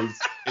 Oh,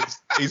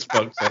 he's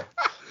fucked it.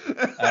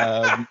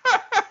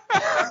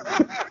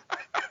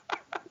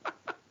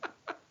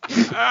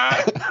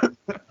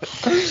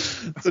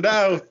 So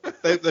now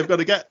they've got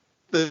to get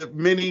the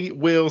mini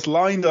wheels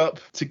lined up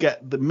to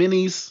get the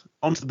minis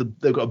onto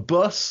they've got a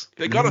bus.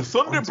 They got a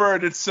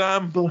Thunderbird at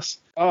Sam. Bus.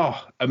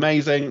 Oh,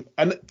 amazing.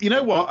 And you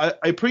know what?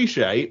 I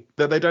appreciate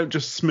that they don't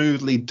just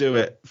smoothly do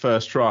it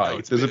first try.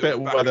 No, there's a bit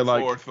where they're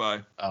like,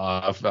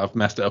 I've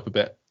messed it up a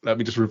bit. Let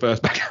me just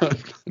reverse back out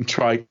and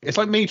try. It's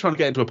like me trying to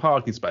get into a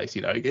parking space,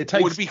 you know. It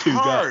takes would be two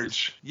hard.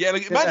 goes. Yeah,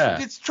 like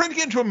imagine it's trying to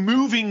get into a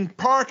moving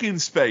parking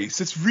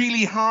space. It's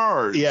really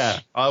hard. Yeah,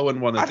 I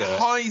wouldn't want to do it. At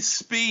high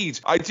speed.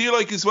 I do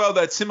like as well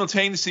that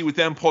simultaneously with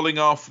them pulling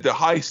off the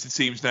heist, it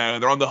seems now,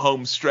 and they're on the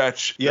home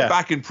stretch. Yeah. They're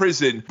back in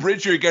prison.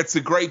 Bridger gets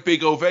a great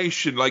big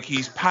ovation like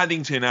he's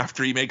Paddington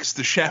after he makes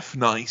the chef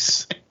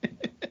nice.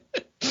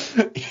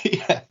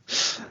 Yeah.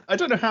 I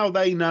don't know how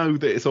they know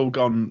that it's all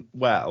gone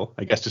well.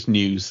 I guess just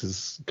news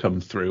has come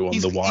through on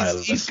the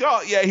wireless. He's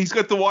got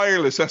the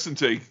wireless, hasn't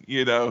he?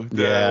 You know,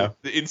 the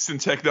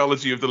instant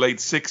technology of the late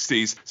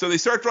 60s. So they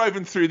start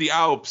driving through the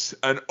Alps,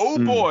 and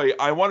boy,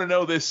 I want to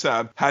know this,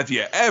 Sam. Have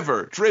you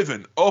ever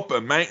driven up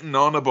a mountain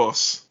on a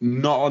bus?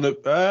 Not on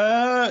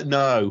a...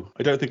 no,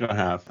 I don't think I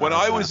have. When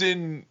I was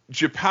in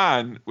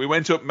Japan, we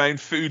went up Mount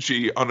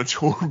Fuji on a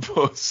tour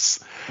bus.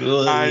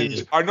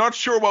 And I'm not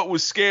sure what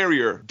was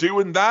scarier,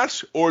 doing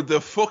that or the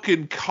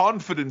fucking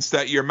confidence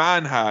that your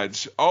man had.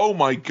 Oh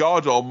my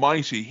God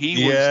almighty.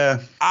 He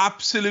was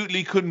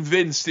absolutely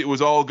convinced it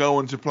was all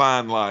going to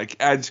plan, like,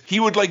 and he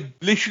would like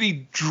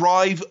literally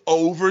drive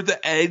over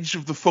the edge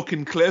of the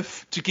fucking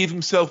cliff to give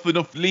himself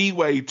enough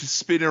leeway to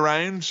spin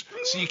around.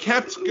 So you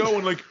kept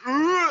going like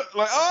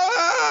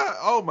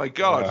oh my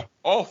God. Yeah.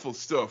 Awful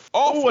stuff.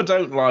 Awful. Oh, I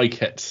don't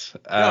like it.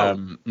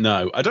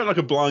 No, I don't like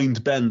a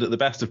blind bend at the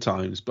best of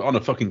times, but on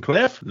a fucking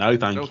cliff, no,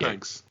 thank you.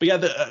 Thanks. But yeah,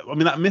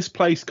 that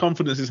misplaced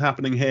confidence is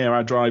happening here.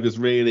 Our driver's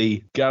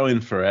really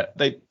going for it.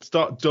 They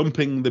start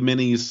dumping the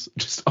minis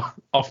just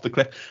off the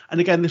cliff,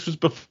 and again, this was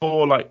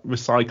before like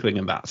recycling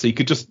and that, so you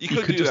could just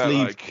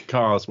leave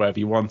cars wherever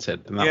you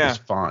wanted, and that was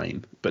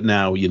fine. But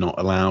now you're not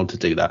allowed to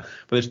do that.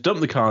 But they've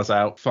dumped the cars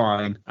out,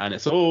 fine, and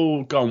it's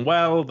all gone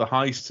well. The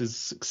heist has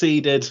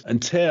succeeded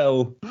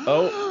until.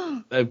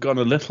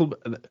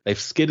 They've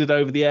skidded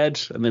over the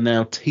edge, and they're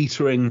now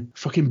teetering,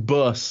 fucking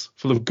bus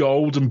full of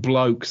golden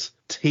blokes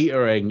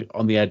teetering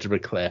on the edge of a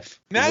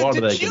cliff. Now, what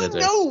are they did going to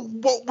you know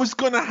what was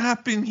going to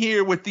happen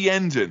here with the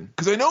ending?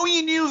 Because I know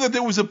you knew that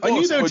there was a bus. I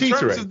knew they were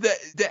teetering. In terms of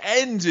the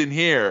ending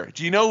here,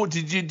 do you know? Were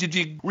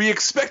you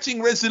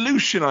expecting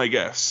resolution? I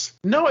guess.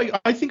 No,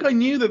 I think I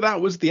knew that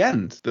was the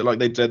end. That like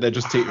they're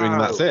just teetering and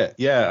that's it.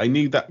 Yeah, I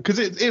knew that because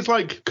it's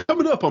like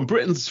coming up on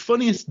Britain's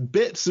funniest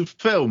bits of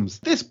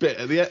films. This bit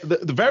at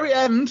the very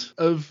end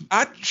of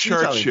at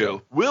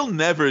Churchill will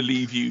never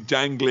leave you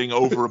dangling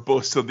over a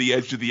bus on the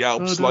edge of the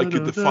Alps like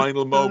in the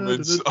final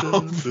moments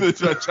of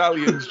the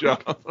Italian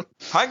job.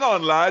 Hang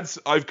on, lads,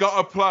 I've got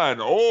a plan.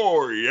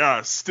 Oh,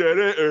 yes.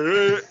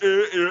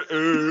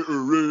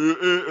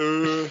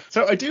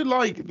 So I do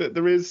like that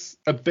there is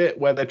a bit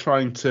where they're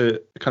trying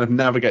to kind of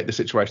navigate the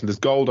situation. There's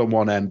gold on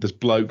one end, there's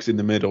blokes in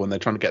the middle, and they're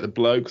trying to get the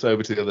blokes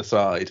over to the other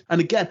side. And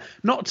again,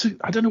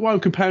 I don't know why I'm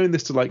comparing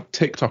this to like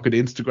TikTok and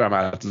Instagram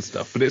ads and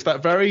stuff, but it's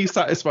that very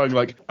satisfying,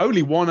 like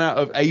only 1 out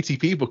of 80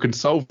 people can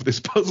solve this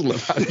puzzle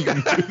of how you can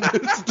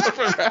move this stuff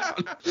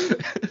around.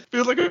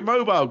 Feels like a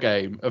mobile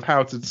game of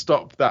how to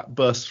stop that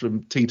bus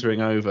from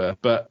teetering over,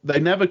 but they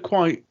never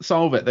quite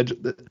solve it.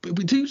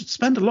 We do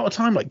spend a lot of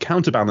time like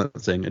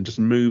counterbalancing and just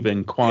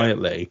moving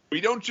quietly. Yeah.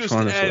 We don't just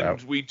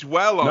end, we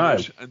dwell on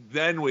it and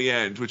then we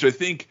end, which I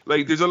think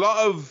like there's a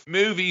lot of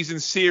movies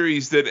and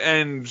series that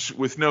end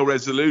with no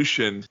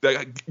resolution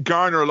that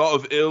garner a lot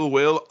of ill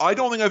will. I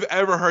don't think I've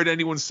ever heard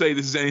anyone say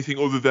this is anything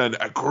other than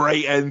a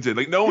great ending.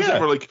 Like no one's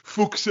ever like,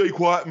 fuck's sake,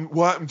 what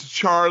happened to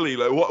Charlie?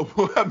 Like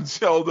what happened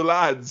to all the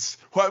lads?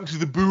 What happened to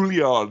the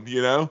bullion,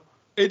 you know?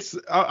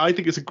 I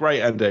think it's a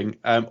great ending.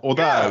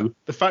 Although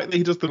the fact that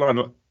he does the line,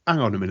 hang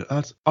on a minute,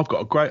 lads, I've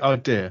got a great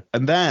idea.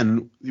 And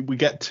then we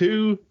get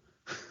to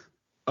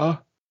and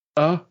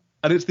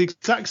it's the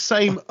exact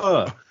same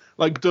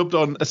like dubbed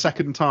on a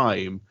second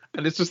time.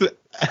 And it's just that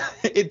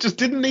it just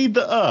didn't need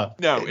the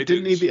No, it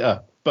didn't need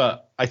the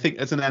But I think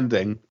as an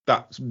ending,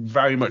 that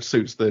very much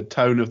suits the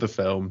tone of the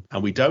film.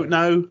 And we don't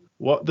know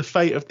what the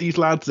fate of these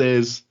lads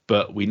is,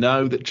 but we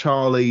know that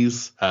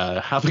Charlie's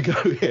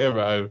have-a-go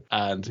hero,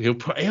 and he'll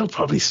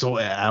probably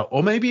sort it out,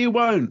 or maybe he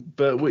won't.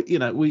 But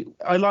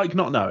I like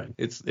not knowing.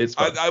 It's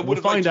fun.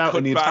 We'll find out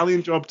in the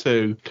Italian Job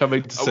 2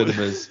 coming to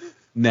cinemas.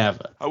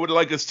 Never. I would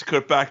like us to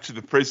cut back to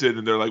the prison,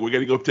 and they're like, we're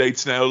getting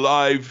updates now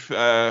live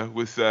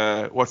with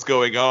what's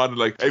going on.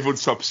 Like, everyone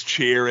stops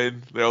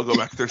cheering. They all go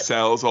back to their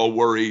cells, all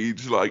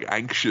worried, like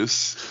anxious,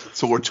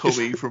 sore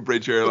tummy from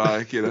Bridger,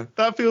 like,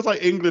 That feels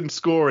like England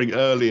scoring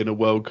early in a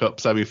World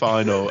Cup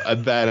semi-final,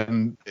 and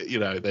then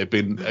they've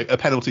been a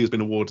penalty has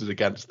been awarded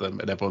against them,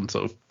 and everyone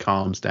sort of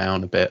calms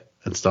down a bit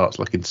and starts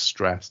looking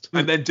stressed.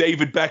 And then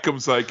David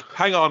Beckham's like,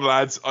 "Hang on,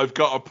 lads, I've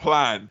got a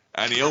plan,"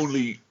 and he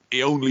only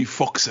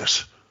fucks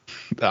it.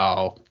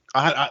 Oh,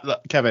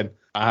 Kevin,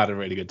 I had a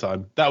really good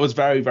time. That was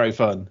very, very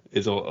fun.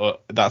 That's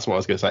what I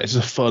was going to say. It's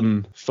just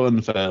a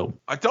fun film.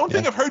 I don't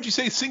think I've heard you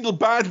say a single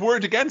bad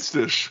word against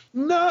it.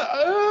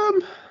 No.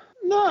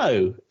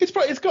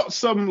 It's got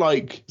some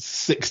like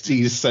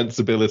 60s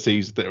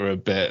sensibilities that are a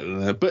bit,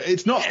 but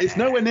it's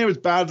nowhere near as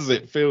bad as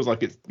it feels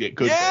like it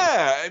could.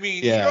 Yeah, I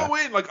mean, you go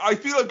in like, I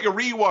feel like a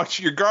rewatch,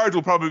 your guard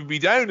will probably be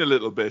down a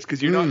little bit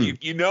because you're not,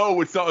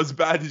 it's not as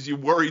bad as you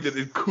worry that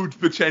it could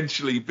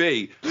potentially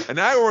be. An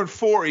hour and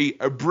 40,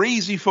 a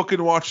breezy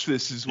fucking watch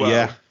this as well.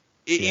 Yeah.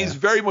 It is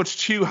very much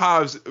two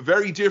halves,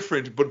 very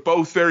different, but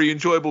both very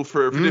enjoyable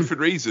for different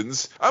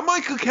reasons. And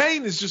Michael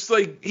Caine is just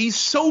like, he's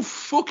so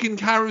fucking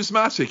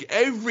charismatic.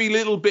 Every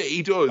little bit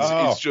he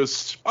does is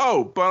just,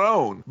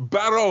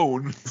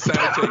 Baron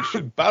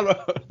sanitation. Baron.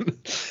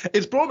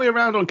 It's brought me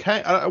around on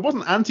Caine. I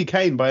wasn't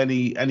anti-Caine by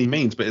any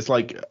means, but it's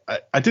like,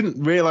 I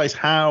didn't realise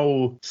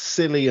how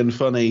silly and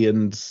funny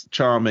and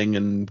charming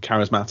and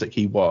charismatic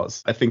he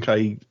was. I think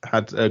I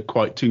had a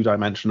quite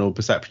two-dimensional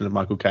perception of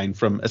Michael Caine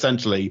from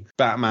essentially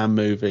Batman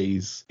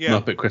movies,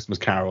 Muppet Christmas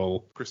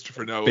Carol,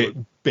 Christopher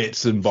Nolan,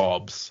 bits and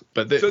bobs.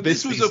 But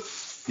this was a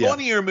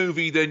funnier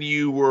movie than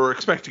you were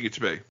expecting it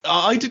to be.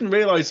 I didn't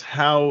realise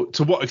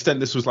to what extent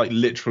this was like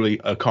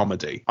literally a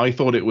comedy. I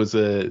thought it was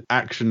an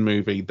action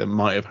movie that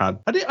might have had.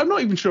 I'm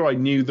not even sure I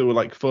knew they were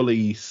like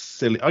fully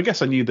silly. I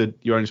guess I knew that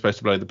you're only supposed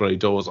to blow the bloody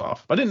doors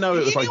off. I didn't know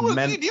it was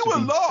meant to be. You knew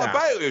a lot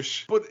about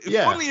it, but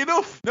funny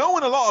enough,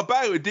 knowing a lot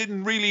about it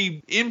didn't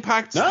really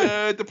impact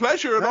the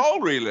pleasure at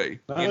all, really.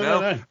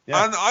 No.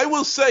 Yeah. And I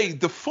will say,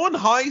 the fun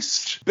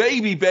heist,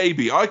 baby,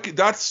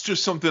 that's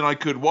just something I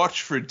could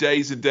watch for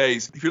days and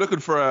days. If you're looking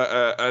for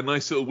a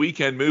nice little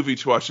weekend movie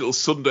to watch, a little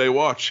Sunday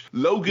watch,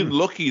 Logan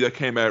Lucky that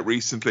came out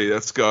recently,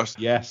 that's got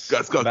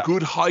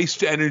good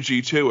heist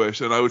energy to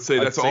it, and I would say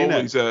that's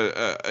always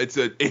it's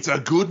a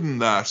good one.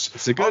 That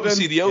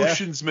obviously the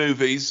Ocean's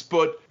movies,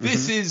 but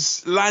this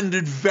is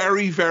landed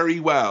very, very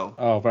well.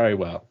 Oh, very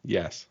well.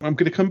 Yes, I'm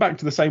going to come back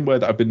to the same word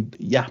that I've been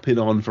yapping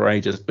on for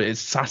ages, but it's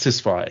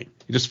satisfying.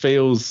 It just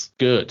feels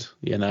good,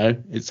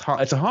 It's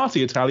a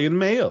hearty Italian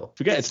meal.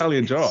 Forget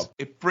Italian Job.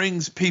 It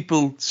brings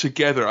people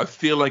together. I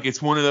feel like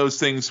it's one of those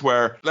things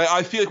where, like,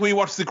 I feel like when you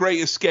watch The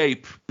Great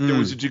Escape, there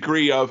was a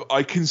degree of,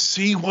 I can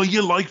see why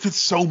you liked it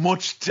so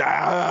much,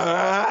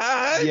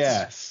 Dad.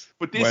 Yes.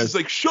 But this is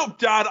like, shut up,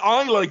 Dad,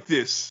 I like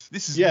this.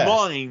 This is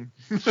mine.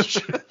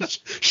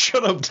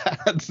 Shut up,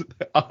 Dad.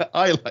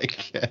 I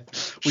like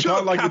it. We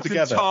can't like it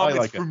together. Tom, I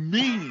like it. For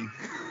me.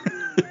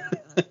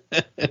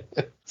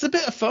 It's a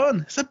bit of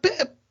fun. It's a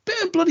bit of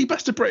bloody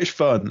best of British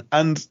fun.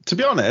 And to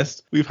be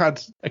honest, we've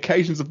had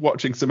occasions of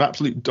watching some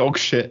absolute dog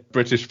shit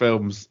British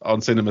films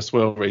on Cinema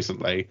Swirl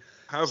recently.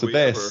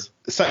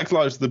 Sex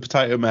Lives of the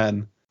Potato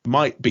Men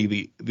might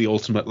be the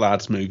ultimate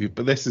lads movie,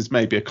 but this is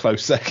maybe a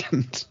close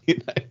second.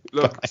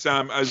 Look,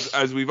 Sam,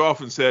 as we've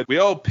often said, we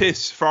all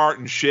piss, fart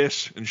and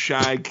shit and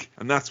shag,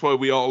 and that's why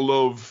we all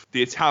love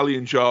The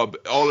Italian Job.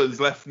 All that is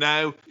left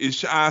now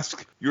is to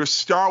ask your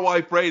star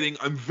wipe rating.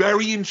 I'm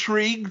very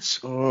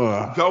intrigued.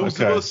 Those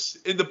of us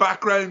in the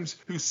background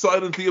who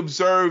silently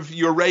observe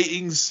your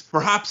ratings,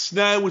 perhaps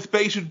now with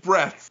bated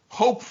breath,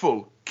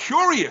 hopeful,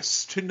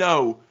 curious to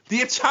know The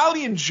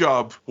Italian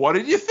Job. What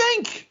did you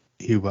think?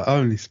 You were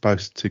only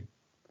supposed to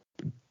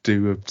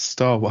do a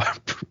star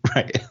wipe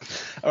rating.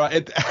 All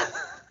right.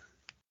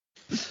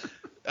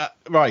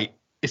 Right.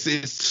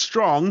 It's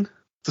strong.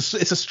 It's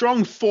a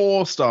strong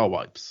 4 star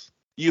wipes.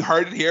 You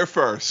heard it here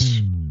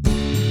first.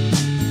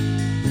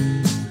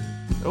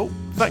 Oh,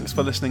 thanks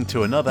for listening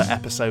to another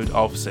episode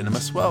of Cinema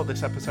Swirl.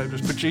 This episode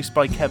was produced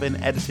by Kevin,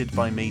 edited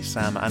by me,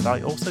 Sam, and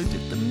I also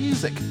did the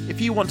music.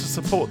 If you want to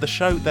support the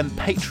show, then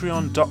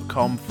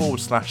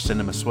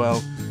patreon.com/Cinema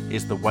Swirl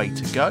is the way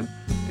to go.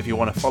 If you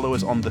want to follow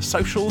us on the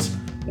socials,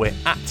 we're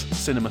at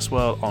Cinema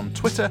Swirl on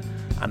Twitter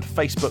and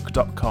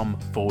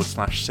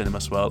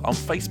facebook.com/Cinema Swirl on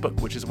Facebook,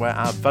 which is where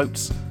our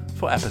votes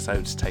for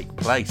episodes take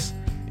place.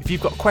 If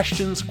you've got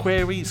questions,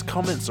 queries,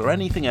 comments, or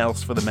anything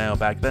else for the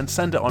mailbag, then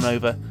send it on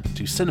over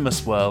to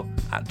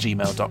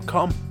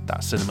cinemaswirl@gmail.com.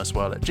 That's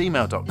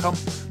cinemaswirl@gmail.com.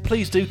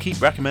 Please do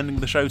keep recommending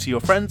the show to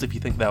your friends if you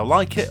think they'll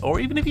like it, or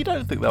even if you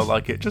don't think they'll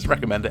like it, just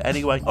recommend it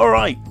anyway.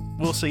 Alright,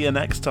 we'll see you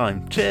next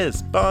time.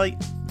 Cheers, bye.